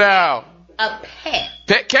to go down? A pet.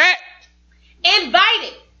 Pet cat?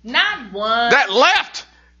 Invited. Not one. That left.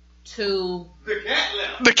 2.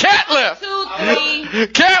 The cat left. 2, 3.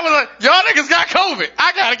 Cat was like, y'all niggas got COVID.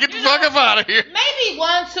 I gotta get the fuck up out of here. Maybe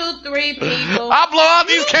 1, 2, 3 people. I'll blow out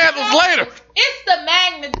these candles later. It's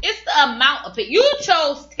the amount of people. You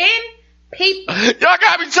chose 10 people. Y'all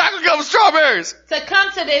got me chocolate covered strawberries. To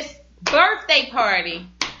come to this birthday party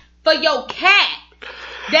for your cat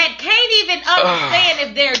that can't even understand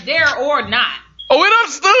if they're there or not. Oh, it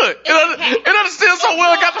understood. It understood so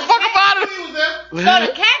well. It got the fuck up out of it. So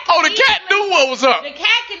the cat. The cat knew what was up. The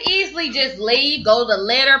cat could easily just leave, go to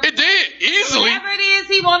litter. It did easily. Whatever it is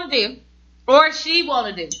he want to do, or she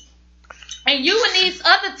want to do, and you and these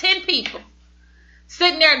other 10 people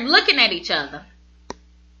sitting there looking at each other,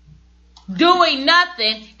 doing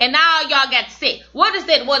nothing, and now y'all got sick. What is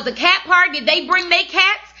it? Was the cat party? Did they bring their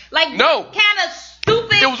cats? Like no. Kind of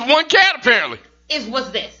stupid. It was one cat apparently.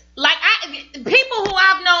 Was this? Like people who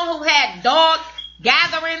I've known who had dog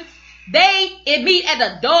gatherings, they meet at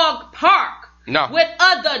a dog park with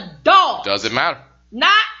other dogs. Doesn't matter.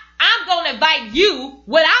 I'm going to invite you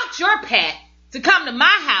without your pet to come to my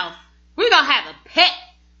house. We're going to have a pet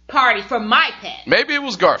party for my pet. Maybe it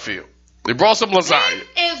was Garfield. They brought some lasagna.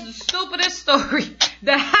 This is the stupidest story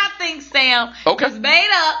that I think Sam was made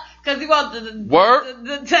up. Because he wants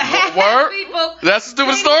to have people. That's the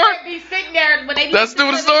stupid story? Be sitting there when they that's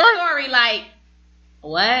stupid story? Like,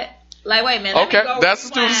 what? Like, wait a minute. Okay, that's the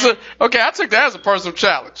stupid story. Okay, I took that as a personal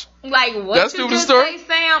challenge. Like, what that's you just story? Say,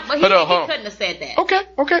 Sam? But he couldn't have said that.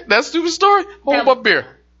 Okay, that's stupid story. Hold my beer.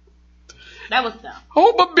 That was dumb.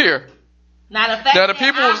 Hold my beer. Now, the fact that I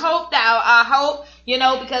hope,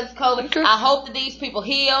 because of COVID, I hope that these people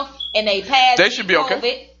heal and they pass They should be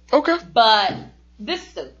COVID, okay. But this is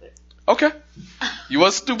stupid. Okay. You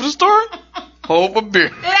want a stupid story? Hold my beer.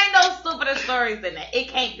 There ain't no stupider stories than that. It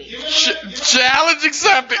can't be. Challenge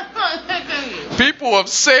accepted. People have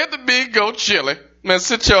said to me, go chilling. Man,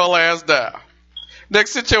 sit your ass down.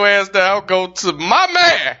 Next, sit your ass down. Go to my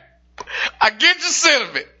man. I get your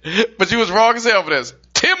sentiment. But you was wrong as hell for this.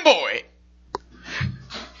 Tim Boyd.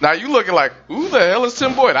 Now you looking like, who the hell is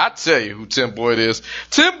Tim Boyd? I tell you who Tim Boyd is.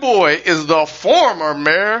 Tim Boyd is the former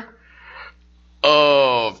mayor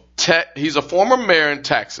of he's a former mayor in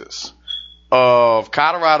Texas, of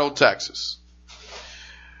Colorado, Texas.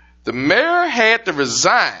 The mayor had to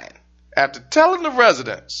resign after telling the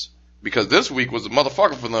residents, because this week was a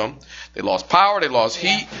motherfucker for them. They lost power, they lost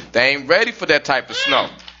heat. They ain't ready for that type of snow.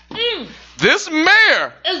 This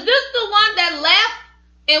mayor. Is this the one that left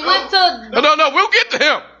and went to? No, we'll get to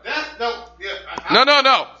him. No.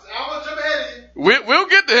 I want to jump ahead of you. We'll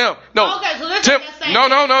get to him. No. Okay, so this Tim. No.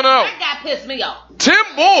 That guy pissed me off. Tim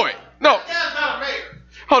Boyd. No. That's not a mayor.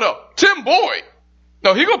 Hold up. Tim Boyd.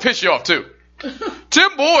 No, he gonna piss you off too.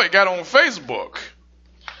 Tim Boyd got on Facebook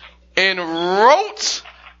and wrote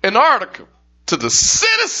an article to the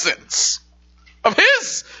citizens of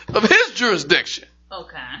his jurisdiction.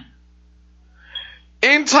 Okay.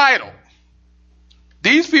 Entitled,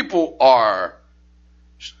 "These people are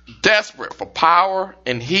desperate for power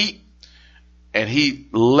and heat," and he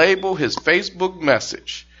labeled his Facebook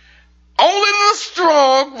message, "Only the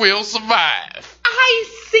strong will survive." I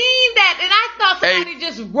seen that, and I thought somebody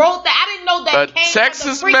just wrote that. I didn't know that came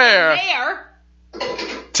Texas from the mayor,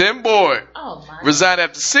 Tim Boyd, resigned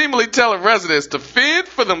after seemingly telling residents to fend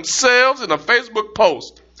for themselves in a Facebook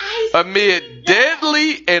post amid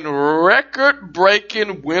deadly and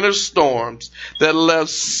record-breaking winter storms that left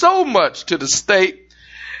so much to the state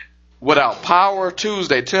without power.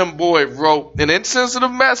 Tuesday, Tim Boyd wrote an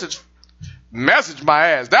insensitive message. Message my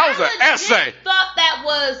ass. That was an essay. I thought that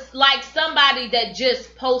was like somebody that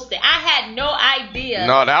just posted. I had no idea.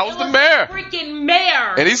 No, that was the mayor. Freaking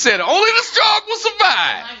mayor. And he said, only the strong will survive.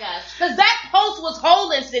 Oh my gosh. Because that post was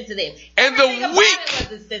whole insensitive. And the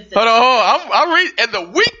weak. Hold on. I'm reading. And the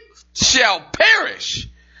weak shall perish.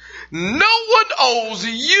 No one owes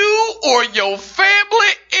you or your family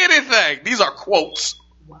anything. These are quotes.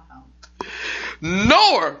 Wow.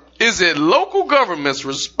 Nor is it local government's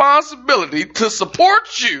responsibility to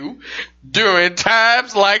support you during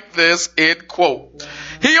times like this, end quote.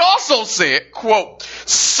 He also said, quote,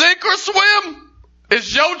 sink or swim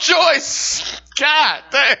is your choice. God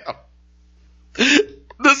damn.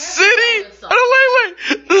 The city,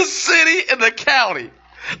 the city and the county,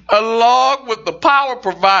 along with the power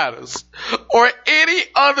providers or any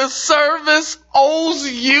other service, owes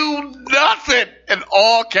you nothing, in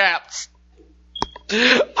all caps.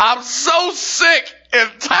 I'm so sick and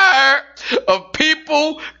tired of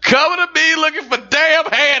people coming to me looking for damn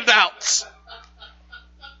handouts.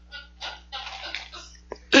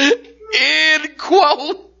 End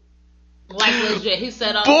quote. Like legit, he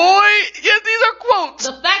said, boy, yeah, these are quotes.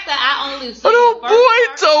 The fact that I only see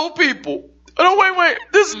Boy told people. Wait.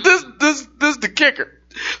 This the kicker.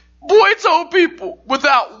 Boy told people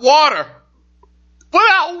without water,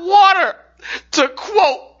 to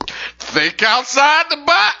quote, think outside the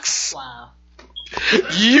box. Wow.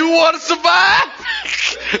 You want to survive?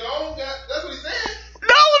 That's what he said.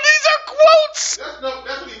 No, these are quotes. That's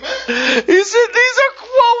what he meant. He said these are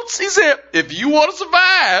quotes. He said, if you want to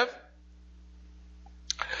survive,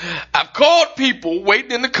 I've called people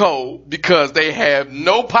waiting in the cold because they have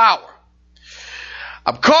no power.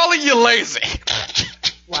 I'm calling you lazy.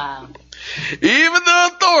 Wow. Even the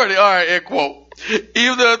authority, all right, end quote.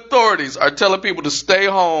 Even the authorities are telling people to stay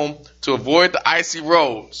home to avoid the icy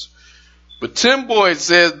roads. But Tim Boyd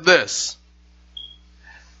says this.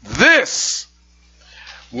 This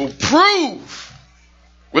will prove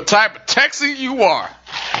what type of Texan you are.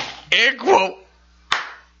 End quote.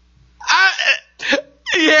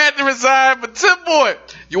 He had to resign, but Tim Boyd,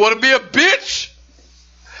 you want to be a bitch?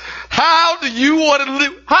 How do you want to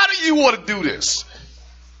live? How do you want to do this?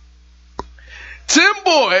 Tim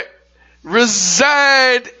Boyd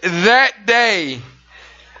resigned that day,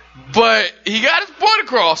 but he got his point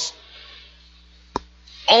across.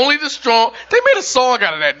 Only the strong. They made a song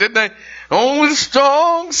out of that, didn't they? Only the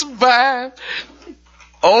strong survive.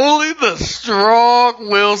 Only the strong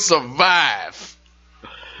will survive.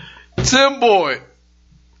 Tim Boyd.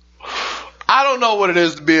 I don't know what it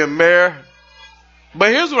is to be a mayor,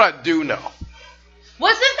 but here's what I do know.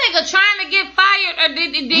 Was this nigga trying to get fired, or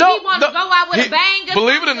did he want to go out with a bang?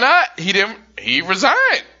 Believe it or not, he didn't. He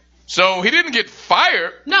resigned, so he didn't get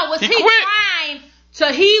fired. No, was he quit. trying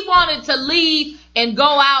to? He wanted to leave and go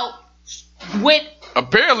out with.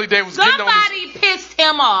 Apparently, they was somebody pissed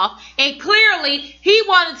him off, and clearly he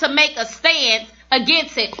wanted to make a stance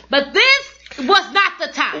against it. But this was not the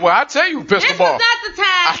time. Well, I tell you, pissed him off. This was not the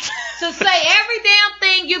time to say every damn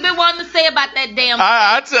thing you've been wanting to say about that damn.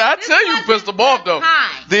 I tell you, pissed him off though.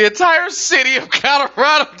 The entire city of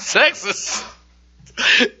Colorado, Texas,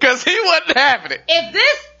 because he wasn't having it.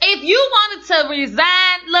 If you wanted to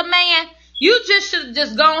resign, little man, you just should have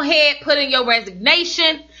just gone ahead, put in your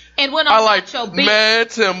resignation, and went on with your business. Man,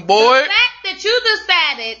 Tim Boyd. The fact that you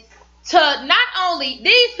decided to not only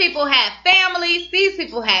these people have families, these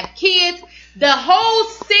people have kids. The whole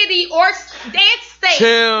city or state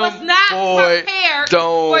was not prepared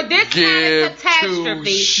for this kind of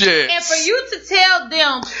catastrophe. And for you to tell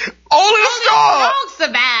them only the strong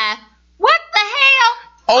survive, what the hell?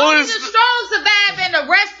 Only the strong survive and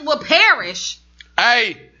the rest will perish.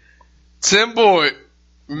 Hey, Tim Boyd,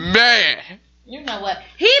 man. You know what?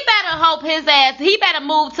 He better hope he better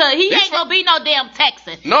move to, he ain't gonna be no damn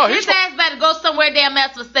Texan. No, his ass better go somewhere damn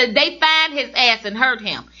else so they find his ass and hurt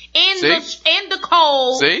him. In the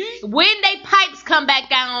cold, when they pipes come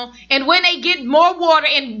back on, and when they get more water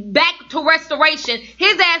and back to restoration,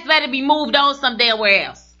 his ass better be moved on some damn where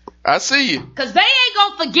else. I see you. Cause they ain't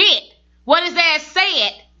gonna forget what his ass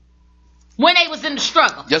said when they was in the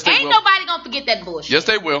struggle. Yes, they ain't will. Nobody gonna forget that bullshit. Yes,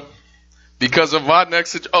 they will. Because of our next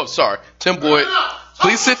situation. Oh, sorry. Tim Boyd,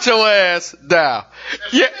 please sit your ass down.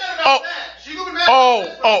 Yeah.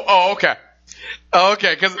 Okay.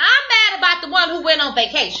 Okay, because I'm mad about the one who went on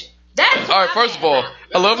vacation. That's all right. First of all,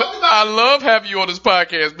 I love having you on this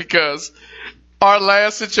podcast because our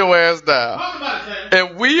last sit your ass down,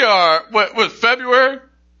 and we are what February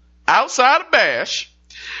outside of Bash.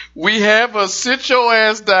 We have a sit your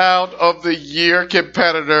ass down of the year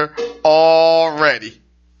competitor already.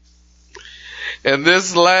 And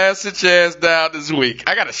this last sit your ass down this week,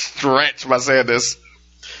 I gotta stretch by saying this.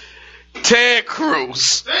 Ted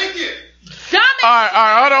Cruz. Thank you. All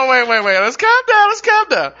right, hold on, wait. Let's calm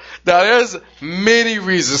down. Now, there's many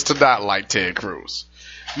reasons to not like Ted Cruz.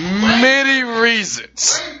 Many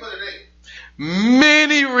reasons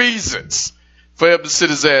for him to sit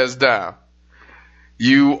his ass down.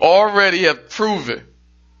 You already have proven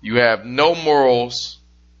you have no morals,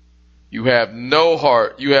 you have no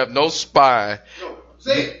heart, you have no spine.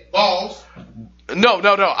 Say it, balls. No.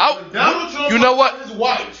 You know what? His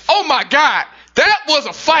wife. Oh my God, that was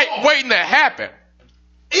a fight waiting to happen.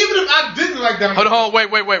 Even if I didn't like that. Hold on,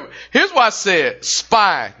 wait. Here's why I said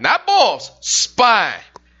spine, not balls, spine.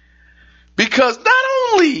 Because not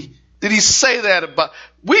only did he say that about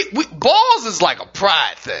balls is like a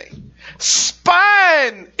pride thing.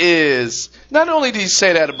 Spine is not only did he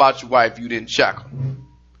say that about your wife, you didn't check him.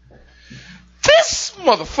 This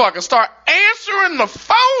motherfucker start answering the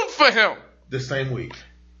phone for him the same week,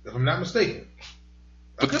 if I'm not mistaken.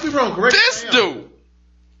 I could be wrong. Correct. This dude,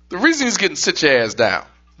 the reason he's getting sit your ass down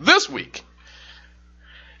this week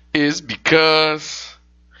is because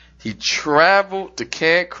he traveled to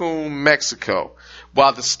Cancun, Mexico,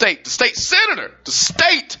 while the state senator,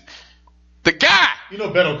 the guy. You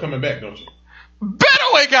know Beto coming back, don't you?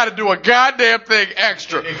 Beto ain't got to do a goddamn thing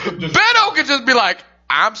extra. Beto can just be like,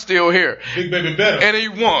 I'm still here. Big baby Beto. And he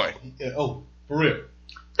won. Oh, for real.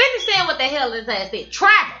 Finish saying what the hell his ass said.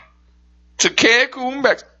 Travel. To Cancun,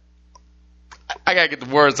 Mexico. I got to get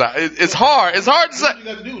the words out. It's hard. It's hard to say. You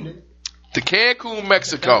got to do, nigga. To Cancun,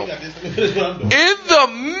 Mexico. In the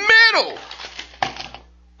middle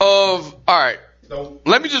of, all right,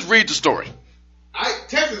 let me just read the story.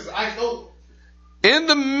 Texas, I know. In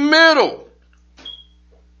the middle,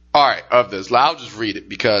 all right, of this, I'll just read it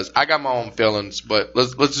because I got my own feelings, but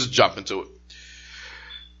let's just jump into it.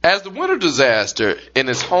 As the winter disaster in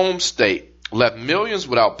his home state left millions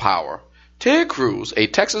without power, Ted Cruz, a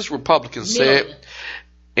Texas Republican, said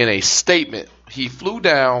in a statement he flew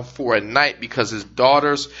down for a night because his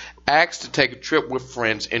daughters asked to take a trip with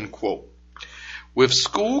friends, end quote. With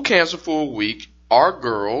school canceled for a week, our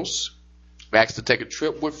girls asked to take a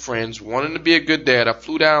trip with friends, wanting to be a good dad. I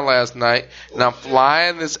flew down last night, and I'm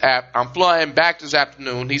flying back this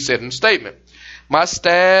afternoon, he said in a statement. My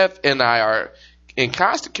staff and I are in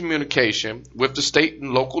constant communication with the state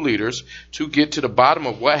and local leaders to get to the bottom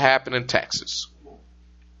of what happened in Texas.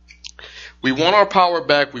 We want our power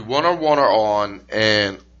back, we want our water on,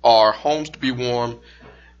 and our homes to be warm.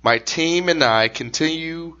 My team and I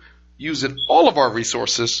continue using all of our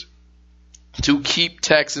resources to keep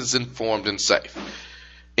Texans informed and safe.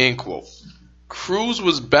 End quote. Cruz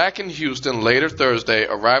was back in Houston later Thursday,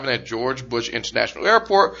 arriving at George Bush International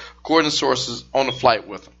Airport, according to sources on the flight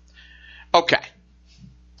with him. Okay.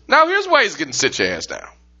 Now here's why he's getting sit your ass down.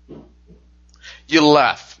 You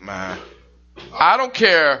left, man. I don't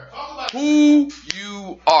care who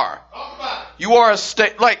you are. You are a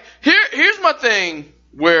state. Like, here's my thing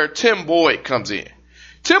where Tim Boyd comes in.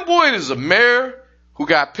 Tim Boyd is a mayor who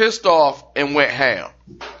got pissed off and went ham.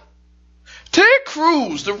 Ted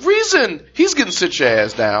Cruz, the reason he's getting sit your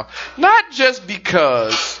ass down, not just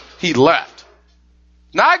because he left.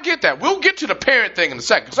 Now, I get that. We'll get to the parent thing in a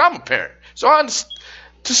second, because I'm a parent. So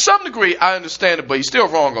to some degree, I understand it, but he's still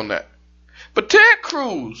wrong on that. But Ted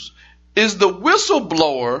Cruz is the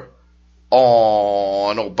whistleblower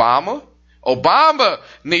on Obama. Obama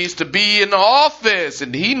needs to be in the office,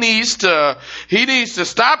 and he needs to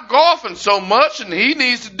stop golfing so much, and he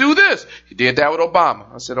needs to do this. He did that with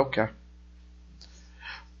Obama. I said, okay.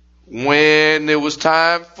 When it was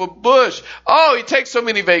time for Bush, he takes so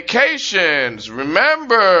many vacations.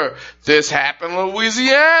 Remember, this happened in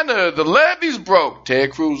Louisiana. The levees broke.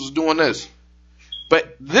 Ted Cruz was doing this.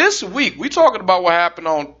 But this week, we talking about what happened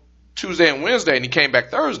on Tuesday and Wednesday, and he came back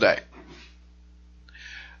Thursday.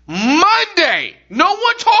 Monday. No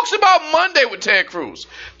one talks about Monday with Ted Cruz.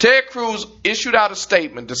 Ted Cruz issued out a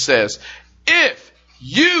statement that says, if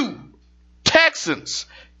you Texans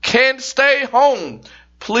can stay home,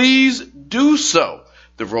 please do so.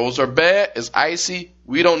 The roads are bad. It's icy.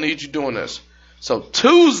 We don't need you doing this. So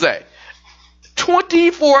Tuesday,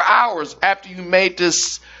 24 hours after you made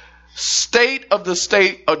this state of the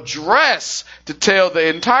state address to tell the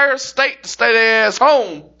entire state to stay their ass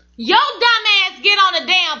home, your dumb ass get on a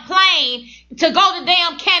damn plane to go to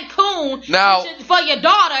damn Cancun now, for your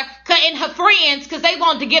daughter and her friends because they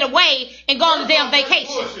wanted to get away and go on a damn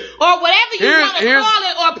vacation. Or whatever you want to call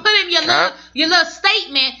it or put in your little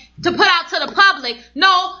statement to put out to the public.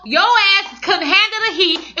 No, your ass couldn't handle the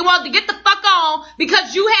heat and wanted to get the fuck on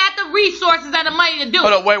because you had the resources and the money to do it.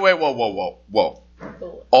 Hold on, wait, whoa.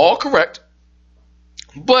 All correct.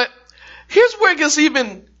 But here's where it gets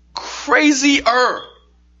even crazier.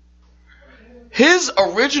 His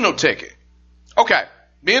original ticket. Okay,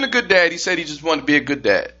 being a good dad, he said he just wanted to be a good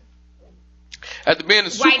dad. After being a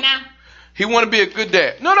right now, he wanted to be a good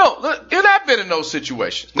dad. No, look, I've been in those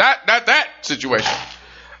situations. Not that situation.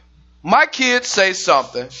 My kids say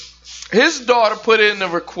something. His daughter put in the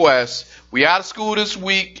request. We out of school this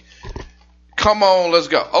week. Come on, let's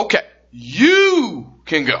go. Okay, you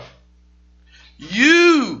can go.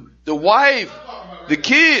 You, the wife, the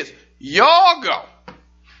kids, y'all go.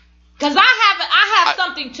 Cause I have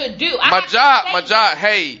something to do. My job.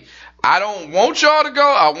 Hey, I don't want y'all to go.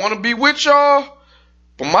 I want to be with y'all,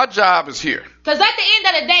 but my job is here. Cause at the end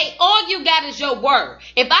of the day, all you got is your word.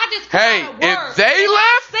 If I just if they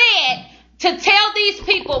left, I said to tell these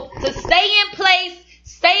people to stay in place,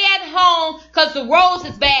 stay at home, cause the roads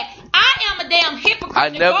is bad. I am a damn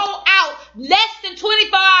hypocrite to go out less than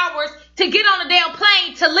 24 hours to get on a damn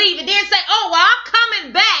plane to leave and then say, "Oh, well, I'm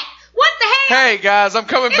coming back." What the hell? Hey guys, I'm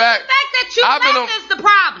coming back. The fact that you left is the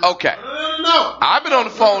problem. Okay. No. I've been on the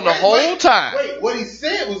phone the whole time. Wait, what he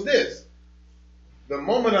said was this. The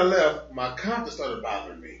moment I left, my conscience started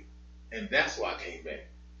bothering me. And that's why I came back.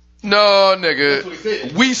 No, nigga. That's what he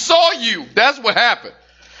said. We saw you. That's what happened.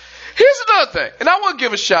 Here's another thing. And I want to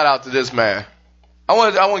give a shout out to this man. I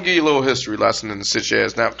want to give you a little history lesson in the sit your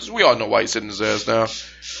ass down. Because we all know why he's sitting his ass down.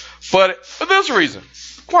 But for this reason,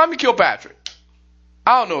 Kwame Kilpatrick.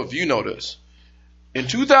 I don't know if you know this. In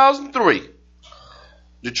 2003,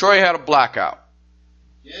 Detroit had a blackout.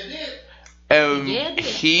 Yeah, it did. And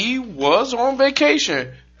he was on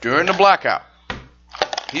vacation during the blackout.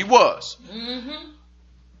 He was. Mm-hmm.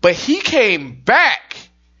 But he came back.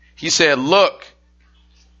 He said, look,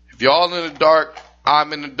 if y'all in the dark,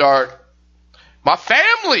 I'm in the dark. My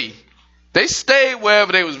family, they stayed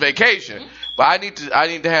wherever they was vacation. But I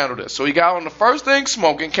need to handle this. So he got on the first thing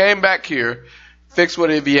smoking, came back here, fixed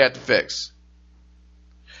whatever he had to fix.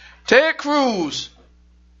 Ted Cruz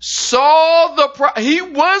saw he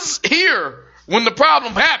was here when the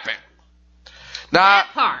problem happened.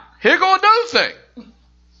 Now, here go another thing.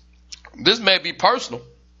 This may be personal.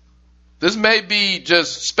 This may be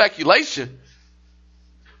just speculation.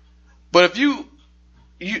 But if you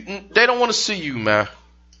they don't want to see you, man.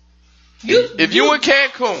 If you in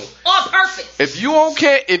Cancun, on purpose. If you in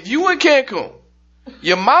Cancun,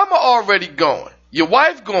 your mama already going. Your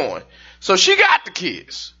wife going. So she got the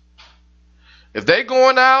kids. If they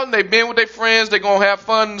going out and they been with their friends, they going to have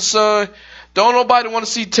fun in the sun. Don't nobody want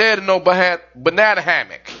to see Ted in no banana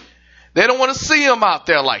hammock. They don't want to see him out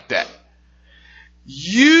there like that.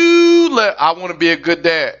 I want to be a good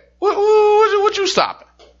dad. What you stopping?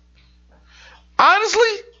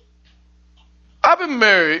 Honestly, I've been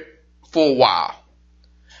married for a while.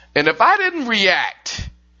 And if I didn't react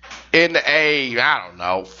in a,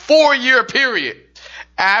 4-year period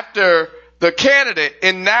after the candidate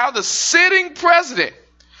and now the sitting president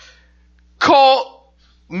called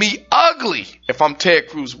me ugly if I'm Ted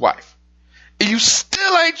Cruz's wife, and you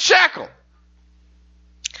still ain't check him,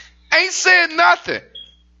 ain't said nothing,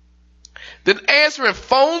 then answering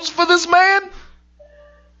phones for this man,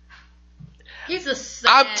 he's a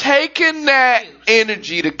sad I'm taking that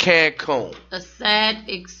energy to Cancun. A sad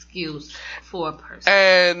excuse for a person.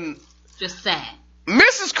 And just sad.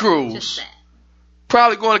 Mrs. Cruz just sad.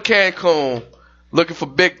 Probably going to Cancun looking for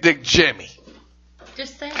Big Dick Jimmy.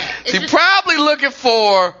 Just sad. She's probably looking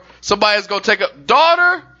for somebody that's going to take a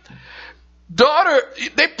daughter.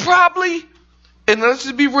 They probably, and let's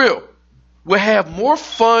just be real, will have more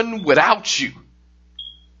fun without you.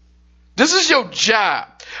 This is your job.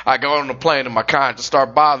 I got on the plane and my conscience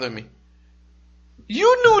start bothering me.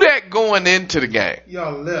 You knew that going into the game.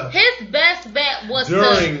 Y'all left. His best bet was you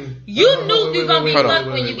knew you were going to be fucked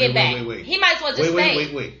when you get back. He might as well just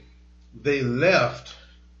stay. Wait. They left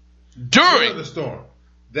during the storm.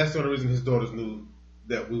 That's the only reason his daughters knew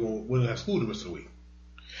that we wouldn't have school the rest of the week.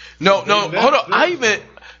 No, hold on.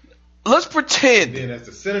 Let's pretend. Then as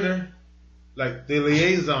the senator, like the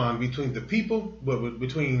liaison between the people, but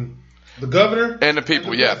between the governor and the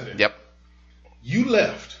people, Yep. You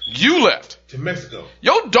left to Mexico.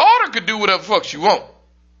 Your daughter could do whatever fuck she want.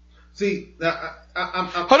 See, now,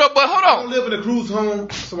 Hold on. I don't live in a cruise home,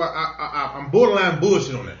 so I'm borderline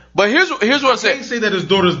bullshit on that. But here's what I said. I can't say that his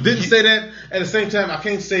daughters didn't say that. At the same time, I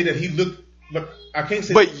can't say that he looked. But I can't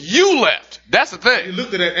say. But you left. That's the thing. He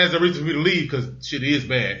looked at it as a reason for me to leave because shit is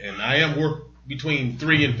bad, and I am worth between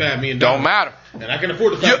 $3 and $5 million. Don't matter. And I can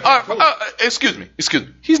afford to. Excuse me.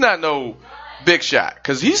 He's not no big shot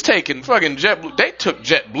because he's taking fucking JetBlue. They took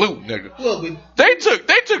JetBlue, nigga. Well, they took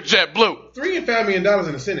JetBlue. $3 and $5 million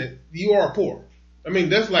in the Senate. You are poor. I mean,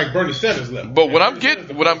 that's like Bernie Sanders level. But what I'm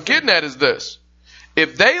getting at is this: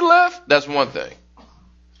 if they left, that's one thing.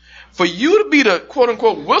 For you to be the quote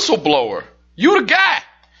unquote whistleblower, you the guy.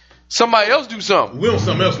 Somebody else do something. We on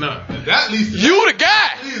something else now. That leads to you the guy.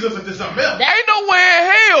 That leads us into something else. Ain't no way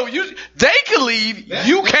in hell they can leave.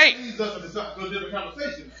 You can't. That leads us into a different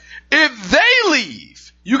conversation. If they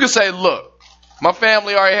leave, you can say, look, my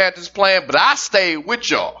family already had this plan, but I stayed with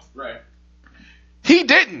y'all. Right. He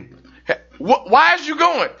didn't. Why is you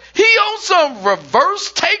going? He on some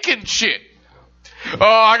reverse taking shit. Oh,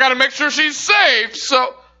 I got to make sure she's safe.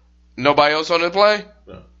 So, nobody else on the plane?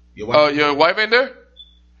 No. Your wife ain't there?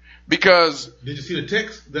 Because. Did you see the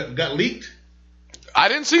text that got leaked? I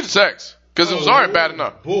didn't see the text because it was already bad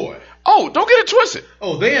enough. Boy. Oh, don't get it twisted.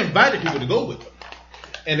 Oh, they invited people to go with them.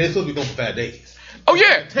 And they're supposed to be going for 5 days. Oh,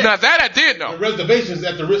 yeah. Now, that I did know. The reservations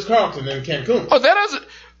at the Ritz-Carlton in Cancun. Oh, that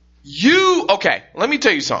doesn't. Okay, let me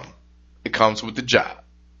tell you something. It comes with the job.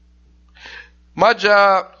 My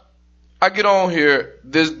job, I get on here,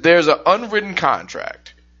 there's an unwritten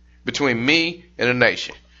contract between me and the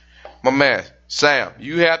nation. My man, Sam,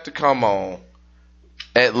 you have to come on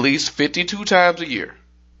at least 52 times a year.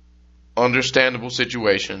 Understandable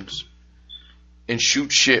situations. And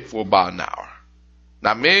shoot shit for about an hour.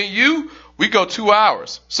 Now, me and you, we go 2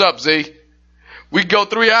 hours. Sup, Z? We go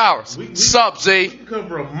 3 hours. Sup, Z? We can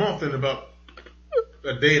cover a month in about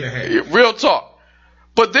a day and a half. Real talk.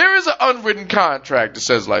 But there is an unwritten contract that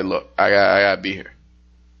says, like, look, I gotta be here.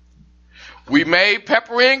 We may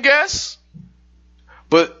pepper in guests,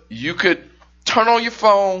 but you could turn on your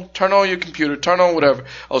phone, turn on your computer, turn on whatever.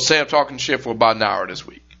 Oh, say I'm talking shit for about an hour this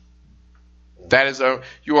week. That is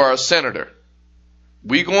you are a senator.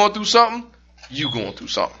 We going through something, you going through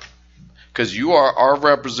something. Because you are our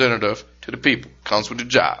representative to the people. Comes with the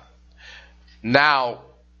job. Now,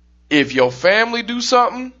 if your family do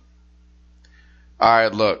something, all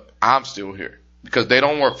right, look, I'm still here. Because they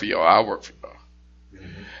don't work for y'all. I work for y'all.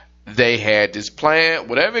 Mm-hmm. They had this plan.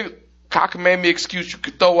 Whatever cockamamie excuse you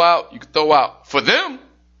could throw out, you could throw out. For them.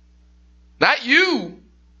 Not you.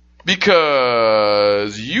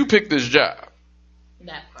 Because you picked this job.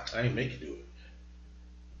 That part. I didn't make you do it.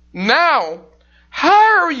 Now,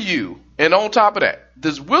 how are you? And on top of that,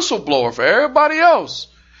 this whistleblower for everybody else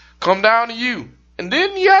come down to you. And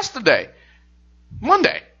then yesterday,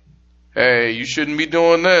 Monday, hey, you shouldn't be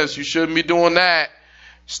doing this. You shouldn't be doing that.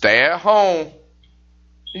 Stay at home.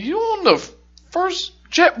 You on the first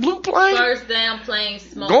JetBlue plane? First damn plane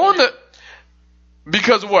smoking. Going to,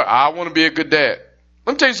 because of what? I want to be a good dad.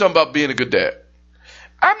 Let me tell you something about being a good dad.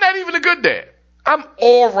 I'm not even a good dad. I'm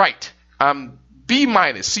all right. I'm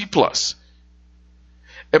B-, C+.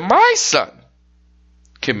 And my son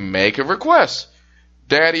can make a request.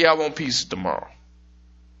 Daddy, I want pizza tomorrow.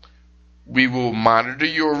 We will monitor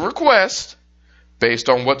your request based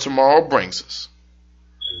on what tomorrow brings us.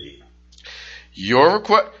 Your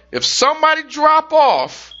request, if somebody drop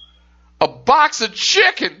off a box of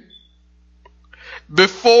chicken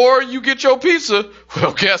before you get your pizza,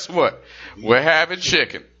 well, guess what? We're having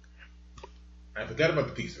chicken. I forgot about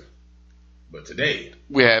the pizza. But today,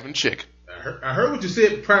 we're having chicken. I heard what you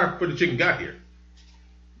said prior before the chicken got here.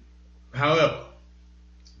 However,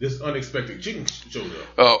 this unexpected chicken showed up.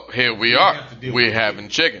 Oh, here we are. We're having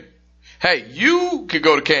chicken. Hey, you could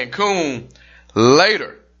go to Cancun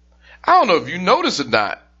later. I don't know if you notice or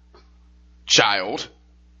not, child.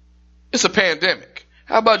 It's a pandemic.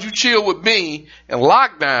 How about you chill with me and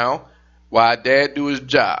lockdown while Dad do his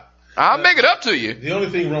job? I'll make it up to you. The only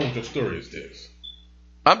thing wrong with your story is this.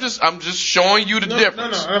 I'm just showing you the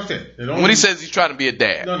difference. No, I understand. When he says he's trying to be a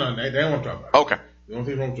dad. No, that ain't what I'm talking about. Okay. The only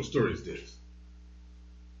thing wrong with your story is this.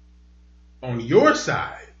 On your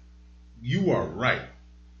side, you are right.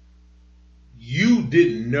 You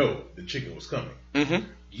didn't know the chicken was coming. Mm-hmm.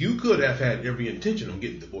 You could have had every intention of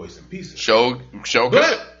getting the boys some pieces. Show good.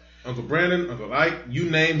 But Uncle Brandon, Uncle Ike, you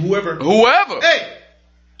name whoever. Hey,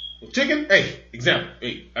 chicken. Hey, example.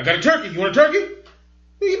 Hey, I got a turkey. You want a turkey?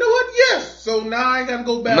 You know what? Yes. So now I got to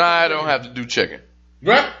go back. Nah, I don't have to do chicken.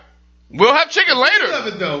 Right? We'll have chicken later. Of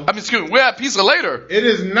it, though, I mean, excuse me. We'll have pizza later. It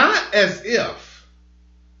is not as if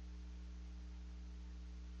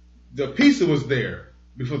the pizza was there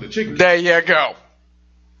before the chicken. There you go.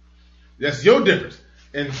 That's your difference.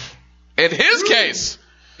 And in his case,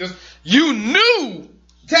 you knew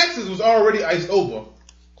Texas was already iced over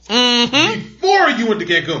before you went to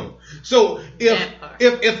Cancun. So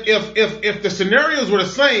if the scenarios were the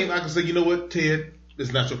same, I could say, you know what, Ted,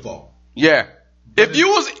 it's not your fault. Yeah. If you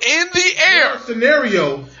was in the air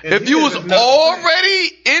scenario, if you was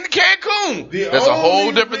already in Cancun, that's a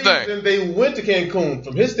whole different thing. And they went to Cancun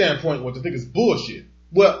from his standpoint was I think it's bullshit.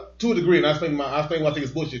 Well, to a degree, and I'll explain why I think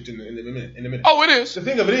it's bullshit in a minute. Oh, it is. The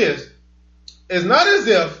thing of it is, it's not as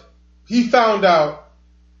if he found out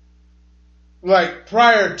like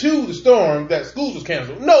prior to the storm that schools was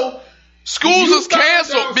canceled. No. Schools was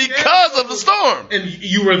canceled because of the storm. And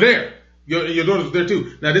you were there. Your daughter was there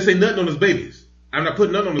too. Now, this ain't nothing on his babies. I'm not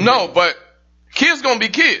putting nothing on his babies. No, but kids gonna be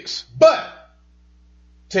kids. But,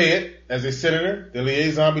 Ted, as a senator, the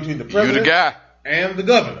liaison between the president you the guy. And the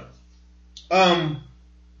governor,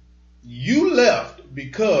 you left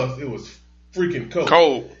because it was freaking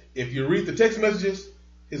cold. If you read the text messages,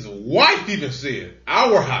 his wife even said,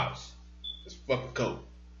 our house is fucking cold.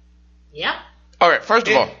 Yep. All right, first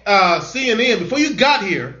of all, CNN, before you got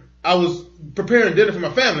here, I was preparing dinner for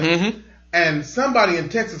my family, and somebody in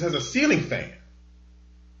Texas has a ceiling fan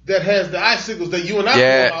that has the icicles that you and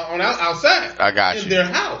I on outside. I got in you. their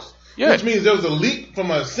house. Yeah. Which means there was a leak from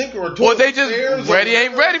a sink or a toilet. Well, they just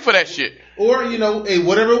ain't ready for that shit. Or,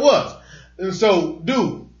 whatever it was. And so,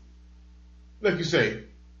 dude, like you say,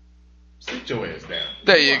 sit your ass down.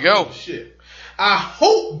 There you go. Oh, shit. I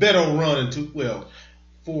hope Beto run into,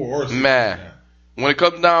 4 or 6. Man. Now. When it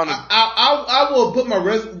comes down to... I will put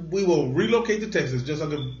we will relocate to Texas just so I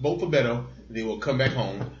can vote for Beto, and then we'll come back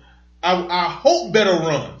home. I hope Beto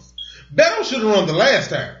runs. Beto should have run the last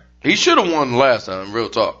time. He should have won the last time, real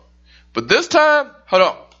talk. But this time, hold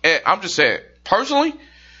on. And I'm just saying, personally,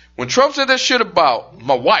 when Trump said that shit about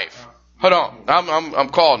my wife, hold on, I'm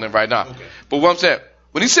calling him right now. Okay. But what I'm saying,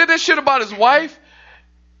 when he said that shit about his wife,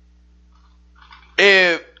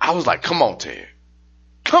 I was like, come on, Ted.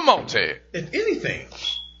 Come on, Ted. If anything,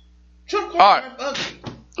 Trump called him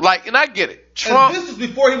ugly. Like, and I get it. Trump. And this is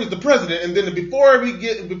before he was the president, and then before he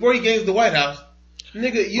gains the White House,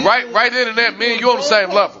 nigga, you right then and there, me and you on the same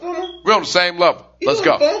level. We're on the same level. Let's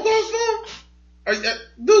go. Phone calls for him?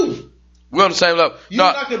 Dude, we're on the same level. You're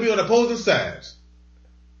not gonna be on opposing sides,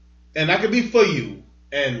 and I can be for you,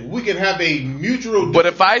 and we can have a mutual. But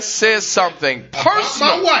if I said something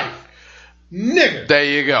personal, my wife, nigga, there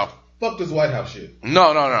you go. Fuck this White House shit.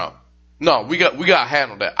 No. We got to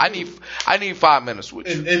handle that. I need 5 minutes with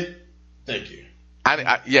you. And thank you.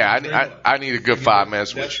 I need a good 5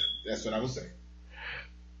 minutes with you. That's what I was saying.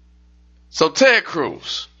 So Ted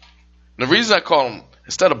Cruz, the reason I call him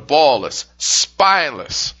instead of ballless,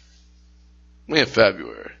 spineless. We in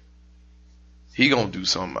February. He gonna do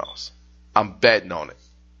something else. I'm betting on it.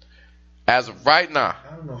 As of right now,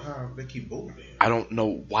 I don't know how they keep voting. I don't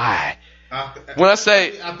know why. I think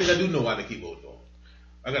I do know why they keep voting.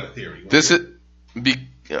 I got a theory.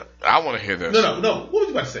 I want to hear this. No. What was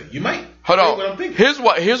you about to say? You might. Hold on. What I'm thinking. Here's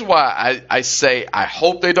why I say I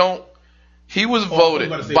hope they don't. He was voted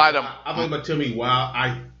by them. I'm about to tell me why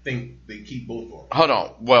I think they keep voting for him. Hold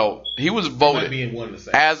on. Well, he was voted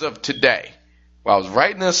as of today. While I was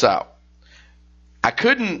writing this out, I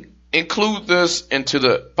couldn't include this into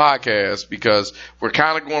the podcast because we're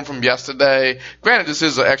kind of going from yesterday. Granted, this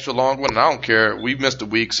is an extra long one, and I don't care. We missed a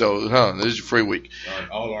week, so this is your free week.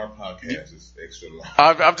 All our podcasts is extra long.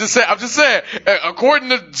 I'm just saying, according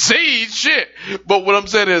to Z, shit. But what I'm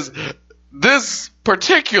saying is, this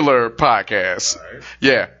particular podcast,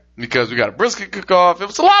 yeah, because we got a brisket cook-off. It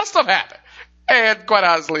was a lot of stuff happened. And quite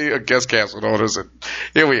honestly, a guest canceled on us, and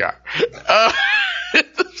here we are.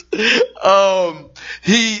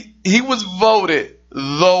 He was voted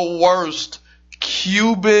the worst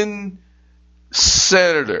Cuban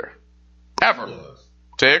senator ever.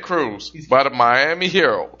 Ted Cruz by the Miami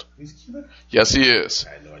Herald. He's Cuban? Yes, he is.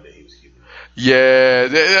 I had no idea he was Cuban. Yeah,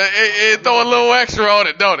 it throw a little extra on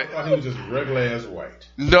it, don't it? I thought he was just regular ass white.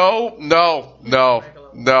 No.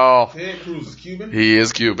 Ted Cruz is Cuban? He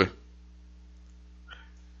is Cuban.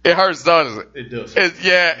 It hurts, doesn't it? It does.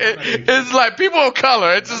 It's like people of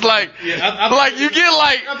color. It's just like, you get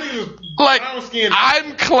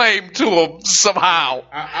I'm claimed to him somehow.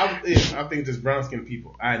 I think it's brown skinned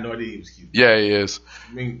people. I had no idea he was Cuban. Yeah, he is.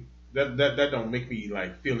 I mean, that don't make me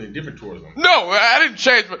like feel indifferent towards him. No, I didn't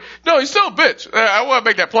change. No, he's still a bitch. I want to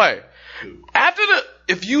make that play. Dude.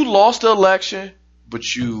 If you lost the election,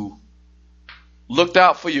 but you looked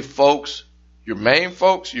out for your folks, your main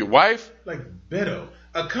folks, your wife, like Beto.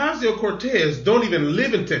 Ocasio-Cortez don't even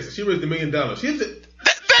live in Texas. She raised $1 million. There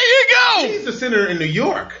you go. Beto! He's the senator in New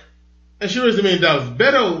York. And she raised $1 million.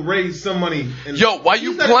 Beto raised some money. Yo, why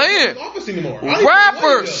you playing? Office anymore.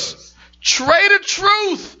 Rappers. Trader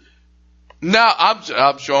Truth. Now,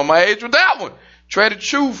 I'm showing my age with that one. Trader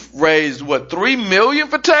Truth raised, what, $3 million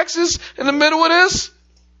for Texas in the middle of this?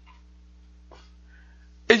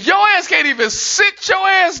 If your ass can't even sit your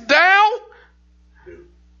ass down,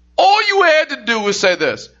 all you had to do was say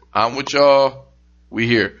this. I'm with y'all. We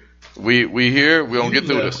here. We here. We gonna get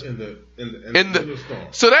through this.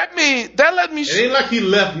 So that let me. It ain't like he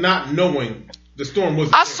left not knowing the storm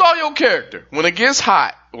was. I saw your character. When it gets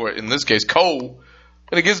hot, or in this case cold,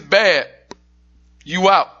 when it gets bad, you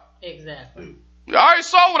out. Exactly. I already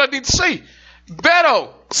saw what I need to see.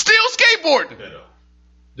 Beto, still skateboarding.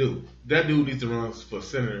 Dude, that dude needs to run for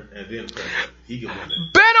senator and then president. He can win it.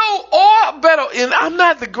 Beto, and I'm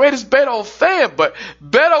not the greatest Beto fan, but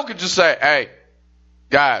Beto could just say, hey,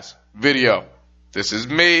 guys, video. This is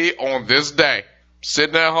me on this day.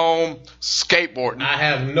 Sitting at home, skateboarding.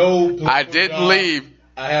 I didn't leave.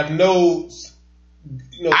 I have no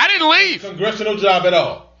I didn't leave. Congressional job at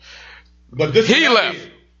all. But this he left.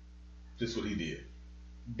 This is what he did.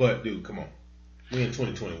 But, dude, come on. We in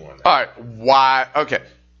 2021 now. All right, why? Okay.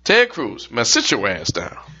 Ted Cruz, man, sit your ass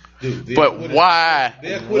down. Dude, but why?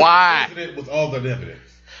 Why? With all the evidence.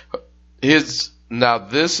 This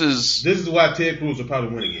is why Ted Cruz will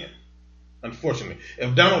probably win again. Unfortunately,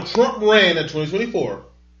 if Donald Trump ran in 2024,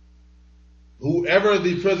 whoever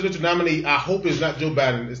the presidential nominee, I hope is not Joe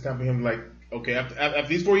Biden. It's time for him. Like, okay, after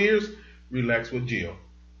these 4 years, relax with Jill.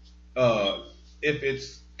 If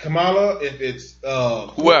it's Kamala, if it's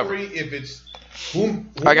whoever, if it's whom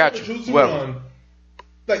I got you. Whoever.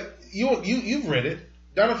 Like you've read it.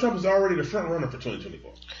 Donald Trump is already the front runner for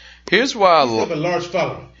 2024. Here's why he have a large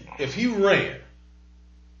following. If he ran,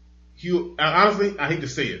 honestly, I hate to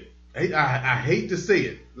say it. I hate to say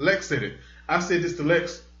it. Lex said it. I said this to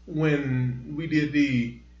Lex when we did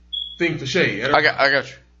the thing for Shay. I got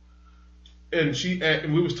you.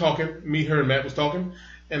 And we was talking. Me, her, and Matt was talking.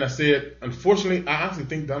 And I said, unfortunately, I honestly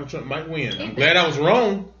think Donald Trump might win. I'm glad I was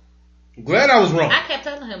wrong. I kept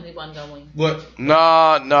telling him he wasn't gonna win. But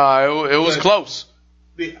it was close.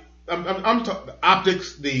 I'm talking the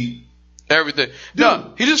optics, the everything. Dude.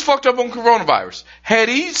 No, he just fucked up on coronavirus. Had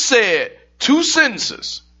he said 2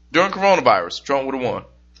 sentences during coronavirus, Trump would have won.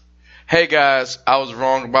 Hey guys, I was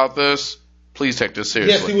wrong about this. Please take this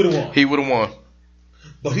seriously. Yes, he would have won. He would have won.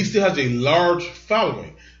 But he still has a large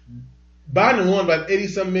following. Biden won by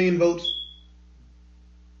 80-some million votes.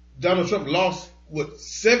 Donald Trump lost with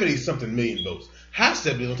 70-something million votes. High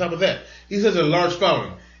 70s on top of that. He has a large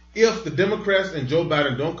following. If the Democrats and Joe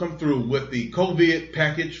Biden don't come through with the COVID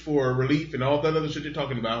package for relief and all that other shit you're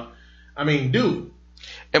talking about, I mean, dude.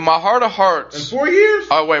 In my heart of hearts. In 4 years?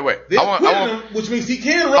 Oh, wait. I want him, which means he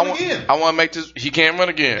can run again. I want to make this. He can run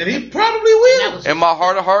again. And he probably will. In my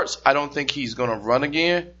heart of hearts, I don't think he's going to run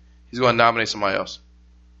again. He's going to nominate somebody else.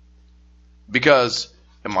 Because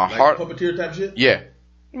in my heart. Puppeteer type shit? Yeah.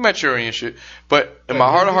 Manchurian shit. But in my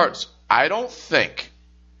heart of hearts, I don't think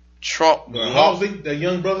Trump. Halsey, that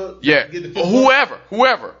young brother? Yeah.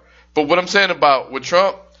 Whoever. But what I'm saying about with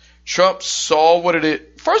Trump saw what it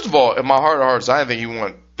is. First of all, in my heart of hearts, I didn't think he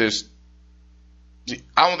wanted this.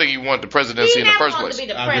 I don't think he wanted the presidency in the first place. He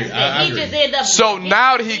just ended up. So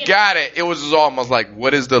now that he got it, it was almost like,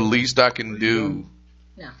 what is the least I can do?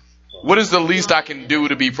 No. What is the least I can do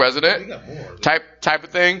to be president? Type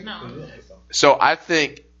of thing. No. So I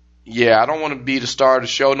think, I don't want to be the star of the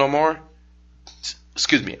show no more.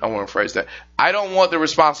 Excuse me, I want to phrase that. I don't want the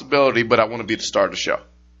responsibility, but I want to be the star of the show.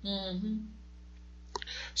 Mm-hmm.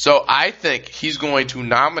 So I think he's going to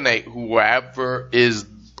nominate whoever is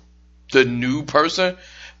the new person,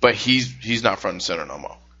 but he's not front and center no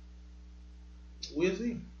more. We'll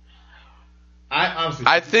see.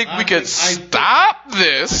 I think we could stop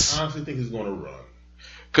this. I honestly think he's going to run.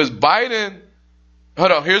 Because Biden,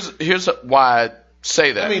 hold on, here's why I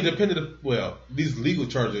say that. I mean, these legal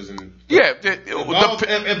charges and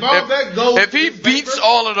if he beats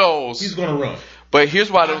all of those, he's going to run. But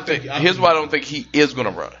here's why I don't think he is going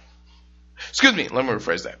to run. Excuse me, let me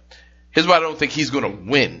rephrase that. Here's why I don't think he's going to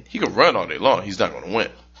win. He can run all day long. He's not going to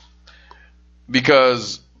win.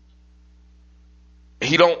 Because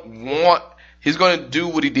he's going to do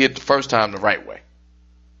what he did the first time the right way.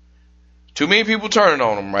 Too many people turning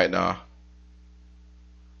on him right now.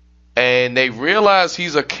 And they realize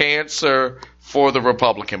he's a cancer for the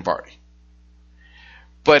Republican Party.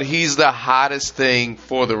 But he's the hottest thing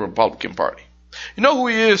for the Republican Party. You know who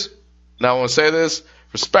he is? Now I want to say this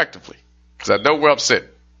respectively, because I know we're upset.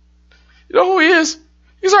 You know who he is?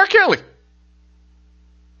 He's R. Kelly.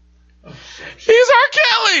 He's R.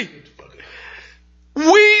 Kelly.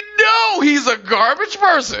 We know he's a garbage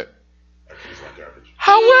person.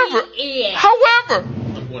 However,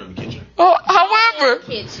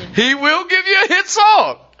 he will give you a hit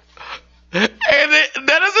song. And that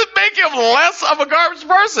doesn't make him less of a garbage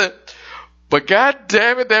person. But god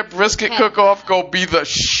damn it, that brisket cook-off gonna be the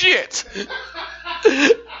shit.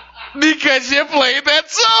 Because you played that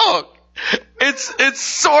song. It's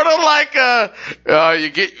sort of like you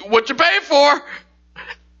get what you pay for.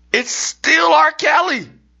 It's still R. Kelly.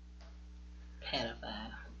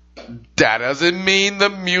 Pedophile. That doesn't mean the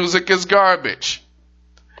music is garbage.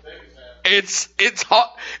 It's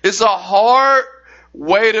a hard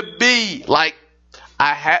way to be. Like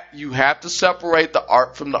you have to separate the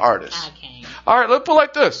art from the artist. I can't. All right, let's put it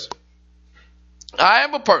like this. I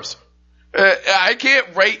am a person. I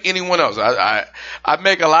can't rate anyone else. I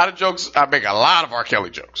make a lot of jokes. I make a lot of R. Kelly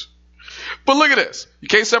jokes. But look at this. You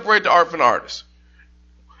can't separate the art from the artist.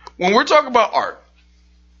 When we're talking about art,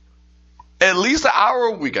 at least an hour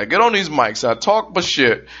a week, I get on these mics, I talk my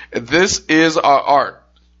shit, and this is our art.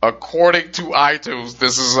 According to iTunes,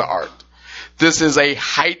 this is art. This is a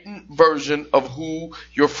heightened version of who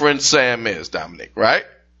your friend Sam is, Dominic, right?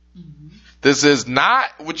 Mm-hmm. This is not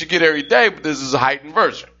what you get every day, but this is a heightened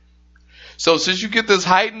version. So since you get this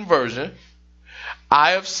heightened version,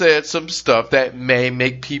 I have said some stuff that may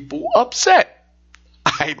make people upset.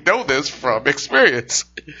 I know this from experience.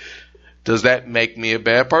 Does that make me a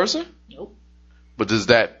bad person? Nope. But does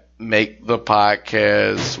that make the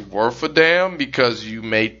podcast worth a damn? Because you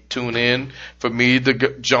may tune in for me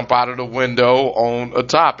to jump out of the window on a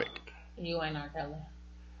topic. You ain't R. Kelly.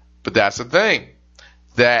 But that's the thing.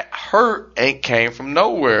 That hurt ain't came from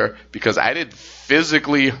nowhere because I didn't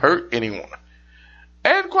physically hurt anyone.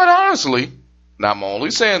 And quite honestly, and I'm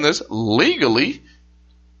only saying this, legally,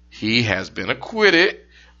 he has been acquitted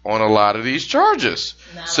on a lot of these charges.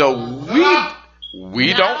 So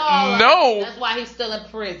we don't know. That's why he's still in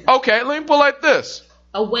prison. Okay, let me put it like this.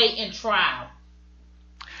 Awaiting trial.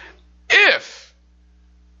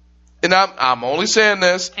 And I'm only saying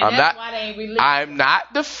this, I'm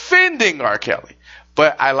not defending R. Kelly,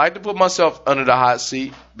 but I like to put myself under the hot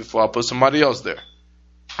seat before I put somebody else there.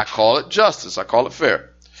 I call it justice. I call it fair.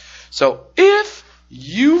 So if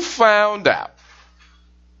you found out,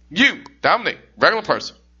 you, Dominic, regular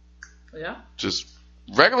person. Yeah. Just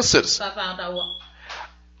regular citizen. So I found out what?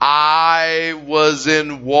 I was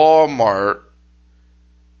in Walmart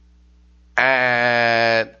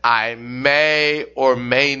and I may or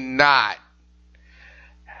may not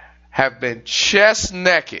have been chest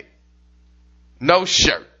naked. No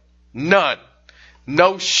shirt. None.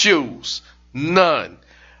 No shoes. None.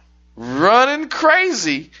 Running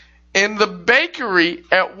crazy in the bakery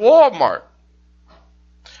at Walmart.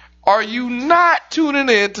 Are you not tuning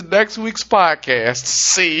in to next week's podcast to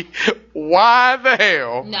see why the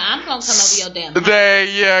hell? No, I'm going to come over your damn house. There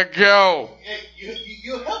you go.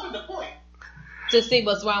 You're helping the point. To see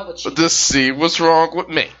what's wrong with you. To see what's wrong with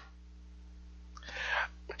me.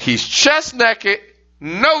 He's chest naked,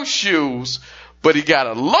 no shoes, but he got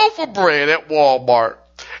a loaf of bread at Walmart,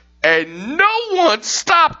 and no one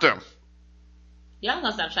stopped him. Y'all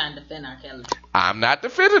gonna stop trying to defend R. Kelly. I'm not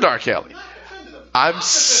defending R. Kelly. I'm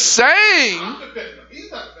saying,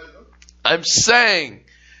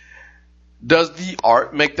 does the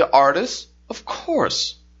art make the artist? Of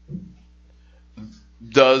course.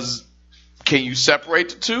 Can you separate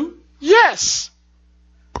the two? Yes.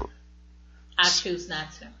 I choose not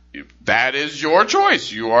to. That is your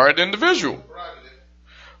choice. You are an individual.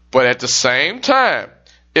 But at the same time,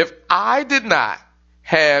 if I did not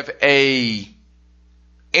have a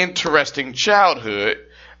interesting childhood,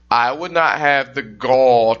 I would not have the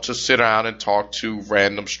gall to sit down and talk to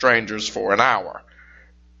random strangers for an hour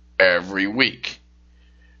every week.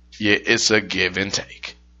 Yeah, it's a give and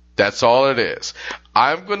take. That's all it is.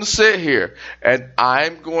 I'm going to sit here and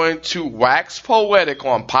I'm going to wax poetic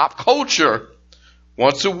on pop culture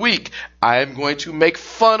once a week. I am going to make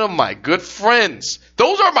fun of my good friends.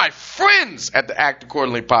 Those are my friends at the Act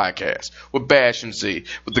Accordingly podcast with Bash and Z,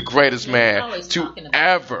 with the greatest man to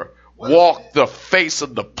ever walk the face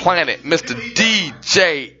of the planet, Mr.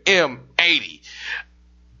 DJ M80.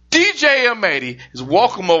 DJ M80 is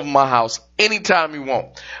welcome over my house anytime you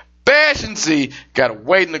want. Bash and Z got to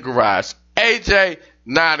wait in the garage. AJ,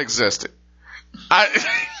 non-existent.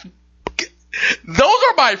 Those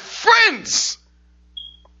are my friends.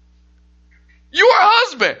 Your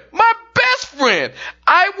husband, my best friend.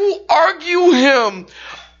 I will argue him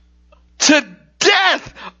to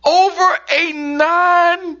death over a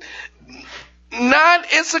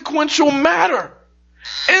non-insequential matter.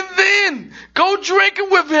 And then go drinking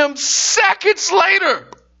with him seconds later.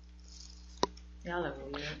 Y'all are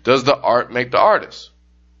weird. Does the art make the artist?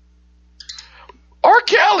 R.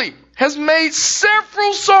 Kelly has made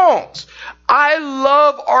several songs. I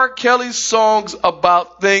love R. Kelly's songs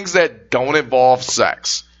about things that don't involve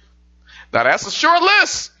sex. Now that's a short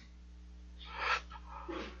list.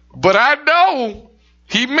 But I know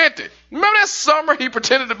he meant it. Remember that summer he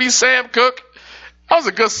pretended to be Sam Cooke? That was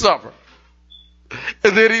a good summer.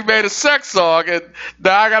 And then he made a sex song, and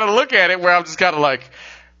now I gotta look at it where I'm just kind of like,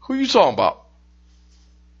 who you talking about?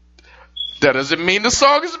 That doesn't mean the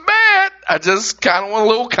song is bad. I just kind of want a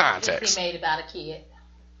little context. He made about a kid.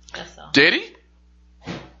 That's all. Did he?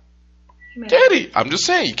 Did he? I'm just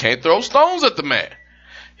saying, you can't throw stones at the man.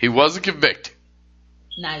 He wasn't convicted.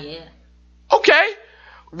 Not yet. Okay.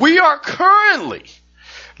 We are currently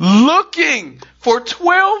looking for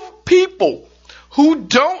 12 people who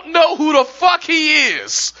don't know who the fuck he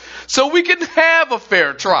is, so we can have a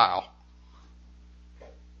fair trial.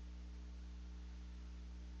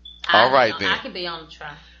 All right, then. I could be on the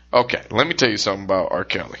trial. Okay, let me tell you something about R.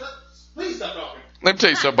 Kelly. Please stop talking. Let me tell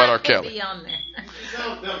you something about R. Kelly. Be on there.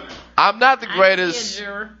 I'm not the greatest.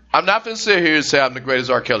 I'm not going to sit here and say I'm the greatest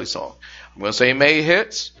R. Kelly song. I'm going to say he made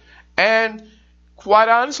hits. And quite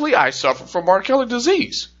honestly, I suffer from R. Kelly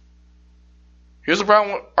disease. Here's the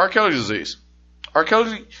problem with R. Kelly disease. R.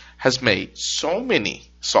 Kelly has made so many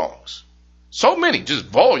songs. So many, just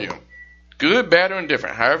volume. Good, bad, or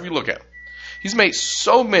indifferent, however you look at it. He's made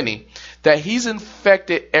so many that he's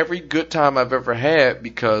infected every good time I've ever had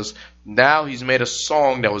because now he's made a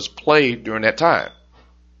song that was played during that time.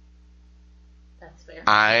 That's fair.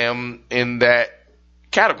 I am in that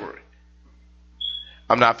category.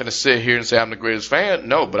 I'm not going to sit here and say I'm the greatest fan.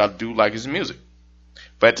 No, but I do like his music.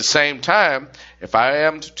 But at the same time, if I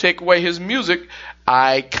am to take away his music,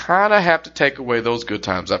 I kind of have to take away those good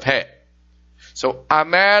times I've had. So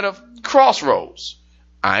I'm at a crossroads.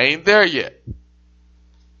 I ain't there yet.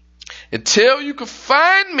 Until you can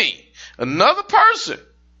find me another person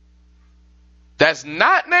that's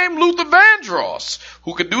not named Luther Vandross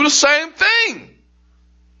who could do the same thing,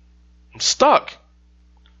 I'm stuck.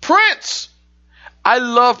 Prince. I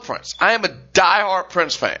love Prince. I am a diehard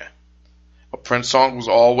Prince fan. A Prince song was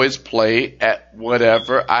always played at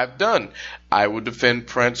whatever I've done. I would defend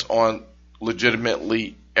Prince on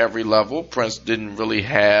legitimately every level. Prince didn't really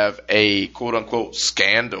have a quote-unquote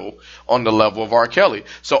scandal on the level of R. Kelly.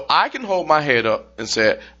 So I can hold my head up and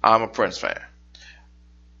say I'm a Prince fan.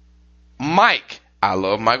 Mike. I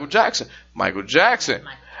love Michael Jackson. Michael Jackson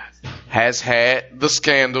has had the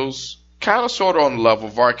scandals kind of sort of on the level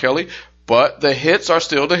of R. Kelly, but the hits are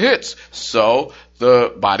still the hits. So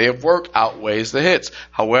the body of work outweighs the hits.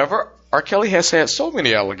 However, R. Kelly has had so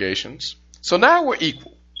many allegations. So now we're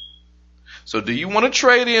equal. So do you want to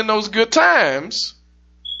trade in those good times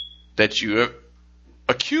that you have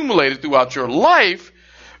accumulated throughout your life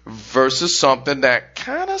versus something that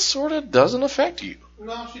kind of sort of doesn't affect you?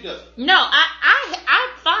 No, she doesn't. No, I'm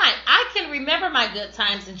fine. I can remember my good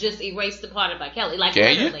times and just erase the part about Kelly. Like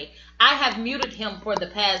literally, I have muted him for the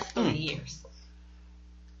past 3 years.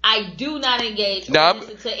 I do not engage or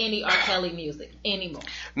listen to any R. Kelly music anymore.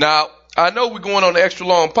 Now, I know we're going on an extra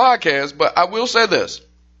long podcast, but I will say this.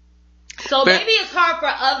 So maybe it's hard for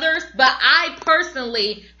others, but I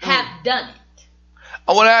personally have done it.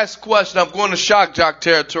 I want to ask a question. I'm going to shock jock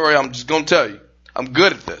territory. I'm just going to tell you. I'm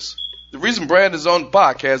good at this. The reason Brandon's on the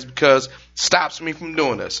podcast is because it stops me from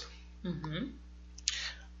doing this. Mm-hmm.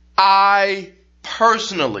 I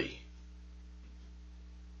personally,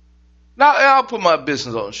 now I'll put my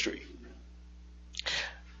business on the street.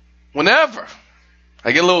 Whenever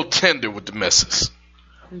I get a little tender with the missus.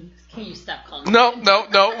 Can you stop calling No.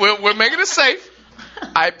 We're making it safe.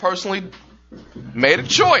 I personally made a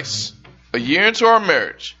choice. A year into our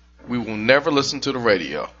marriage, we will never listen to the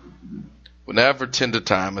radio whenever tender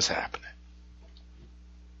time is happening.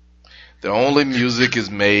 The only music is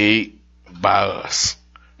made by us.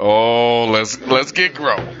 Oh, let's get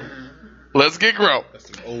grown. Let's get grown.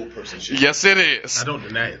 That's some old person shit. Yes, it is. I don't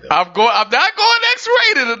deny it though. I'm not going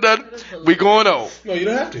X-rated or nothing. We going old. No, you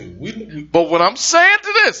don't have to. But what I'm saying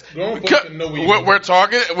to this, we're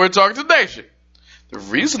talking to Nation. The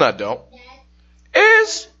reason I don't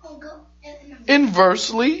is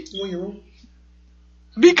inversely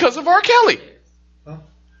because of R. Kelly. Huh?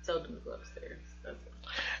 So do we go upstairs.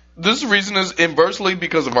 This reason is inversely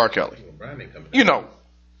because of R. Kelly. You know,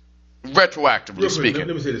 retroactively speaking.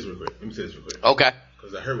 Let me say this real quick. Okay.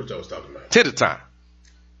 Because I heard what y'all was talking about. Tit time.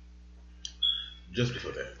 Just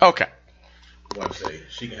before that. Okay. Wife say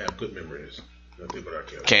she can have good memories. Nothing but R.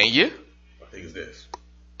 Kelly. Can you? My thing is this.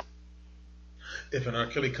 If an R.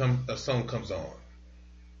 Kelly a song comes on.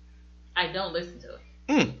 I don't listen to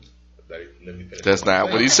it. Let me finish. That's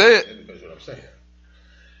not what he said. Let me finish what I'm saying.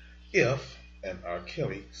 If an R.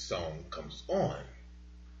 Kelly song comes on,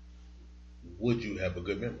 would you have a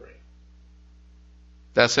good memory?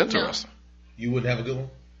 That's interesting. No. You wouldn't have a good one?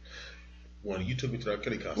 When you took me to the R.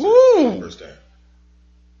 Kelly concert the first time,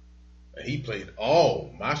 and he played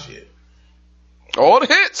all my shit. All the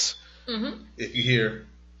hits. Mm-hmm. If you hear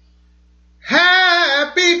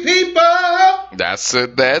Happy People, that's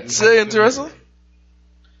it. That's interesting.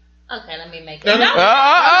 Okay, let me make it. See,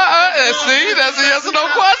 that's a yes or no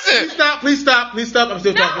question. Please stop.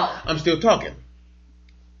 I'm still talking.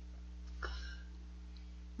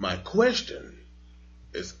 My question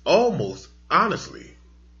is almost honestly,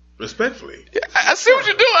 respectfully. Yeah, I see what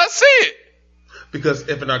you do. I see it. Because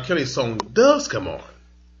if an R. Kelly song does come on,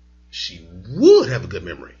 she would have a good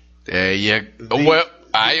memory. There you go. Well,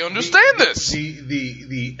 I understand this.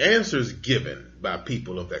 The answers given by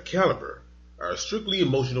people of that caliber are strictly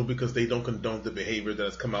emotional because they don't condone the behavior that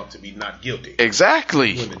has come out to be not guilty.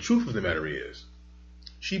 Exactly. When the truth of the matter is,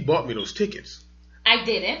 she bought me those tickets. I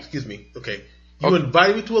didn't. Excuse me. Okay. You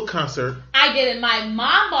invited me to a concert. I didn't. My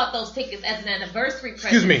mom bought those tickets as an anniversary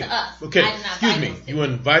present to us. Okay. Excuse me. You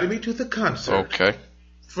invited me to the concert. Okay.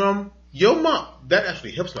 From your mom. That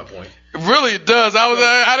actually helps my point. Really, it does.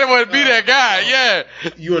 I didn't want to be that guy. Yeah.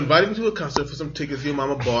 You invited me to a concert for some tickets your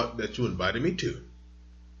mama bought that you invited me to.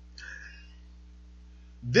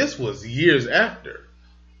 This was years after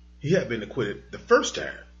he had been acquitted the first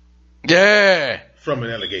time. Yeah. From an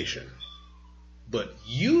allegation. But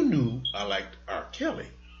you knew I liked R. Kelly.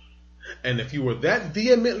 And if you were that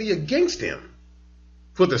vehemently against him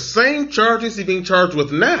for the same charges he's being charged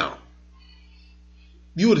with now,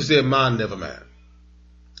 you would have said, "Mine, never mind."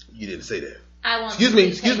 You didn't say that. Excuse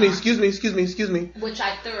me. Which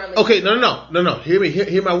I thoroughly. Okay, no.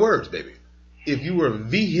 Hear my words, baby. If you were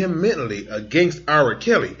vehemently against R.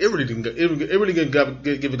 Kelly, it really didn't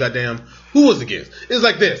give a goddamn who was against. It's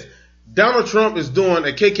like this: Donald Trump is doing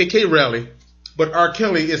a KKK rally, but R.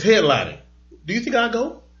 Kelly is headlining. Do you think I'd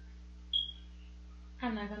go?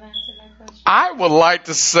 I'm not gonna answer that question. I would like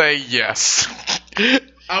to say yes.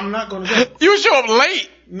 I'm not gonna go. You show up late.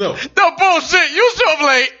 No bullshit. You show up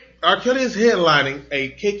late. R. Kelly is headlining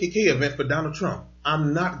a KKK event for Donald Trump.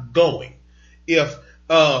 I'm not going. If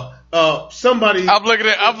somebody, I'm looking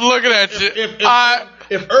at you.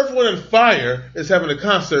 If Earth, Wind and Fire is having a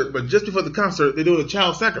concert, but just before the concert they're doing a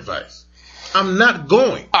child sacrifice, I'm not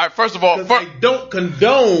going. All right. First of all, I don't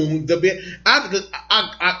condone the.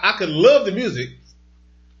 I could love the music,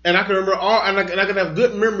 and I can remember and I can have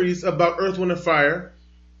good memories about Earth, Wind and Fire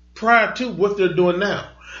prior to what they're doing now.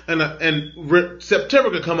 And September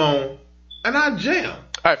could come on, and I jam.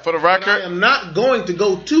 All right, for the record, I am not going to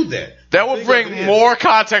go to that. That would bring more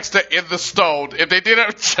context to In the Stone if they did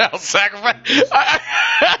a child sacrifice.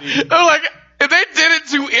 I'm like, if they did it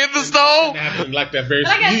to In the Stone, happened like that very.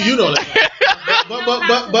 You know that.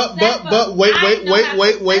 But wait.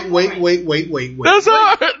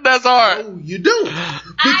 That's hard. No, you don't,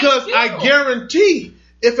 because I guarantee.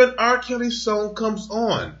 If an R. Kelly song comes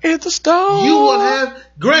on, In the Stone, you will have.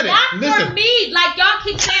 Granted, not for me. Like y'all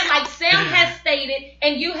keep saying, like Sam has stated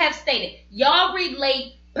and you have stated, y'all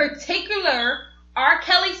relate particular R.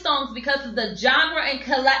 Kelly songs because of the genre and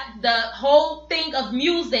the whole thing of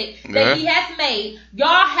music that he has made.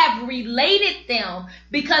 Y'all have related them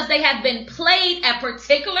because they have been played at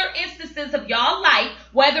particular instances of y'all life,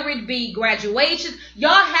 whether it be graduations.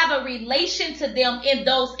 Y'all have a relation to them in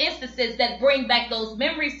those instances that bring back those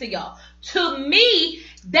memories to y'all. To me,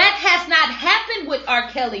 that has not happened with R.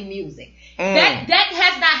 Kelly music. That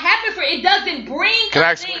has not happened for it. Doesn't bring.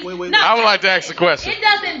 I would like to ask the question. It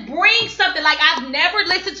doesn't bring something like I've never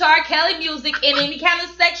listened to R. Kelly music in any kind of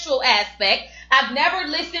sexual aspect. I've never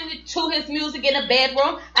listened to his music in a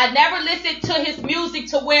bedroom. I've never listened to his music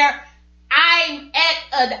to where I'm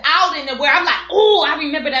at an outing and where I'm like, oh, I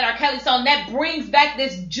remember that R. Kelly song. That brings back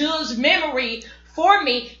this judge memory for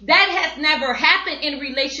me. That has never happened in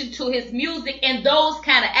relation to his music and those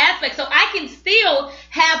kind of aspects. So I can still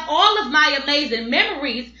have all of my amazing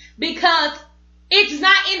memories because it's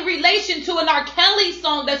not in relation to an R. Kelly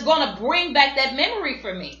song that's going to bring back that memory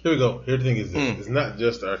for me. Here we go. Here the thing is this. It's not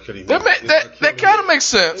just R. Kelly. That kind of makes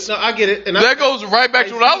sense. No, I get it. And that goes right back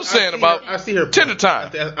to what I was saying about I see her Tender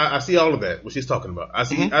Time. I see all of that, what she's talking about. I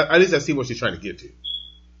see. At least I see what she's trying to get to.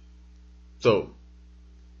 So,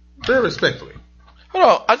 very respectfully. Hold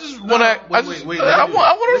on. I just want to. Wait. I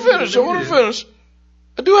want to finish. I want to finish.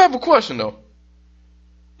 I do have a question though.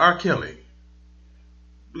 R. Kelly.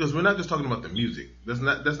 Because we're not just talking about the music. That's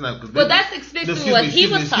not. But that's explicitly what he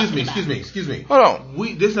was talking about. Excuse me. Hold on.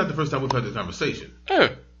 This is not the first time we've had this conversation.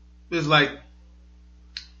 Yeah. It's like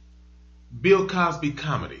Bill Cosby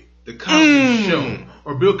comedy, the Cosby Show,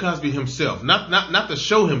 or Bill Cosby himself, not the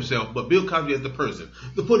show himself, but Bill Cosby as the person,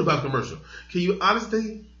 the put about commercial. Can you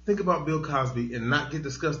honestly think about Bill Cosby and not get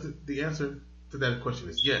disgusted? The answer to that question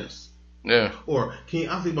is yes. Yeah. Or can you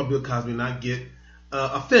honestly think about Bill Cosby and not get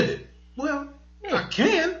offended? Well, I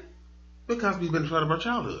can. Bill Cosby's been a part of our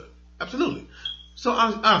childhood. Absolutely. So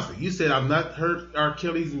honestly, you said I've not heard R.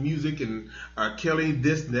 Kelly's music and R. Kelly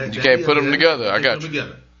this and that. You can't put them together. I got you.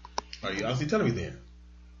 Together. Are you honestly telling me then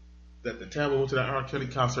that the time we went to that R. Kelly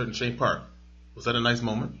concert in Shane Park, was that a nice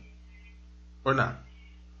moment or not?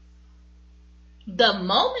 The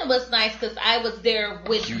moment was nice because I was there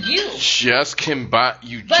with you. Just combine.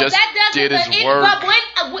 You but just that doesn't, did his work. But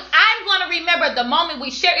when I'm going to remember the moment we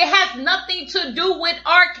shared, it has nothing to do with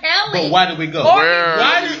R. Kelly. But why did we go?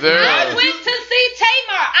 I went to see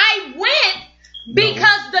Tamar. I went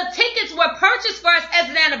because the tickets were purchased for us as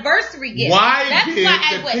an anniversary gift. That's why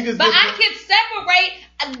I went. But I can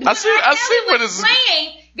separate. I see what is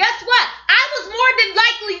playing. Guess what? I was more than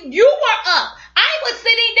likely you were up. I was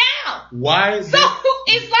sitting down. Why? So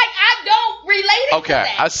it's like I don't relate it to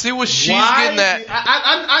that. I see what she's getting at.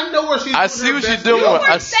 I know where she's. I see what she's doing. You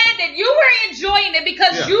were standing. You were enjoying it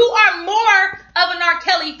because you are more of an R.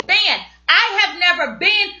 Kelly fan. I have never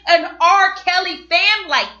been an R. Kelly fan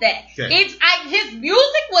like that. Okay. His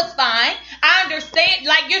music was fine. I understand,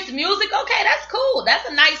 like his music. Okay, that's cool. That's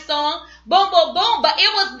a nice song. Boom, boom, boom. But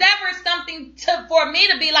it was never something for me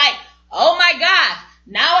to be like, oh my gosh.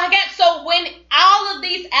 Now I get, so when all of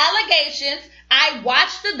these allegations, I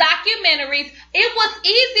watched the documentaries, it was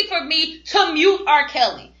easy for me to mute R.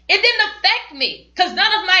 Kelly. It didn't affect me because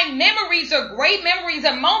none of my memories or great memories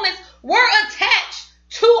or moments were attached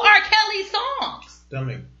to R. Kelly songs.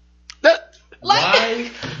 Dummy.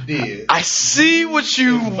 Why did I see what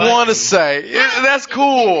you want to say? That's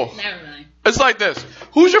cool. Never mind. It's like this.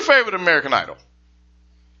 Who's your favorite American Idol?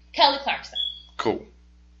 Kelly Clarkson. Cool.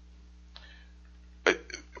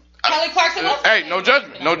 Kelly Clarkson. Hey, no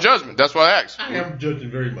judgment. No judgment. That's why I asked. I am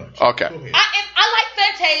judging very much. Okay. I like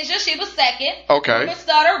Fantasia. She was second. Okay. Ruben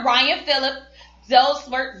Studdard, Ryan Phillips. Those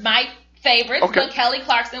were my favorites. Okay. But Kelly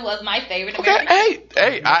Clarkson was my favorite. Okay.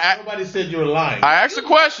 Hey. Nobody said you were lying. I asked a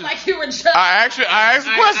question. Like you were judging. I asked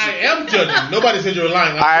a question. I am judging. Nobody said you were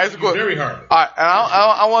lying. I asked a question very hard. All right. And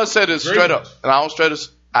I want to say this straight up. And I don't straight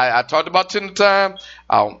this. I talked about 10 at a time.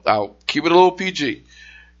 I'll keep it a little PG.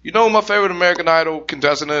 You know who my favorite American Idol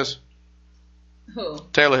contestant is? Who?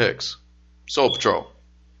 Taylor Hicks. Soul Patrol.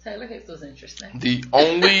 Taylor Hicks was interesting. The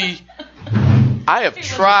only I have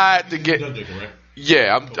tried to get.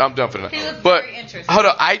 Yeah, I'm done for that. He was but very interesting. hold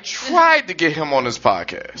on, I tried to get him on this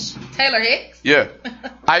podcast. Taylor Hicks? Yeah.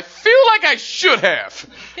 I feel like I should have.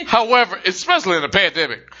 However, especially in the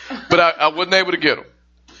pandemic. But I wasn't able to get him.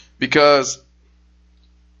 Because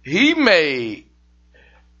he made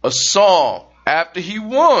a song after he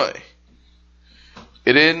won.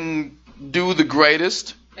 It didn't do the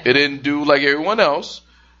greatest. It didn't do like everyone else.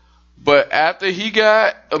 But after he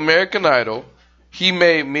got American Idol, he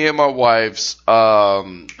made me and my wife's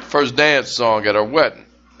first dance song at our wedding.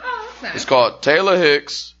 Oh, okay. It's called Taylor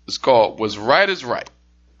Hicks. It's called Was Right Is Right.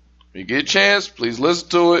 When you get a chance, please listen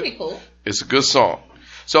to it. Pretty cool. It's a good song.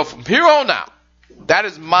 So from here on out, that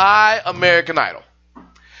is my American Idol.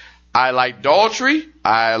 I like Daltrey.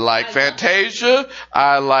 I like Fantasia.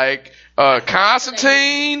 I like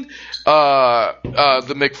Constantine.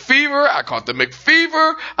 The McFever. I call it the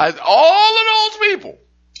McFever. All of those people.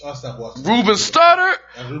 I'll stop watching. Ruben Studdard.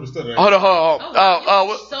 Ruben Studdard. Hold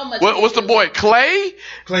on. What's the boy? Clay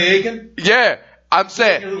Aiken? Yeah. I'm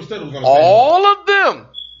saying all of them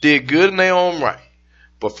did good in their own right.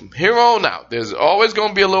 But from here on out, there's always going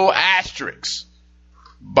to be a little asterisk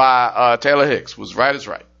by Taylor Hicks. Was Right Is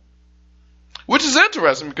Right. Which is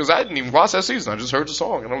interesting because I didn't even watch that season. I just heard the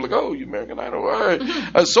song and I'm like, oh, you American Idol. All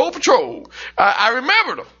right. Soul Patrol. I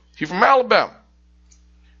remembered him. He's from Alabama.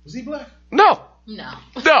 Was he black? No. No.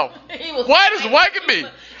 White as white can be.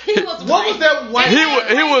 What was that white? He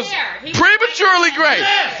was prematurely gray.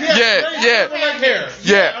 Yeah.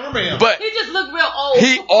 I remember him. But he just looked real old.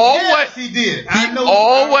 He always he did. He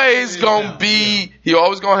always gonna be. He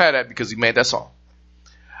always gonna have that because he made that song.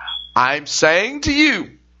 I'm saying to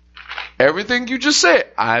you, everything you just said.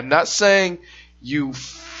 I'm not saying you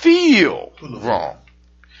feel wrong.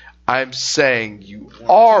 I'm saying you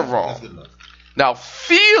are wrong. Now,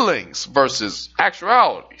 feelings versus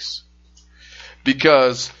actualities.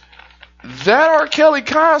 Because that R. Kelly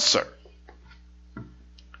concert,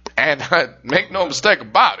 and make no mistake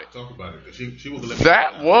about it, talk about it.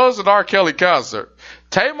 That was an R. Kelly concert.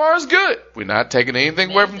 Tamar is good. We're not taking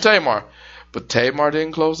anything away from Tamar. But Tamar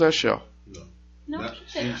didn't close that show. No. No,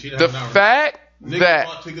 the fact that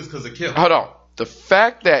bought tickets because of Kelly. Hold on. The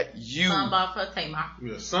fact that you some bought for Tamar.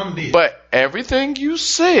 Yeah, some did. But everything you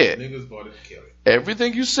said, niggas bought it for Kelly.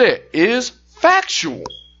 Everything you said is factual.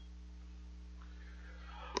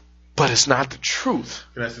 But it's not the truth.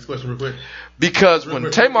 Can I ask this question real quick? Because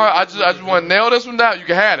when Tamar, I just want to nail this one down. You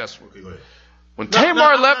can have this one. Okay, go ahead. When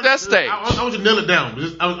Tamar left that stage. I want you to nail it down.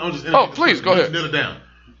 Please, go ahead. Nail it down.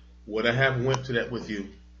 Would I have went to that with you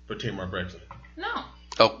for Tamar Braxton? No.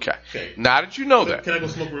 Okay. Now that you know that. Can I go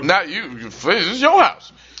smoke real quick? Now this is your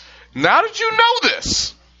house. Now that you know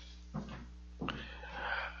this.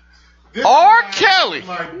 R. Kelly.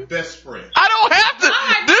 My best friend. I don't have to.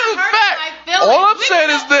 This is fact. All I'm saying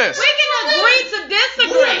is this. We can agree to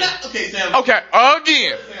disagree. Okay, Sam. Okay,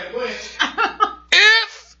 again.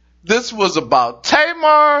 If this was about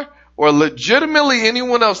Tamar or legitimately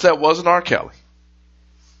anyone else that wasn't R. Kelly,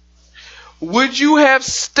 would you have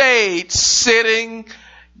stayed sitting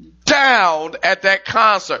down at that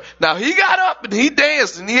concert? Now, he got up and he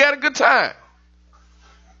danced and he had a good time.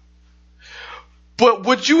 But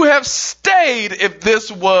would you have stayed if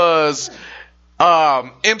this was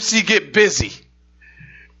MC Get Busy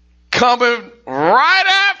coming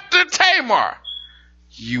right after Tamar?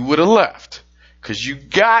 You would have left because you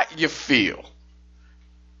got your feel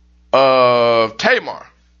of Tamar.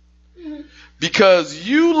 Mm-hmm. Because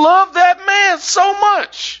you love that man so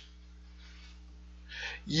much.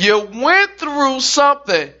 You went through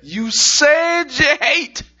something you said you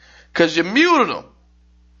hate because you muted him.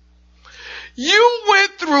 You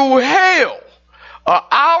went through hell, an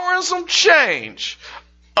hour and some change,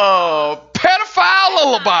 pedophile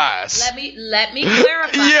lullabies. Let me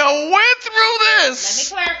clarify. You went through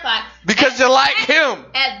this. Let me clarify. Because you like him.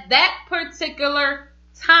 At that particular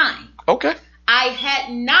time. Okay. I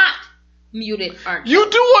had not muted R. Kelly. You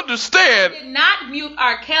do understand. I did not mute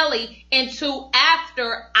R. Kelly until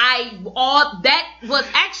after that was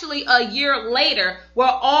actually a year later, where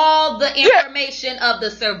all the information of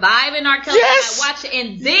the surviving R. Kelly, I watched it,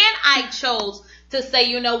 and then I chose to say,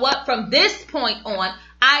 you know what, from this point on,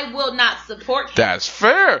 I will not support him. That's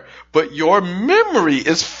fair, but your memory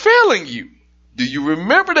is failing you. Do you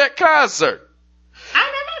remember that concert? I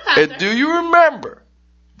remember the concert. And do you remember?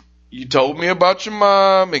 You told me about your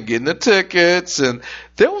mom and getting the tickets, and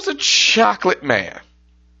there was a chocolate man.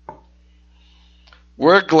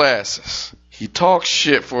 Wear glasses. He talks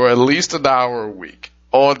shit for at least an hour a week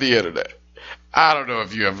on the internet. I don't know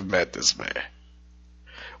if you ever met this man.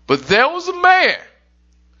 But there was a man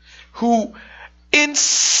who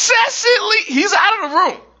incessantly, he's out of the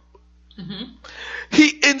room. Mm-hmm.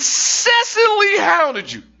 He incessantly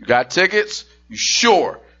hounded you. You got tickets? You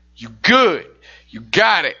sure? You good? You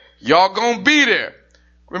got it. Y'all gonna be there.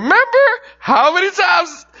 Remember how many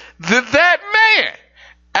times did that man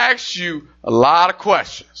ask you a lot of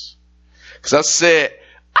questions? Because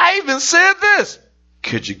I even said this.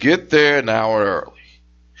 Could you get there an hour early?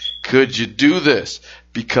 Could you do this?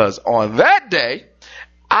 Because on that day,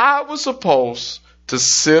 I was supposed to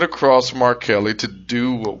sit across from R. Kelly to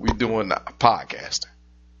do what we doing now, podcasting.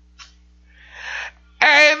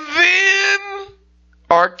 And then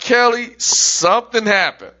R. Kelly, something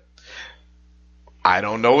happened. I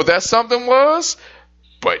don't know what that something was,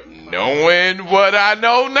 but knowing what I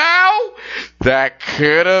know now, that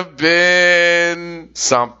could have been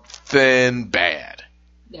something bad.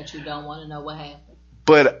 That you don't want to know what happened.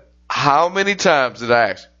 But how many times did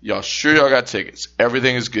I ask, y'all sure y'all got tickets?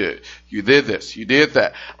 Everything is good. You did this. You did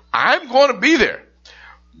that. I'm going to be there.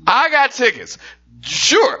 I got tickets.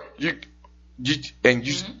 Sure. And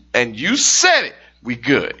you said it. We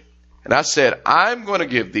good. And I said, I'm going to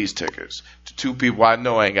give these tickets to two people I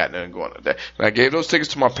know ain't got nothing going on today. And I gave those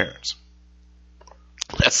tickets to my parents.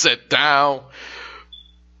 I sat down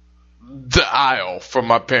the aisle from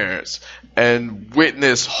my parents and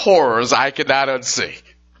witnessed horrors I could not unsee.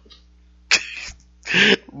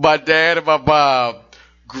 My dad and my mom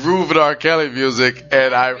grooving R. Kelly music,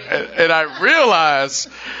 and I realized,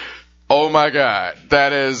 oh my God,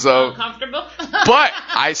 that is uncomfortable. But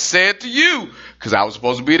I said to you, because I was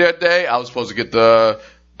supposed to be that day, I was supposed to get a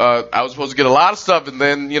lot of stuff, and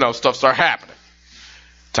then stuff started happening.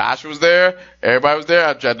 Tasha was there, everybody was there.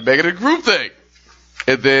 I tried to make it a group thing,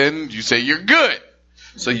 and then you say you're good.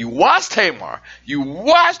 So you watched Tamar, you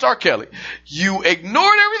watched R. Kelly, you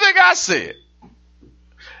ignored everything I said.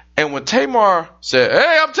 And when Tamar said,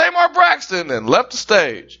 "Hey, I'm Tamar Braxton," and left the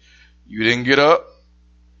stage, you didn't get up,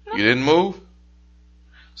 you didn't move.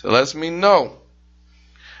 So it lets me know,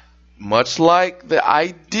 much like the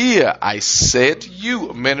idea I said to you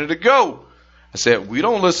a minute ago, I said, we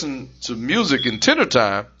don't listen to music in dinner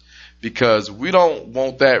time because we don't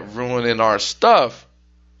want that ruining our stuff.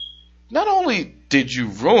 Not only did you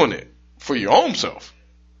ruin it for your own self,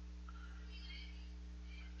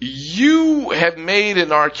 you have made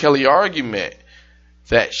an R. Kelly argument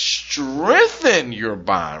that strengthened your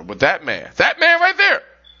bond with that man. That man right there.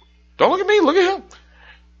 Don't look at me, look at him.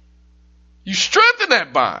 You strengthen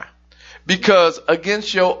that bond because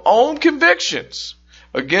against your own convictions,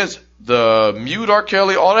 against the mute R.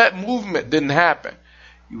 Kelly, all that movement didn't happen.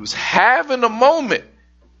 You was having a moment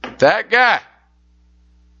with that guy.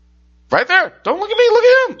 Right there. Don't look at me, look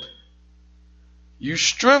at him. You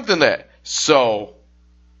strengthen that. So,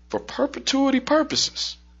 for perpetuity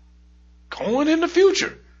purposes, going in the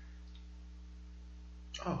future,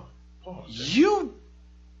 you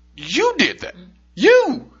did that.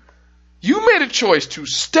 You made a choice to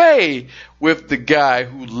stay with the guy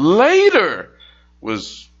who later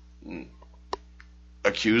was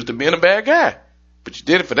accused of being a bad guy. But you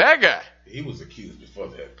did it for that guy. He was accused before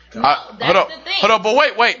that. Hold on, but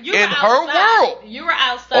wait. In her world. You were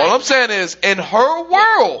outside. All I'm saying is, in her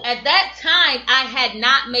world. At that time, I had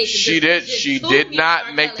not made the decision. She did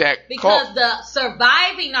not make that call. Because the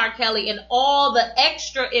surviving R. Kelly and all the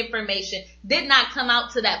extra information did not come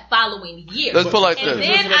out to that following year. Let's put it like this. And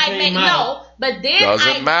then I made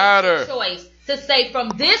the choice to say from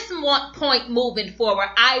this point moving forward,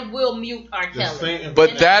 I will mute R. Kelly.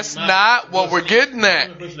 But that's not what we're getting at.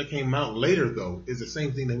 The information that came out later, though, is the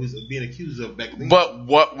same thing that he was being accused of back then. But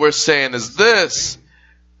what we're saying is this.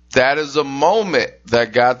 That is a moment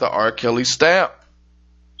that got the R. Kelly stamp.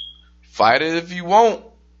 Fight it if you want.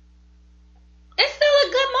 It's still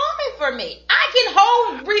a good moment for me. I can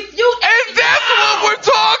refute everything. And that's what we're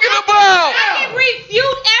talking about. I can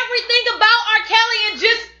refute everything about R. Kelly and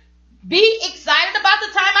just be excited about the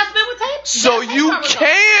time I spent with him. So you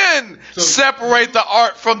can separate the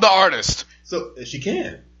art from the artist. So she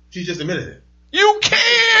can. She just admitted it. You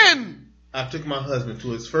can. I took my husband to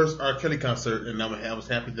his first R. Kelly concert, and I was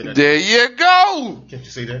happy that I did. There you go. Can't you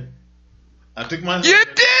say that? I took my husband. You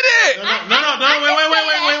did it.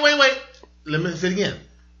 No, wait. Let me say it again.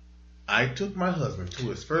 I took my husband to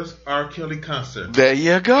his first R. Kelly concert. There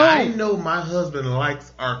you go. I know my husband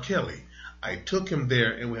likes R. Kelly. I took him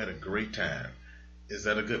there and we had a great time. Is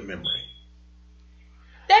that a good memory?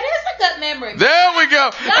 That is a good memory. There we go.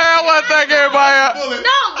 Hey, I want to thank everybody.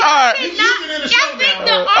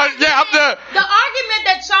 The argument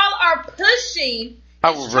that y'all are pushing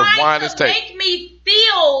is trying to make me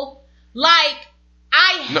feel like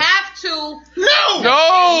I have to.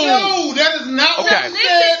 No, that is not what we said.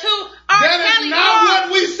 Listen to R. Kelly, not what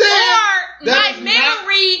we said. Or my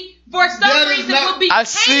memory. For some reason, will be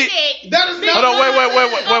tainted. That is not. Hold on,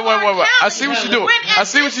 wait. I see what you're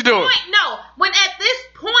doing. When at this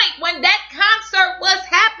point, when that concert was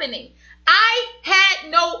happening, I had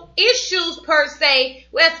no issues per se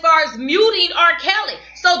as far as muting R. Kelly.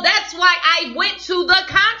 So that's why I went to the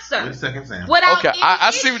concert. Wait a second, Sam. Okay,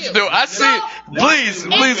 I see what you're doing. I see it.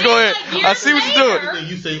 Please go ahead. I see what you're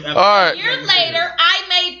doing. All right. A year later, I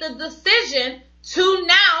made the decision to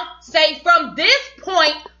now say from this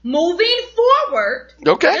point moving forward.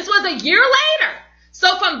 Okay. This was a year later.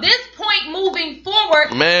 So from this point moving forward,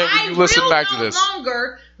 I will no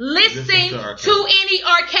longer listen to any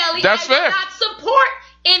R. Kelly. That's fair. I will not support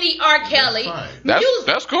any R. Kelly music.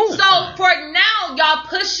 That's cool. So for now, y'all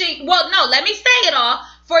pushing. Well, no, let me say it all.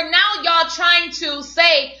 For now, y'all trying to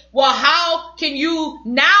say, well, how can you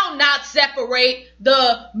now not separate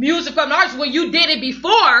the music from the artist when you did it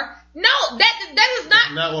before? No, that is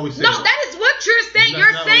not what we said. No, that is what you're saying.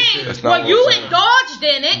 You're saying, well, you indulged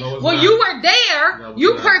in it. Well, you were there.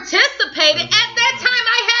 You participated. At that time,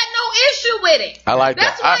 I had no issue with it. I like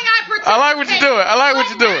that. That's why I participated. I like what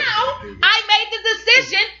you're doing. Now, I made the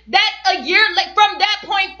decision that a year from that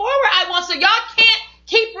point forward, I want. So y'all can't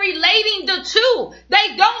keep relating the two.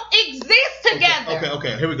 They don't exist together.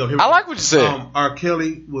 Okay. Here we go. I like what you said. R.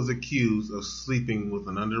 Kelly was accused of sleeping with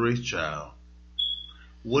an underage child.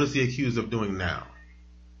 What is he accused of doing now?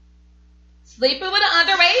 Sleeping with an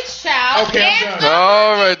underage child. Okay, and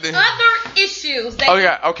other issues. What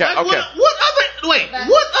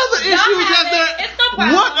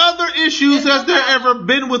other issues has there ever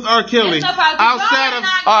been with R. Kelly outside of?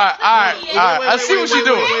 All right. I see what you're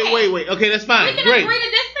doing. Wait. Okay, that's fine. We can Great. agree to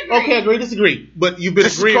disagree. Okay, agree to disagree. But you've been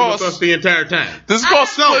agreeing with us the entire time. This is called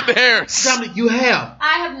splitting hairs. Dominic, you have.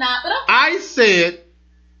 I have not. But I said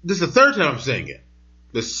this is the third time I'm saying it.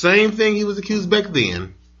 The same thing he was accused back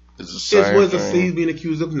then is what he's being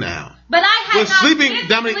accused of now. But I had not sleeping,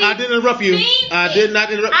 Dominic, I didn't interrupt you. I did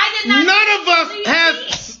not interrupt. None of us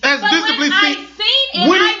has visibly seen.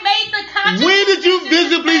 I made the conscious when did you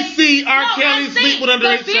visibly see R. Kelly sleep with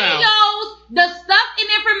underage child. The stuff and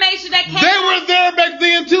information that came They were there back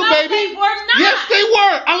then too, baby. They were not. Yes, they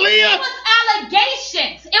were. Aaliyah. It was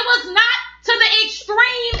allegations. It was not to the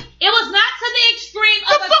extreme. It was not to the extreme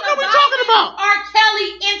of the fuck are we talking about? R. Kelly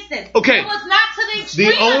instance. Okay. It was not to the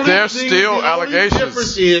extreme. There's still allegations. The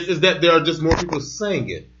difference is that there are just more people saying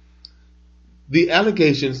it. The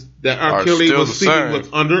allegations that R. Kelly was sleeping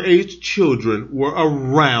with underage children were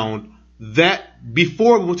around that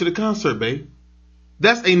before we went to the concert, babe.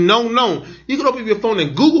 That's a known. You can open your phone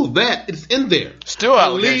and Google that. It's in there. Still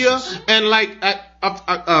allegations. Aaliyah and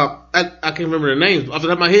I can't remember their names off the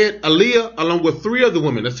top of my head. Aaliyah along with 3 other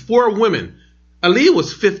women. That's 4 women. Aaliyah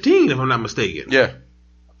was 15 if I'm not mistaken. Yeah.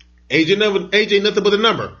 Age ain't nothing but a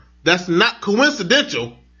number. That's not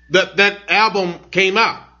coincidental that album came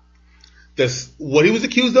out. That's what he was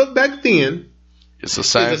accused of back then. It's the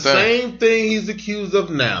same thing. It's the same thing he's accused of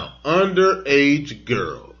now. Underage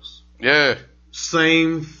girls. Yeah.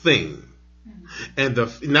 Same thing. And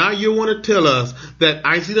now you want to tell us that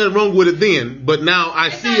I see nothing wrong with it then, but now I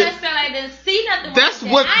see it. I didn't see nothing That's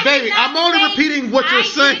wrong what, with baby. I'm only repeating what you're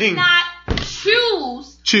saying. I did not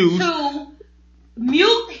choose to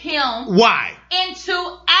mute him. Why?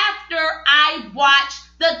 Until after I watched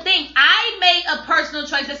the thing. I made a personal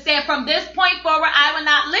choice that said from this point forward I will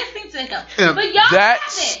not listen to him. But y'all that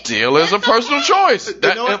still is a personal choice. And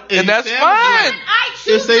that's fine. I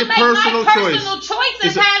choose to make my personal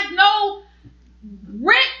choices. Has no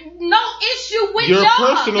issue with your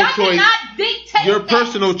y'all. Personal y'all choice. cannot dictate your that.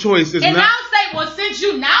 Personal choice is and not. And I'll say, well, since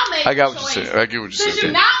you now made I got the what choice, you're saying. I get what you're saying. Since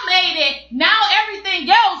you now made it, now everything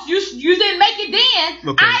else you didn't make it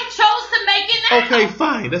then. Okay. I chose to make it now. Okay,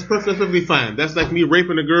 fine. That's perfectly fine. That's like me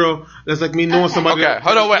raping a girl. That's like me knowing somebody. Okay,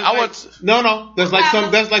 hold on, wait. No. That's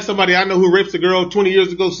like somebody I know who rapes a girl 20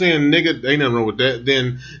 years ago saying, nigga, ain't nothing wrong with that.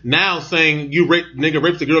 Then now saying nigga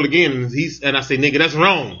rapes a girl again, and I say, nigga, that's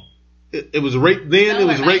wrong. It was rape then. It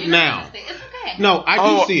was rape now. No,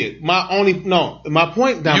 I do see it. My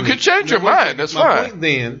point, Dominic, you can change your mind. That's fine. My point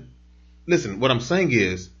then, listen, what I'm saying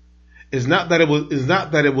is not that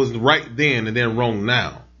it was right then and then wrong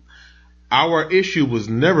now. Our issue was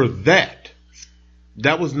never that.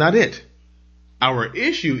 That was not it. Our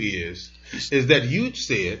issue is that you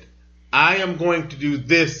said, I am going to do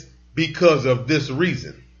this because of this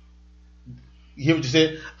reason. You hear what you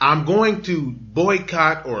said? I'm going to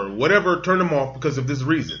boycott or whatever, turn them off because of this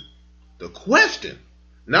reason. The question,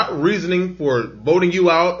 not reasoning for voting you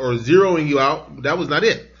out or zeroing you out, that was not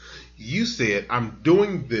it. You said, I'm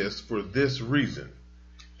doing this for this reason.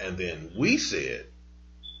 And then we said,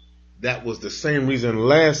 that was the same reason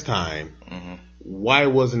last time. Mm-hmm. Why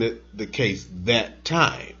wasn't it the case that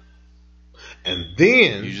time? And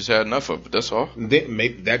then you just had enough of it. That's all. Then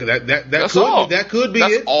maybe that could be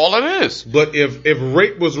That's it. all it is. But if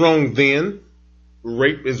rape was wrong then,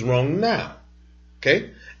 rape is wrong now.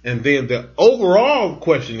 Okay? And then the overall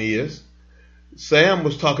question is, Sam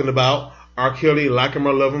was talking about R. Kelly, like him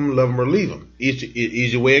or love him or leave him.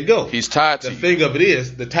 Easy way it go. He's tied to the thing of it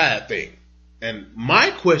is the tied thing. And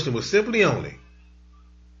my question was simply only,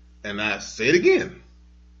 and I say it again.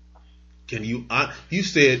 Can you? You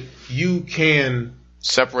said you can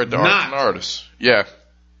separate the art from the artist. Yeah.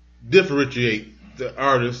 Differentiate the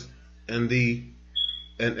artist and the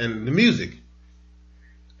music.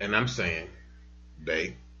 And I'm saying,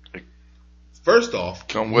 babe, first off,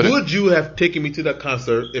 would you have taken me to that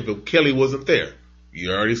concert if Kelly wasn't there?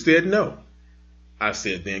 You already said no. I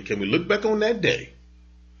said then, can we look back on that day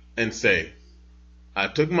and say, I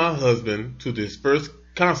took my husband to this first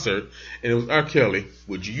concert and it was R. Kelly,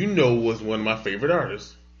 which you know was one of my favorite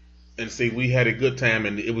artists, and say we had a good time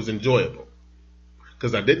and it was enjoyable.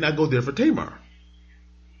 Because I did not go there for Tamar.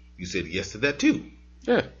 You said yes to that too.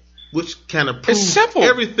 Yeah. Which kind of proves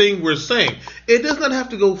everything we're saying. It does not have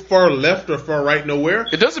to go far left or far right nowhere.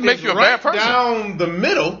 It doesn't make you a bad person. Down the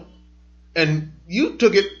middle, and you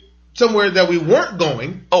took it somewhere that we weren't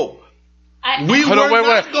going. Oh. You did. Hold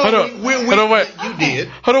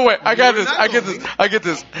on, wait. I get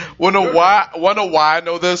this. Wanna know why I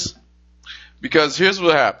know this? Because here's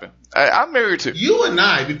what happened. I'm married to you and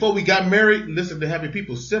I. Before we got married, listened to Happy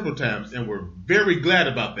People several times, and we're very glad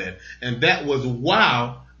about that. And that was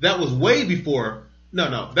wow. That was way before. No.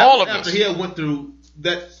 That all was of after us. he went through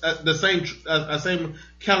that the same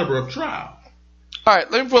caliber of trial. All right,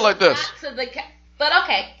 let me put it like this. But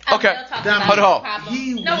okay. Okay. Hold on.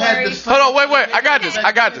 No worries. Hold on. Wait. I got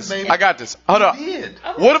this. Hold on.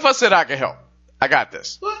 What if I said I can help? I got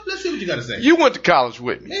this. Well, let's see what you got to say. You went to college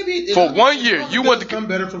with me. Maybe for 1 year. You went to come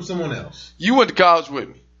better from someone else. You went to college with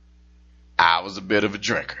me. I was a bit of a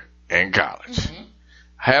drinker in college. Mm-hmm.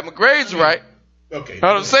 I had my grades right. Okay.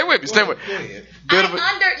 Stay with me. Stay with me.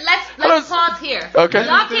 Let's pause here. Okay.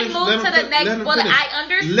 Y'all can move to the next bullet. I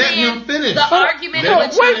understand. Let him finish. The argument.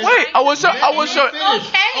 Wait. I want to show.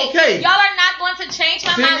 Okay. Y'all are not going to change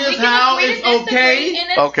my mind. We can agree to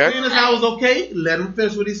disagree. Okay. Seeing as how it's okay, let him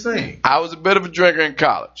finish what he's saying. I was a bit of a drinker in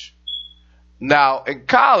college. Now, in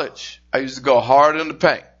college, I used to go hard in the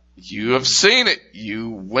paint. You have seen it.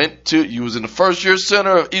 You was in the first year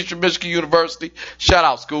center of Eastern Michigan University. Shout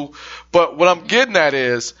out, school. But what I'm getting at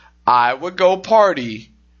is I would go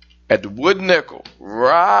party at the Wood Nickel,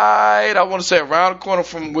 right, I want to say around the corner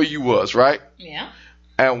from where you was, right? Yeah.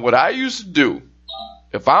 And what I used to do,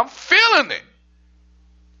 if I'm feeling it,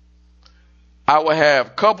 I would have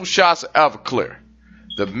a couple shots of Everclear.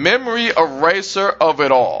 The memory eraser of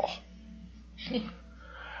it all.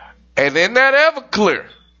 And in that Everclear,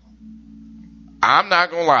 I'm not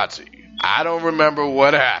going to lie to you, I don't remember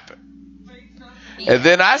what happened. And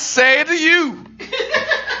then I say to you,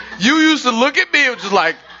 you used to look at me and just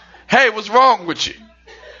like, hey, what's wrong with you?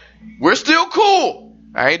 We're still cool.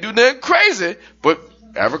 I ain't do nothing crazy, but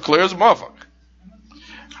Everclear is a motherfucker.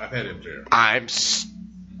 I've had Everclear.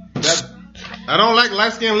 I don't like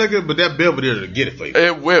light skin liquor, but that Belvedere will get it for you.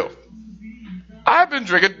 It will. I've been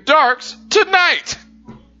drinking darks tonight.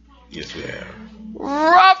 Yes, we have.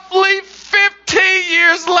 Roughly 15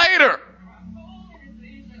 years later.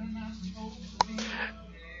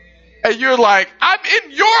 And you're like, I'm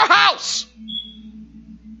in your house.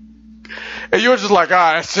 And you're just like, all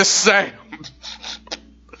right, it's just Sam.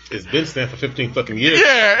 It's been Sam for 15 fucking years.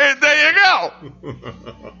 Yeah, and there you go.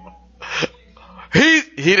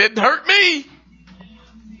 He didn't hurt me.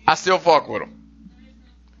 I still fuck with him.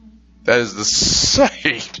 That is the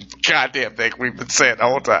same goddamn thing we've been saying the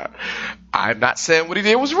whole time. I'm not saying what he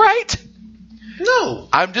did was right. No.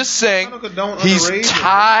 I'm just saying he's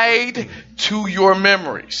tied to your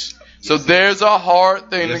memories. So there's a hard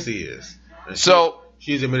thing. Yes, he is.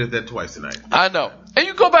 She's admitted that twice tonight. I know. And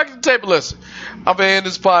you go back to the tape and listen. I've been in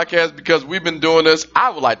this podcast because we've been doing this. I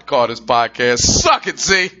would like to call this podcast Suck It,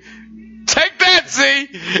 Z. Take that, Z.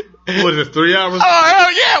 What is it, 3 hours? Oh,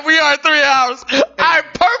 hell yeah, we are 3 hours. I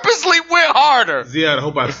purposely went harder. Z, I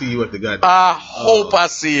hope I see you at the goddamn. I hope I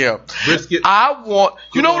see him. Brisket.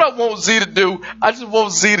 You know what I want Z to do? I just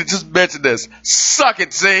want Z to just mention this. Suck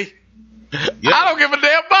it, Z. Yep. I don't give a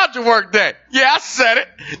damn about your work day. Yeah, I said it.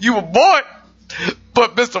 You were born.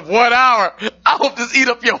 But Mr. 1 hour, I hope this eat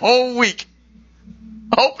up your whole week.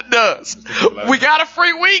 Hope it does. We got a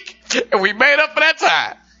free week, and we made up for that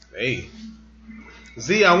time. Hey.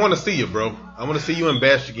 Z, I want to see you, bro. I want to see you in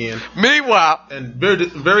Bash again. Meanwhile. And very,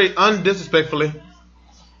 very undisrespectfully,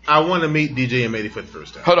 I want to meet DJ M80 for the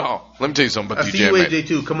first time. Hold on. Let me tell you something about DJ M80. I see you, AJ,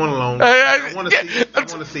 too. Come on along. I want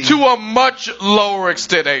to see you. To a much lower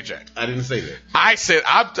extent, AJ. I didn't say that. I said,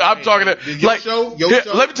 I'm talking to, like, show,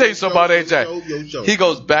 let me tell you something about AJ. Your show. He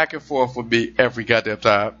goes back and forth with me every goddamn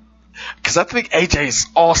time. Because I think AJ is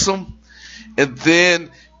awesome. And then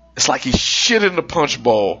it's like he's shit in the punch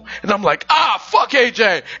bowl. And I'm like, fuck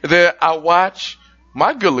AJ. And then I watch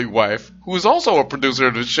my goodly wife, who is also a producer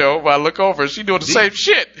of the show, when I look over, she doing the same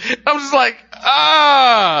shit. I'm just like,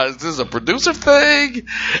 is this a producer thing?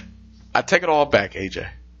 I take it all back, AJ.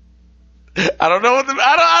 I don't know I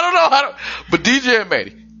don't know how to, but DJ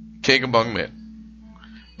M80, King among men.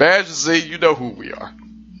 Badge Z, you know who we are.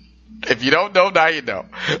 If you don't know, now you know.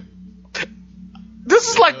 This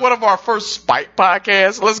is like one of our first spite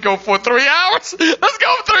podcasts. Let's go for 3 hours. Let's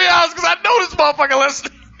go for 3 hours because I know this motherfucker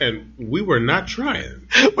listening. And we were not trying.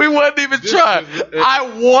 We wasn't even trying.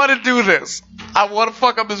 I want to do this. I want to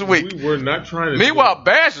fuck up this week. We were not trying to. Meanwhile,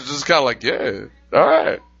 Bash is just kind of like, yeah, all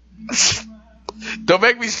right. Don't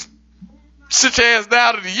make me sit your ass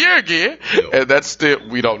down in a year again. Yep. And that's still,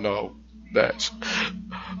 we don't know, Bash.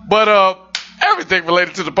 But, everything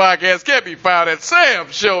related to the podcast can be found at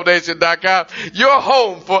samshownation.com, your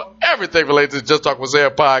home for everything related to the Just Talk with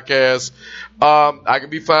Sam podcast. I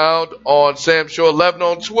can be found on Sam Show 11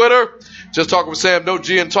 on Twitter. Just Talking with Sam, no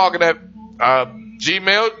G, and talking at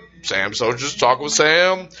Gmail. Sam So Just Talking with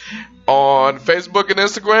Sam on Facebook and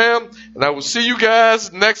Instagram. And I will see you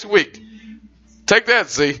guys next week. Take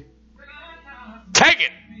that, Z. Take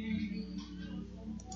it.